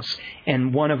house,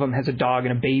 and one of them has a dog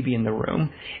and a baby in the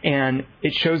room. And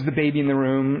it shows the baby in the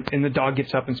room, and the dog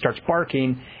gets up and starts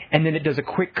barking, and then it does a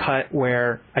quick cut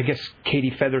where, I guess,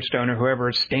 Katie Featherstone or whoever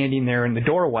is standing there in the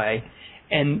doorway,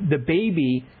 and the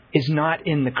baby is not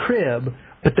in the crib,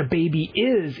 but the baby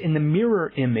is in the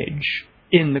mirror image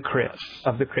in the crib,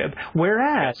 of the crib.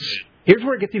 Whereas, here's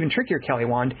where it gets even trickier, Kelly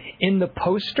Wand. In the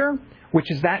poster, which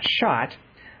is that shot,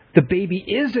 the baby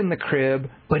is in the crib,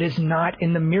 but is not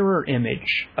in the mirror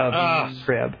image of the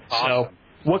crib. Awesome.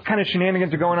 So what kind of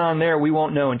shenanigans are going on there, we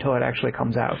won't know until it actually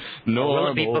comes out.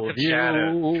 Normal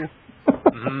shadow.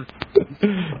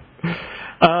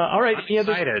 All right. I'm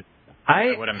excited.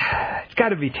 It's got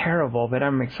to be terrible, but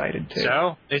I'm excited too.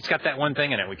 So it's got that one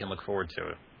thing in it. We can look forward to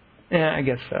it. Yeah, I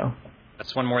guess so.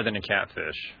 That's one more than a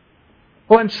catfish.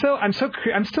 Well, I'm still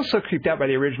so creeped out by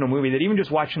the original movie that even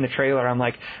just watching the trailer, I'm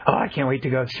like, oh, I can't wait to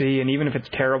go see. And even if it's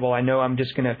terrible, I know I'm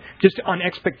just on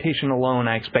expectation alone,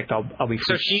 I expect I'll be.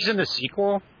 So she's in the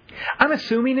sequel? I'm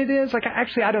assuming it is. Like,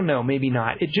 actually, I don't know. Maybe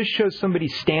not. It just shows somebody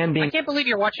standing. I can't believe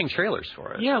you're watching trailers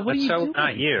for it. Yeah, what are you doing?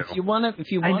 Not you. If you want to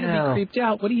be creeped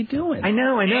out, what are you doing? I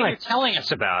know. You're telling us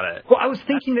about it. Well, I was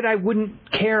thinking that I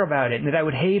wouldn't care about it and that I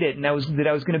would hate it and that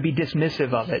I was going to be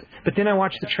dismissive of it. But then I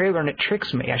watched the trailer and it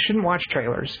tricks me. I shouldn't watch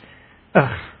trailers.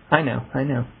 Ugh, I know.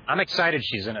 I'm excited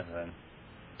she's in it then.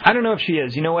 I don't know if she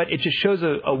is. You know what? It just shows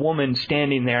a woman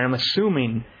standing there, and I'm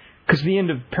assuming, because the end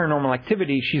of Paranormal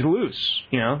Activity, she's loose.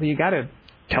 You know, you got to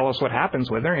tell us what happens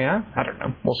with her, yeah? I don't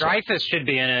know. We'll see. Dreyfuss should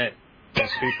be in it.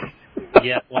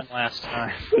 Yet one last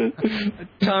time.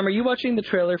 Tom, are you watching the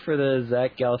trailer for the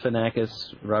Zach Galifianakis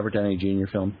Robert Downey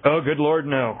Jr. film? Oh, good Lord,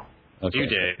 no. Okay. You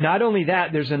did. Not only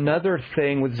that, there's another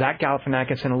thing with Zach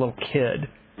Galifianakis and a little kid,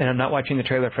 and I'm not watching the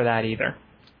trailer for that either.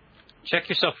 Check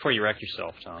yourself before you wreck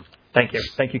yourself, Tom. Thank you.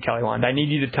 Thank you, Kelly Wand. I need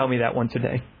you to tell me that once a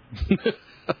day.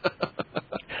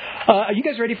 Are you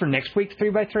guys ready for next week's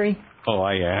 3x3? Oh,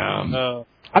 I am.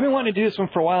 I've been wanting to do this one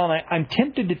for a while, and I'm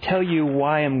tempted to tell you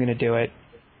why I'm going to do it.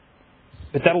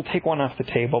 But that'll take one off the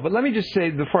table. But let me just say,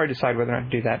 before I decide whether or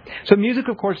not to do that. So music,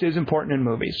 of course, is important in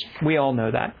movies. We all know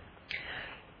that.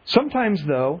 Sometimes,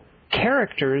 though,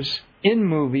 characters in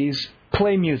movies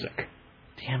play music.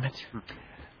 Damn it.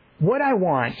 What I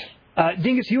want...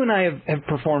 Dingus, you and I have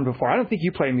performed before. I don't think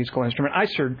you play a musical instrument. I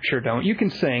sure don't. You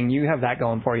can sing. You have that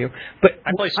going for you. But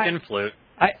I play skin flute.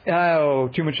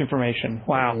 Too much information.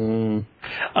 Wow.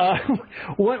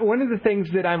 One of the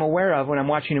things that I'm aware of when I'm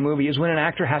watching a movie is when an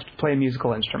actor has to play a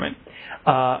musical instrument.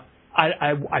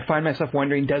 I find myself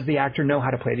wondering, does the actor know how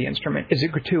to play the instrument? Is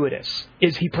it gratuitous?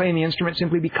 Is he playing the instrument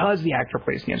simply because the actor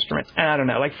plays the instrument? And I don't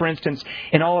know. Like, for instance,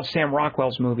 in all of Sam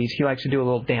Rockwell's movies, he likes to do a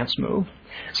little dance move.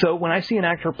 So when I see an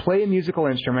actor play a musical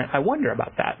instrument, I wonder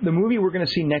about that. The movie we're going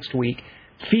to see next week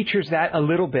features that a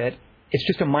little bit. It's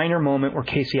just a minor moment where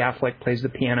Casey Affleck plays the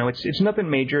piano. It's nothing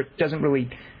major. It doesn't really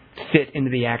fit into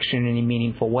the action in any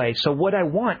meaningful way. So what I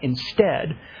want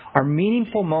instead are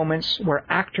meaningful moments where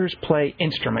actors play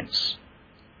instruments.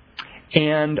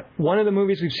 And one of the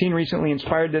movies we've seen recently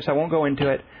inspired this. I won't go into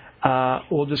it.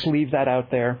 We'll just leave that out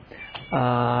there.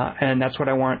 And that's what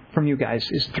I want from you guys,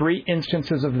 is 3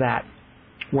 instances of that,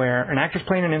 where an actor's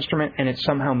playing an instrument and it's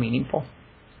somehow meaningful.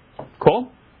 Cool?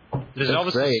 Does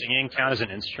Elvis singing count as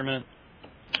an instrument?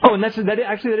 Oh, and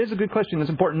that is a good question. That's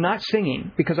important. Not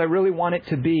singing, because I really want it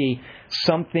to be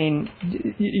something,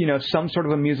 some sort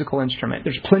of a musical instrument.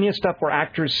 There's plenty of stuff where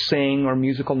actors sing or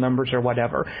musical numbers or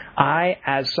whatever. I,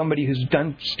 as somebody who's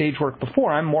done stage work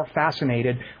before, I'm more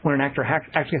fascinated when an actor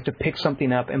actually has to pick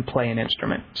something up and play an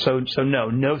instrument. So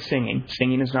no singing.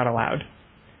 Singing is not allowed.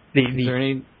 Is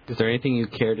there anything you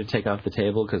care to take off the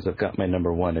table? Because I've got my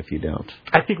number 1 if you don't.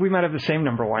 I think we might have the same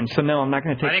number 1. So no, I'm not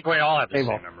going to take. I think we all have the same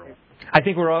number 1. I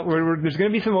think there's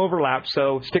going to be some overlap,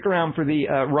 so stick around for the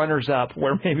runners-up,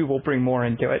 where maybe we'll bring more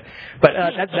into it. But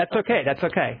that's okay. That's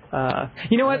okay.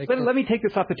 You know what? Let me take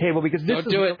this off the table because this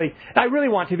I really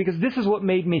want to, because this is what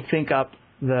made me think up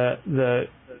the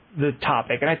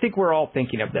topic, and I think we're all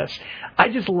thinking of this. I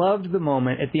just loved the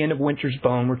moment at the end of Winter's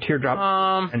Bone where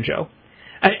Teardrop banjo.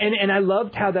 And I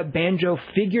loved how that banjo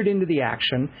figured into the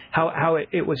action, how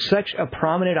it was such a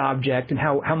prominent object and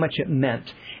how much it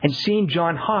meant. And seeing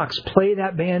John Hawkes play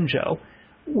that banjo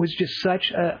was just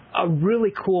such a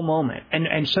really cool moment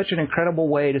and such an incredible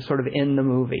way to sort of end the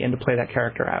movie and to play that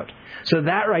character out. So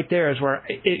that right there is where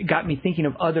it got me thinking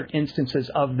of other instances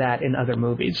of that in other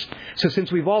movies. So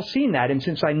since we've all seen that, and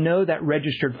since I know that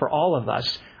registered for all of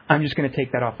us, I'm just going to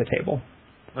take that off the table.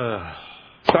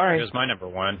 Sorry. Here's my number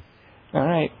one. All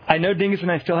right. I know Dingus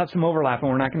and I still have some overlap, and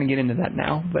we're not going to get into that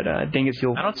now. But Dingus,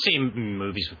 you'll... I don't see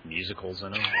movies with musicals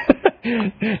in them.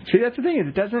 See, that's the thing, is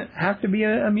it doesn't have to be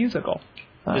a musical.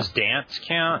 Does dance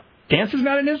count? Dance is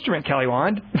not an instrument, Kelly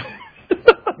Wand.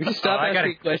 We just stop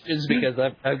asking questions because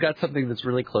I've got something that's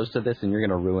really close to this, and you're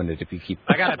going to ruin it if you keep...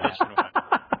 I got a mention one.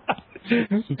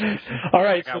 All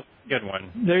right. Good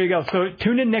one. There you go. So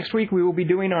tune in next week. We will be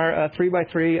doing our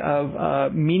 3x3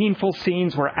 of meaningful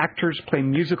scenes where actors play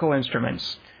musical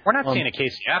instruments. We're not seeing a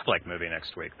Casey Affleck movie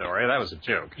next week, though, right? That was a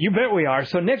joke. You bet we are.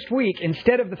 So next week,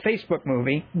 instead of the Facebook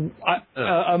movie,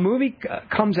 a movie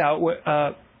comes out.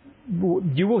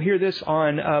 You will hear this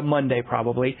on Monday,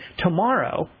 probably.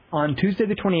 Tomorrow, on Tuesday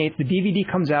the 28th, the DVD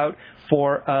comes out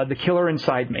for The Killer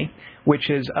Inside Me, which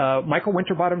is Michael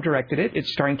Winterbottom directed it.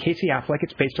 It's starring Casey Affleck.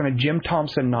 It's based on a Jim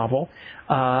Thompson novel.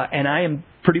 And I am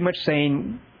pretty much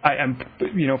saying,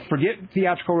 forget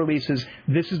theatrical releases.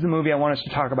 This is the movie I want us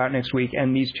to talk about next week,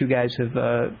 and these two guys have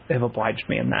obliged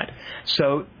me in that.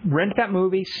 So rent that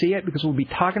movie, see it, because we'll be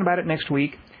talking about it next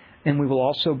week, and we will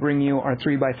also bring you our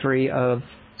 3x3 of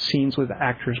scenes with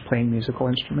actors playing musical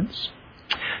instruments.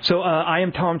 So I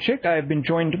am Tom Chick. I have been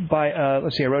joined by, I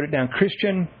wrote it down,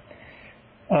 Christian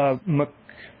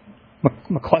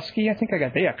McCluskey, I think I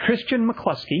got that. Yeah, Christian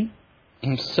McCluskey.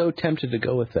 I'm so tempted to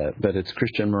go with that, but it's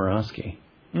Christian Murawski.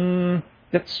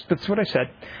 That's what I said.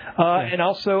 And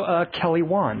also Kelly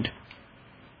Wand.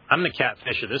 I'm the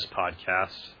catfish of this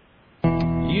podcast.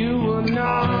 You were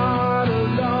not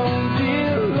alone,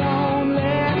 dear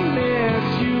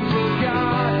loneliness. You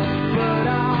forgot, but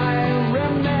I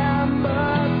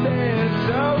remember this.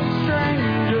 So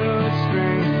stranger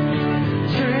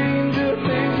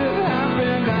things have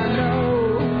happened, I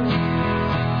know.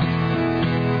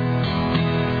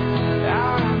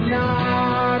 I'm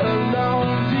not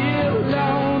alone, dear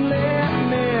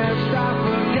loneliness. I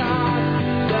forgot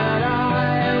that I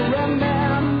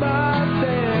remember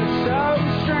this. So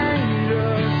stranger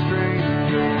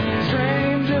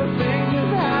things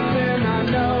have happened, I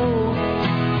know.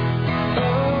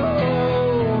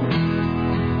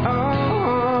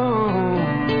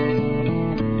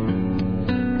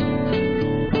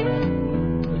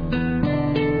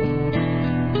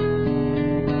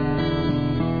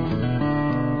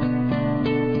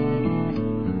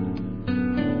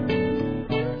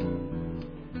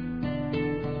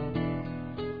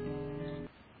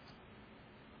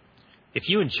 If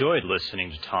you enjoyed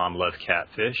listening to Tom Love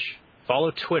Catfish,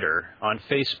 follow Twitter on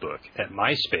Facebook at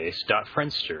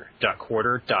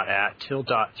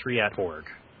myspace.friendster.quarter.at.till.3.org.